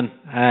right, gentlemen.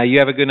 You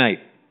have a good night.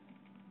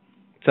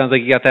 Sounds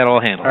like you got that all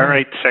handled. All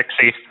right,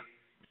 sexy.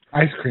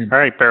 Ice cream. All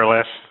right,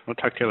 Bearlass. We'll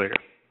talk to you later.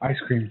 Ice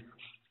cream.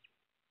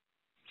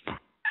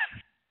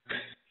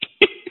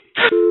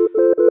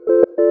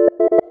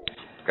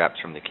 scraps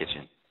from the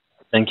kitchen.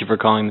 Thank you for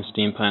calling the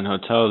Steam Plant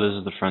Hotel. This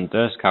is the front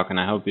desk. How can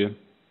I help you?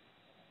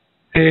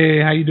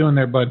 Hey, how you doing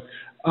there, bud?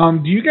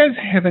 Do you guys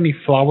have any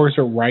flowers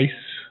or rice,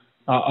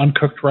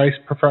 uncooked rice,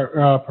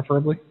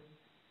 preferably?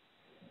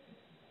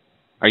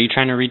 Are you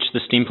trying to reach the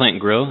Steam Plant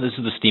Grill? This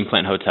is the Steam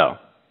Plant Hotel.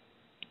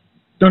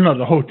 No,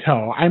 the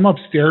hotel. I'm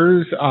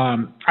upstairs.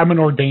 I'm an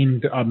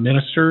ordained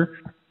minister,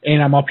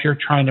 and I'm up here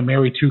trying to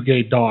marry 2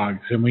 gay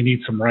dogs, and we need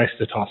some rice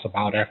to toss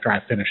about after I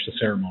finish the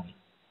ceremony.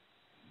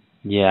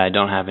 Yeah, I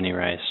don't have any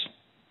rice.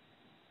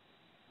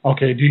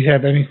 Okay, do you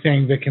have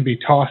anything that can be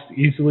tossed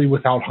easily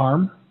without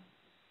harm?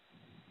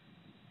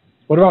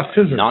 What about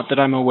scissors? Not that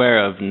I'm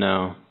aware of,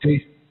 no.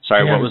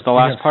 Sorry, what was the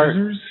last part?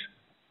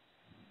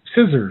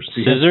 Scissors.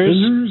 Do you have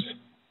scissors?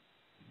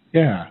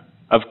 Yeah.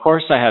 Of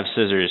course I have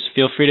scissors.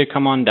 Feel free to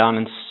come on down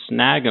and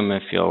snag them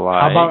if you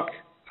like. How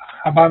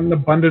about an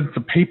abundance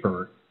of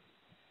paper?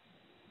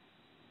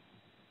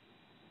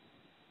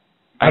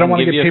 I don't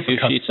want to get paper few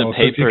cuts. Sheets of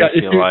paper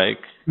if you like.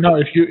 No,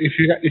 if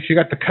you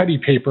got the cutty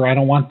paper, I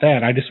don't want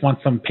that. I just want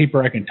some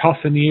paper I can toss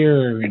in the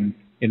air and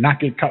not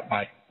get cut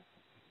by.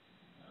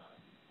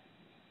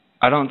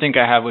 I don't think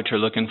I have what you're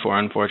looking for,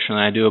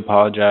 unfortunately. I do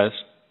apologize.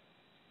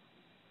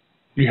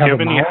 Do you have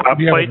any hot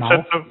plates?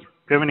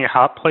 Do you have any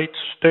hot plates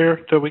there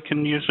that we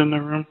can use in the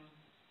room?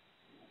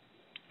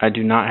 I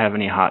do not have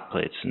any hot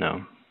plates,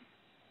 no.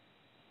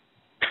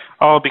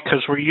 Oh,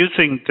 because we're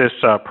using this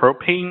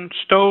propane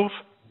stove,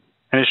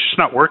 and it's just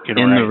not working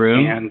in right. the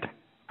room? And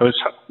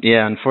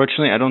yeah,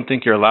 unfortunately, I don't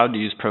think you're allowed to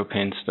use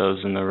propane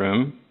stoves in the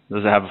room.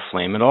 Does it have a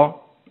flame at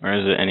all, or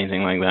is it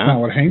anything like that? It's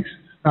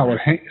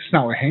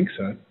not what Hank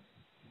said.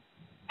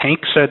 Hank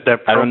said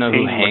that propane I don't know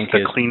who Hank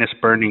was the is. cleanest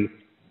burning.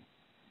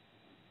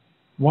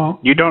 Well,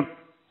 you don't.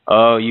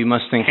 Oh, you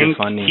must think Hank, you're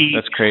funny.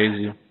 That's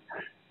crazy.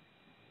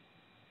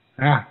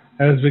 Ah,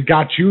 as it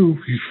got you,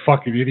 you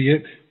fucking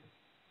idiot.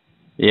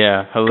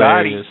 Yeah,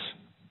 hilarious.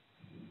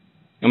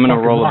 I'm gonna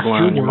roll a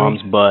blunt on your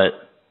mom's butt.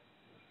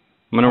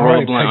 I'm gonna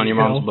roll a blunt on your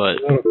mom's butt.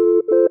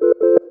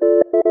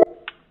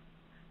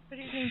 Good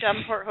evening,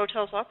 Davenport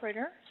Hotels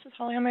operator. This is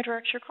Holly. How may I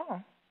direct your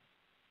call?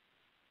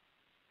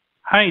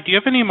 Hi, do you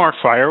have any more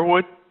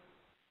firewood?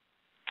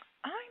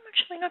 I'm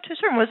actually not too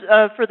certain. Was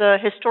for the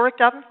historic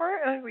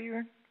Davenport? Were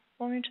you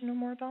wanting to know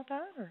more about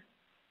that, or?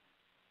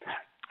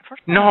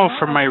 No,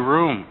 for my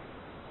room.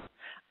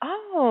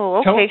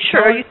 Oh, okay,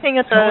 sure. Are you staying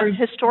at the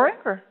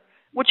historic, or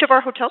which of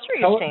our hotels are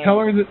you staying?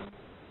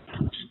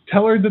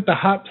 Tell her that the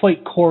hot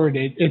plate cord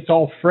it's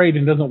all frayed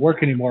and doesn't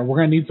work anymore. We're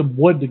gonna need some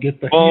wood to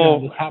get the heat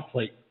on this hot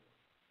plate.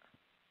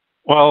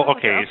 Well,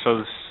 okay,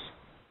 so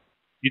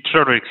you're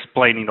sort of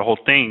explaining the whole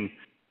thing.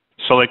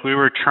 So, like, we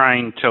were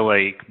trying to,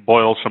 like,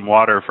 boil some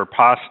water for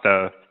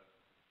pasta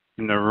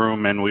in the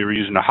room, and we were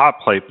using a hot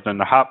plate, but then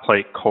the hot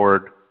plate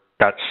cord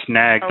got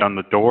snagged on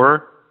the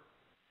door,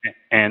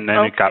 and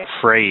then it got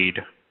frayed.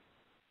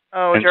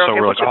 Oh, and so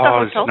we're like,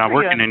 it's not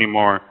working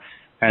anymore.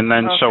 And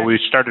then so we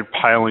started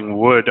piling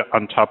wood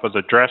on top of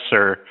the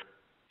dresser,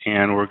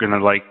 and we're going to,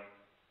 like,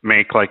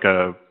 make, like,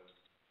 a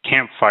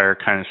campfire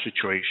kind of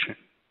situation.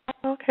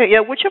 Okay,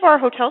 yeah. Which of our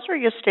hotels are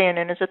you staying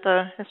in? Is it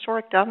the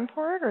historic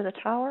Davenport or the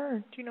Tower? Or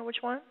do you know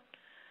which one?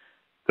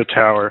 The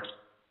Tower.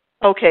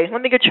 Okay,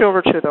 let me get you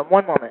over to them.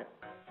 One moment.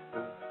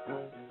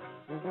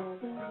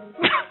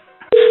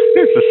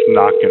 It's just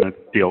not going to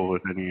deal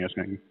with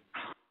anything.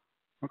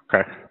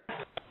 Okay.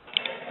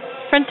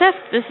 Front desk,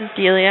 this is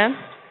Delia.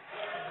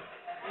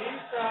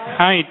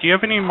 Hi, do you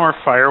have any more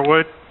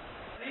firewood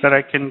that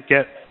I can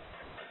get?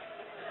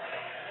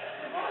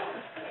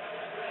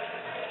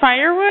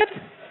 Firewood?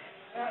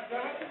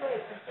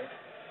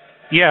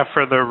 Yeah,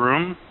 for the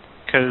room,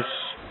 because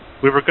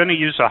we were going to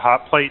use a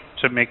hot plate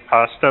to make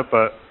pasta,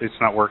 but it's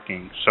not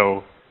working.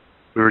 So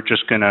we were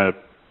just going to,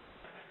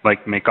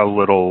 like, make a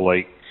little,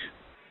 like,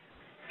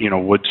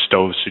 wood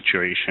stove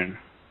situation.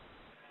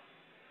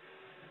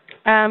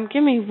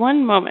 Give me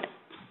one moment.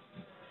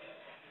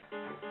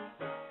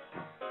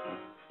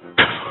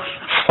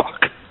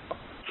 Fuck.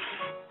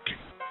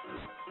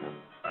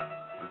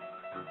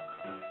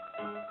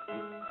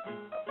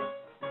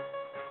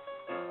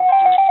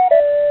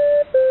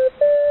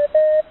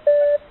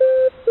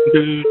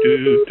 Do do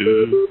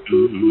do do.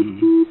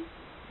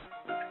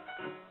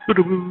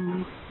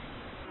 Boo-doo-boo.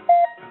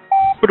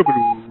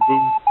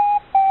 Boo-doo-boo-doo.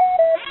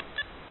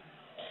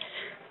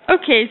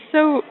 Okay,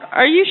 so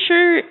are you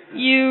sure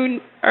you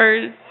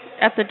are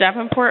at the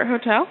Davenport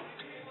Hotel?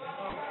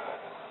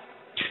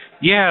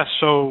 Yeah,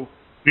 so,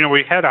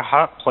 we had a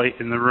hot plate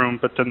in the room,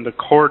 but then the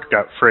cord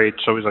got frayed,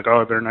 so he's like,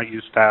 I better not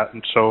use that.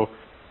 And so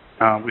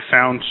we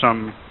found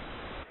some,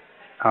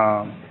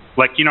 how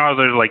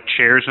there's, like,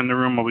 chairs in the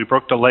room? Well, we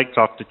broke the legs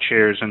off the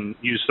chairs and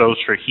used those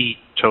for heat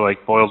to,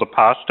 like, boil the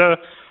pasta.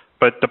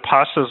 But the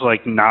pasta's,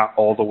 like, not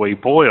all the way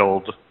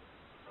boiled.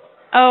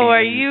 Oh,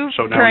 are you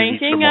so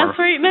pranking us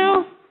right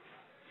now?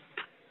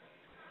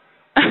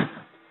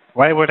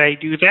 Why would I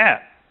do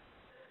that?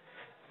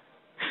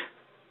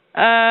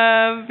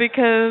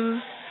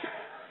 Because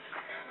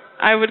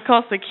I would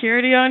call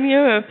security on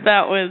you if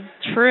that was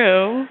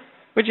true.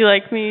 Would you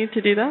like me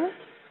to do that?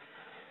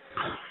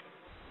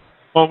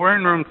 Well, we're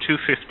in room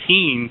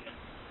 215,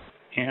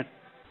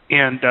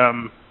 and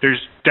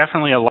there's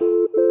definitely a lot.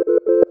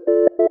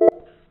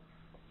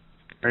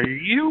 Are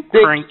you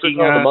pranking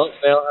us?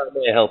 How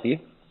may I help you?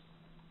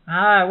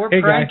 Hi, we're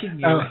pranking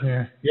you.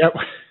 Yeah. Yep.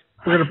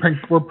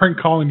 We're prank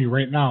calling you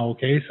right now,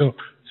 okay? So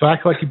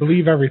act like you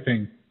believe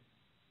everything.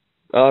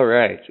 All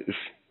right.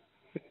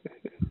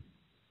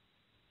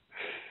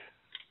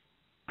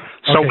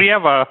 So we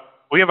have a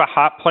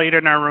hot plate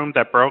in our room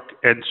that broke,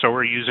 and so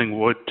we're using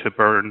wood to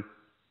burn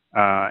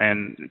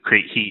and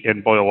create heat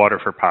and boil water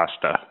for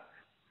pasta.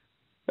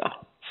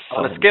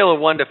 On a scale of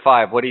 1 to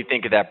 5, what do you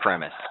think of that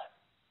premise?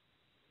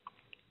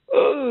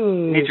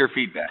 Need your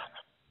feedback.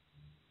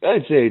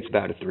 I'd say it's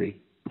about a 3.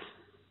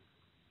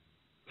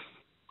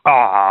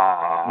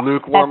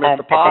 Lukewarm as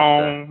the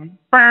pasta.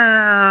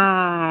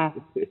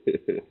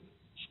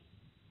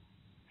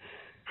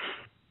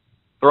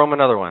 Throw him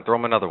another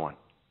one.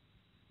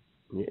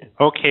 Yeah.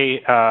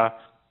 Okay,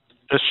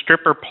 the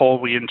stripper pole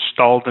we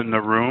installed in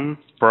the room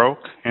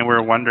broke, and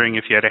we're wondering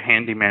if you had a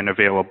handyman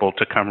available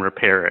to come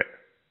repair it.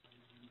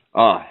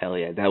 Oh, hell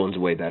yeah. That one's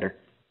way better.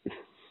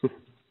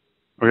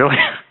 Really?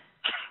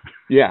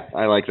 Yeah,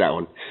 I like that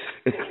one.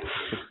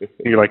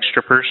 You like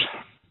strippers?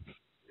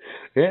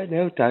 Yeah,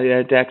 no,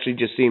 it actually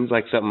just seems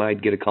like something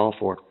I'd get a call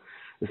for.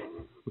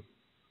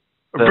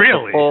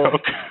 Really?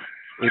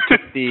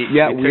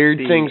 Weird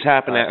things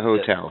happen at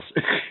hotels.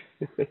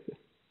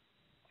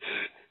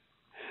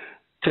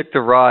 Took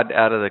the rod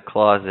out of the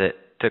closet,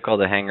 took all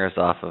the hangers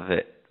off of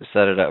it,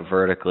 set it up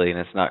vertically, and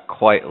it's not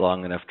quite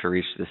long enough to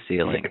reach the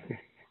ceiling.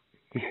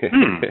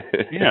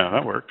 Yeah,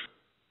 that works.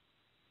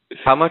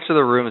 How much are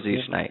the rooms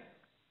each night?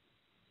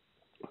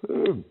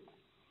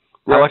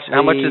 How much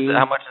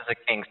is a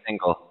king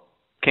single?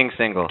 King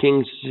single.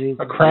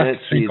 A craft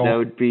single. That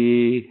would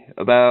be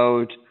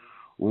about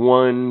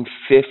 $150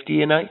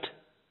 a night.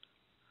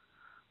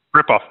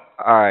 Rip off.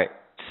 All right,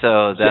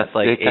 so that's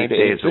like 8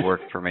 days of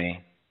work for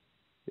me.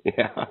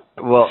 Yeah.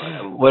 Well,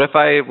 what if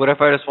I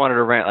just wanted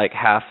to rent like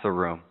half the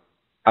room?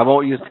 I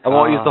won't use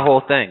the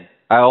whole thing.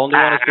 I only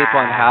want to sleep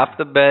on half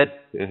the bed.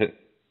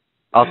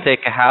 I'll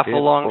take a half a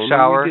long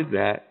shower. We did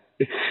that.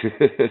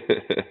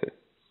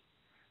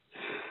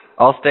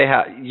 I'll stay.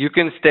 You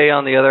can stay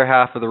on the other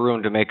half of the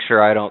room to make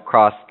sure I don't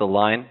cross the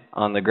line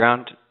on the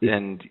ground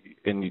and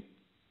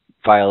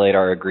violate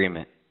our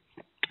agreement.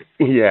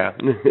 Yeah.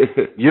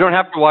 You don't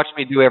have to watch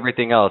me do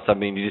everything else. I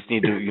mean, you just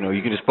need to,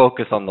 you can just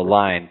focus on the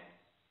line.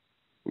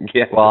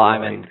 Yeah. While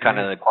I'm in kind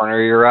of the corner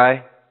of your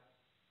eye.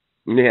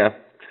 Yeah.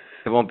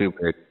 It won't be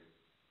weird.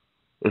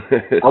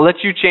 I'll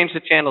let you change the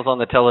channels on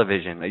the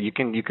television. You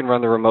can run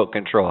the remote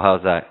control.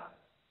 How's that?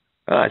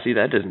 See,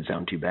 that doesn't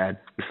sound too bad.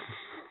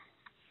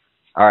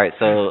 All right,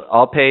 so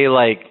I'll pay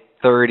like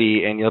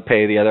 $30 and you'll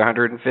pay the other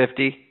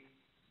 $150.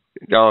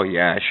 Oh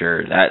yeah,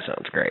 sure. That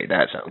sounds great.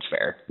 That sounds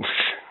fair.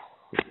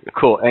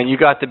 Cool. And you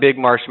got the big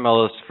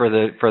marshmallows for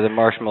the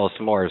marshmallow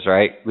s'mores,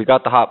 right? We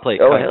got the hot plate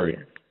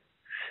covered.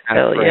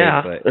 Hell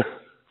yeah. But...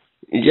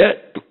 yeah.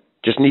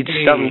 Just need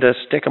something to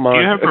stick them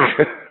on.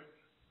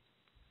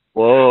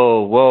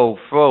 Whoa,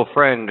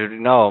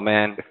 friend. No,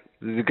 man.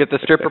 You get the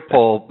stripper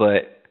pole,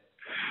 but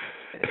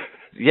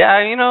yeah,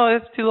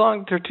 it's too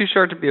long. They're too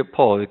short to be a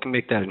pole. We can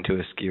make that into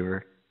a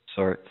skewer,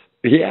 sorts.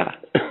 Yeah.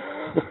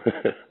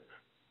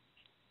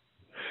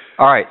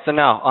 All right. So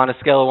now, on a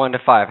scale of 1 to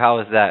 5, how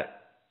is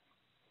that?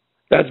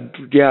 I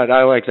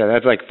like that.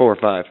 That's like 4 or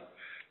 5.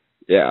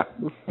 Yeah.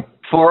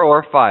 4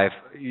 or 5.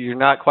 You're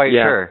not quite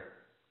sure.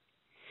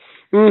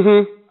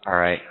 Mhm. All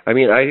right. I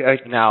mean, I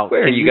now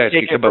swear you guys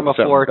could come up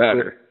with something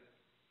better.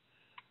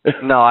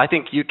 No, I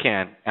think you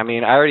can. I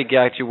mean, I already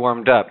got you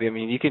warmed up. I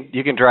mean, you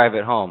can drive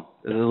it home.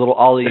 There's a little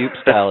alley-oop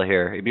style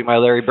here. You'd be my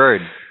Larry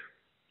Bird.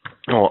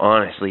 Oh,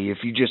 honestly,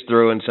 if you just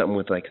throw in something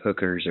with like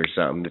hookers or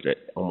something,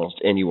 almost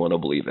anyone will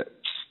believe it.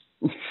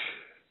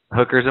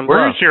 Hookers and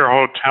Where's your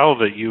hotel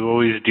that you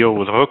always deal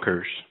with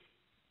hookers?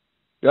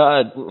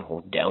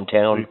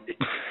 Downtown.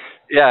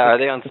 Yeah, are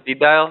they on speed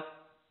dial?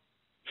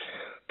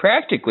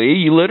 Practically,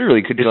 you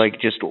literally could like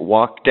just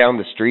walk down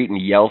the street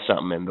and yell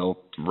something, and they'll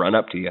run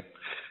up to you.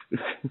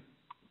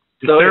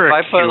 So if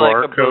I put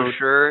like a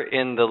brochure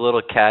in the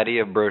little caddy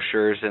of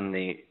brochures in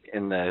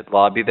the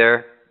lobby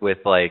there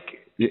with like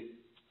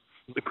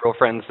the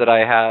girlfriends that I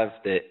have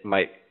that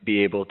might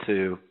be able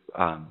to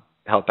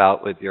help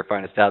out with your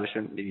fine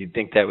establishment, do you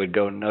think that would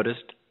go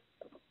unnoticed?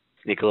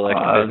 Sneak a little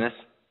extra business?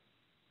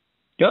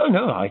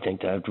 No, I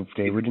think that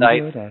they would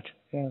enjoy that.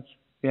 Yes.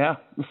 Yeah.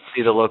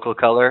 See the local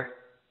color?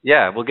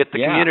 Yeah, we'll get the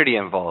community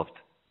involved.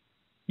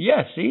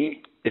 Yeah,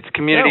 see? It's a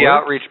community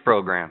outreach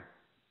program.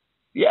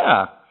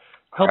 Yeah.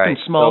 Helping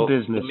small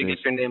businesses. Let me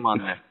get your name on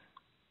there.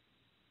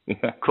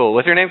 Yeah. Cool.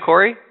 What's your name,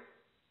 Corey?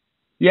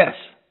 Yes.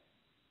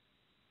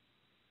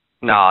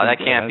 No, that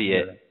can't be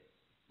it.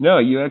 No,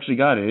 you actually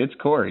got it. It's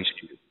Corey.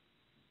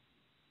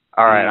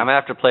 All right, I'm going to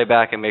have to play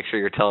back and make sure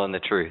you're telling the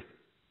truth.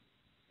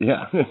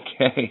 Yeah,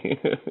 okay.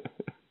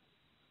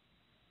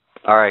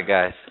 All right,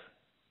 guys.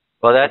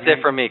 Well, that's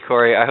it from me,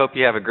 Corey. I hope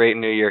you have a great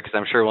New Year because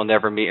I'm sure we'll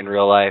never meet in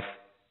real life.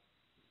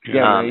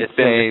 Yeah, it's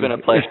been a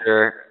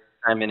pleasure.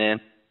 chiming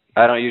in.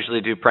 I don't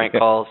usually do prank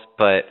calls,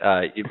 but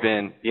you've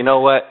been. You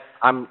know what?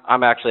 I'm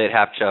actually at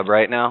half chub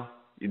right now.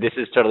 This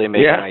is totally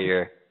making my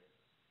year.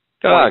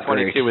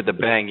 2022 with the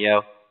bang,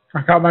 yo.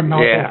 I got my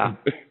mouth open.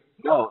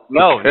 No,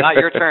 not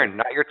your turn.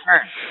 Not your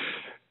turn.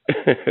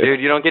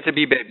 Dude, you don't get to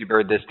be baby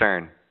bird this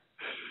turn.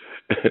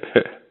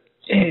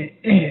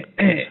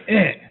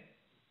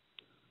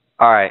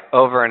 All right,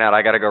 over and out.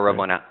 I got to go rub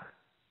one out.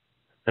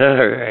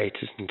 All right.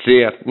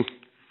 See ya.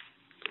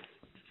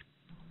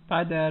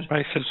 Bye, Dad.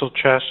 Bye, Sizzle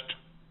Chest.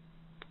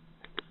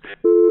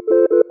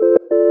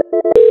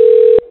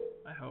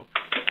 I hope.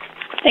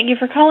 Thank you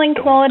for calling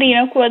Quality in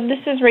Oakwood.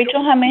 This is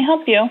Rachel. How may I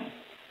help you?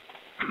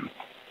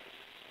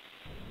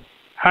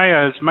 Hi,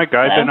 has my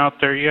guy been out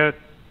there yet?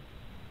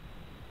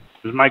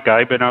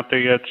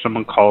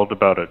 Someone called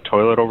about a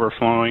toilet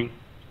overflowing.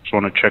 Just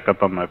want to check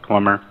up on my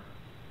plumber.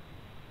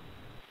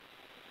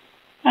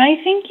 I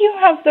think you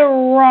have the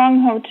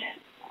wrong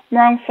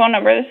phone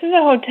number. This is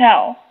a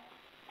hotel.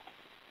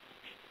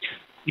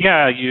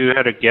 Yeah, you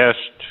had a guest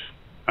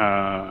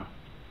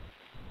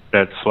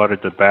that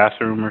flooded the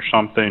bathroom or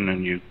something,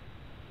 and you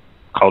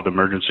called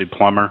emergency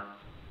plumber.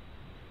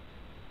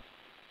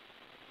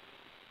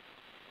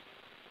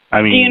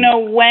 I mean, do you know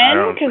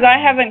when? Because I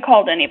haven't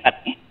called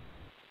anybody.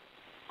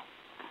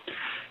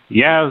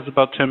 Yeah, it was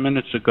about 10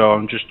 minutes ago.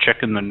 I'm just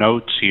checking the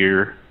notes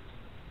here.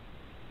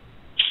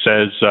 It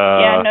says,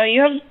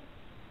 you have...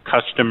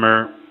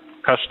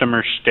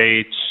 Customer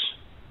states,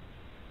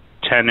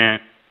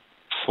 tenant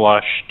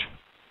flushed,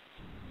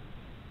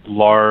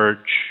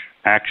 large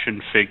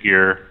action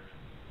figure,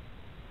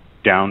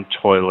 down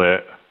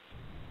toilet.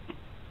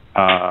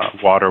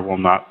 Water will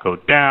not go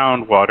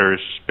down. Water is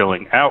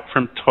spilling out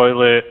from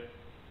toilet.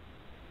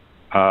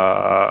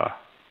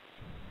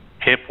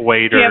 Hip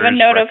waiters. Do you have a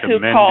note of who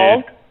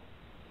called?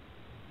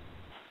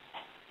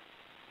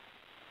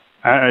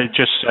 It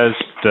just says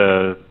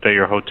that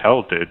your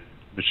hotel did.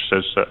 It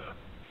says,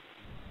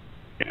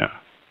 yeah.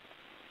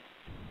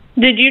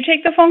 Did you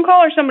take the phone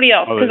call or somebody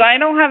else? Because I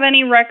don't have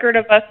any record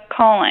of us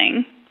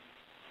calling.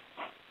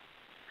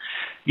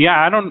 Yeah,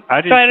 I didn't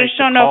take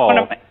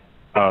the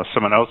call.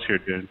 Someone else here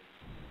did.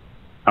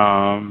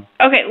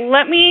 Okay,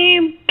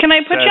 can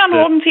I put you on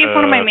hold and see if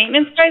one of my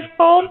maintenance guys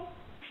called?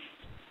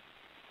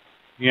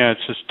 Yeah, it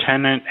says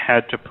tenant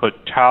had to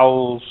put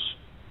towels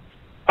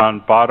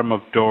on bottom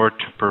of door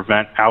to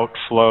prevent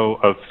outflow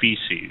of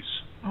feces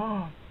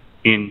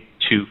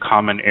into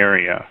common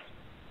area.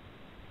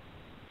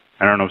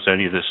 I don't know if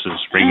any of this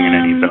is ringing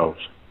any bells.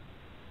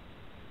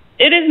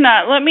 It is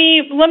not. Let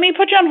me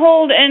put you on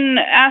hold and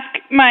ask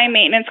my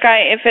maintenance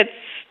guy if it's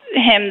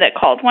him that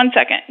called. 1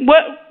 second.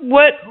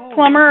 What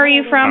plumber are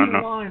you from?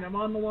 I'm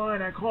on the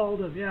line. I called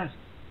him. Yes.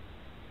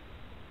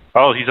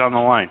 Oh, he's on the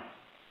line.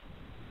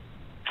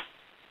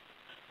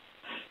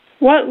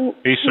 What?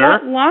 Hey, sir?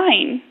 What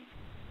line?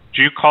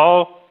 Did you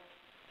call?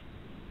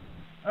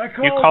 I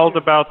called. You called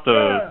about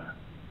the.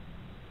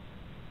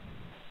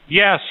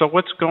 Yeah. So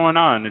what's going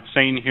on? It's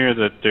saying here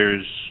that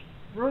there's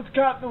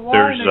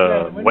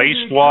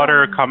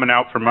wastewater coming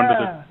out from under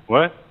the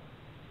what?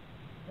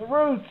 The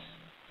roots.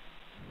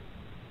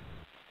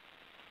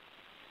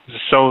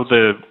 So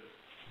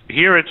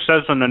here it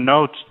says in the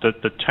notes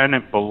that the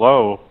tenant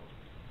below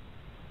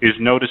is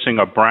noticing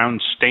a brown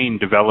stain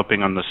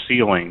developing on the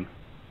ceiling.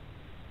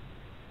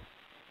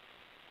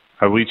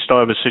 We still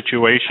have a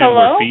situation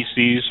where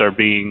feces are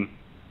being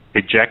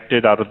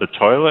ejected out of the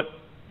toilet?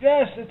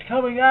 Yes, it's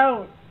coming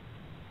out.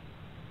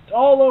 It's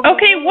all over.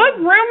 Okay, what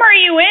room are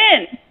you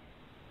in?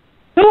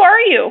 Who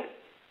are you?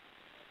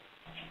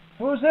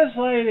 Who's this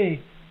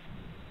lady?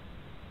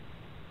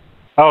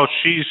 Oh,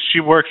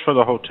 she works for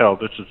the hotel.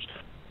 This is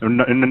in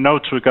the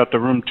notes. We got the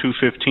room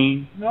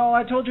 215. No,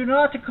 I told you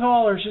not to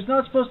call her. She's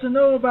not supposed to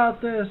know about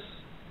this.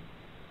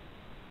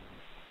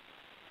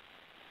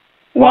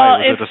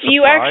 Well, if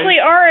you actually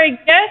are a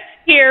guest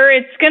here,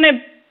 it's going to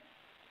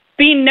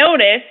be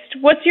noticed.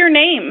 What's your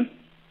name?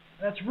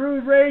 That's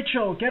Rude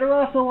Rachel. Get her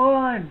off the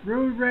line.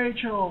 Rude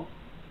Rachel.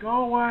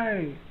 Go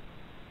away.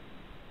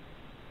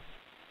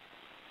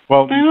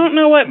 Well, I don't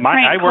know what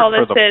prank call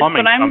this is,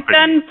 but I'm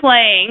done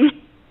playing.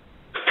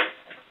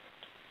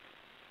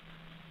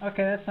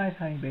 Okay, that's nice,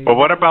 honey, baby. But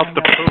what about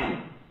the poo?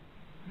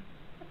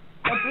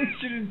 I think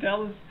she didn't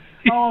tell us.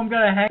 Oh, I'm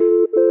going to hang.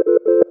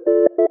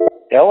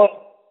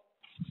 Hello?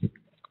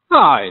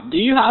 Hi, do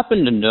you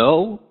happen to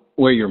know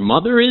where your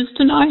mother is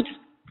tonight?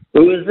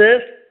 Who is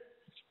this?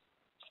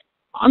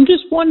 I'm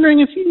just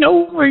wondering if you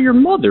know where your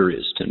mother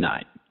is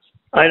tonight.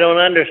 I don't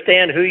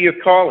understand who you're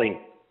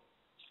calling.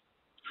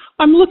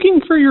 I'm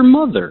looking for your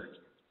mother.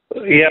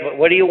 Yeah, but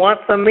what do you want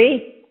from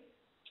me?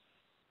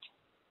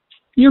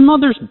 Your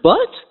mother's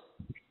butt?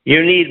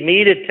 You need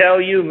me to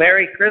tell you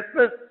Merry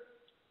Christmas?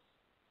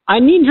 I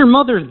need your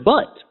mother's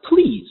butt,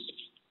 please.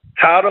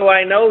 How do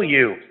I know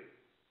you?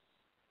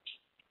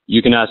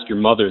 You can ask your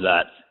mother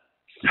that.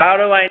 How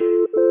do I...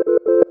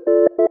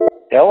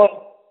 Hello?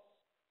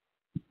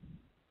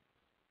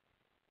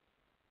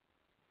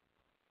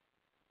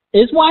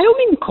 Is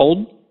Wyoming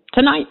cold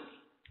tonight?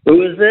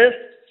 Who is this?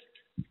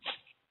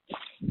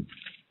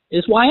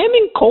 Is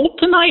Wyoming cold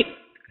tonight?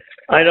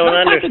 I don't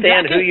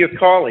understand who you're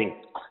calling.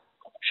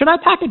 Should I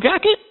pack a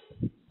jacket?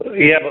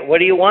 Yeah, but what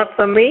do you want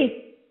from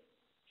me?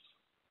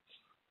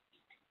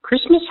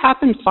 Christmas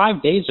happened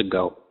 5 days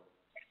ago.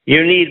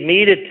 You need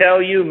me to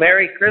tell you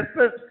Merry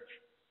Christmas?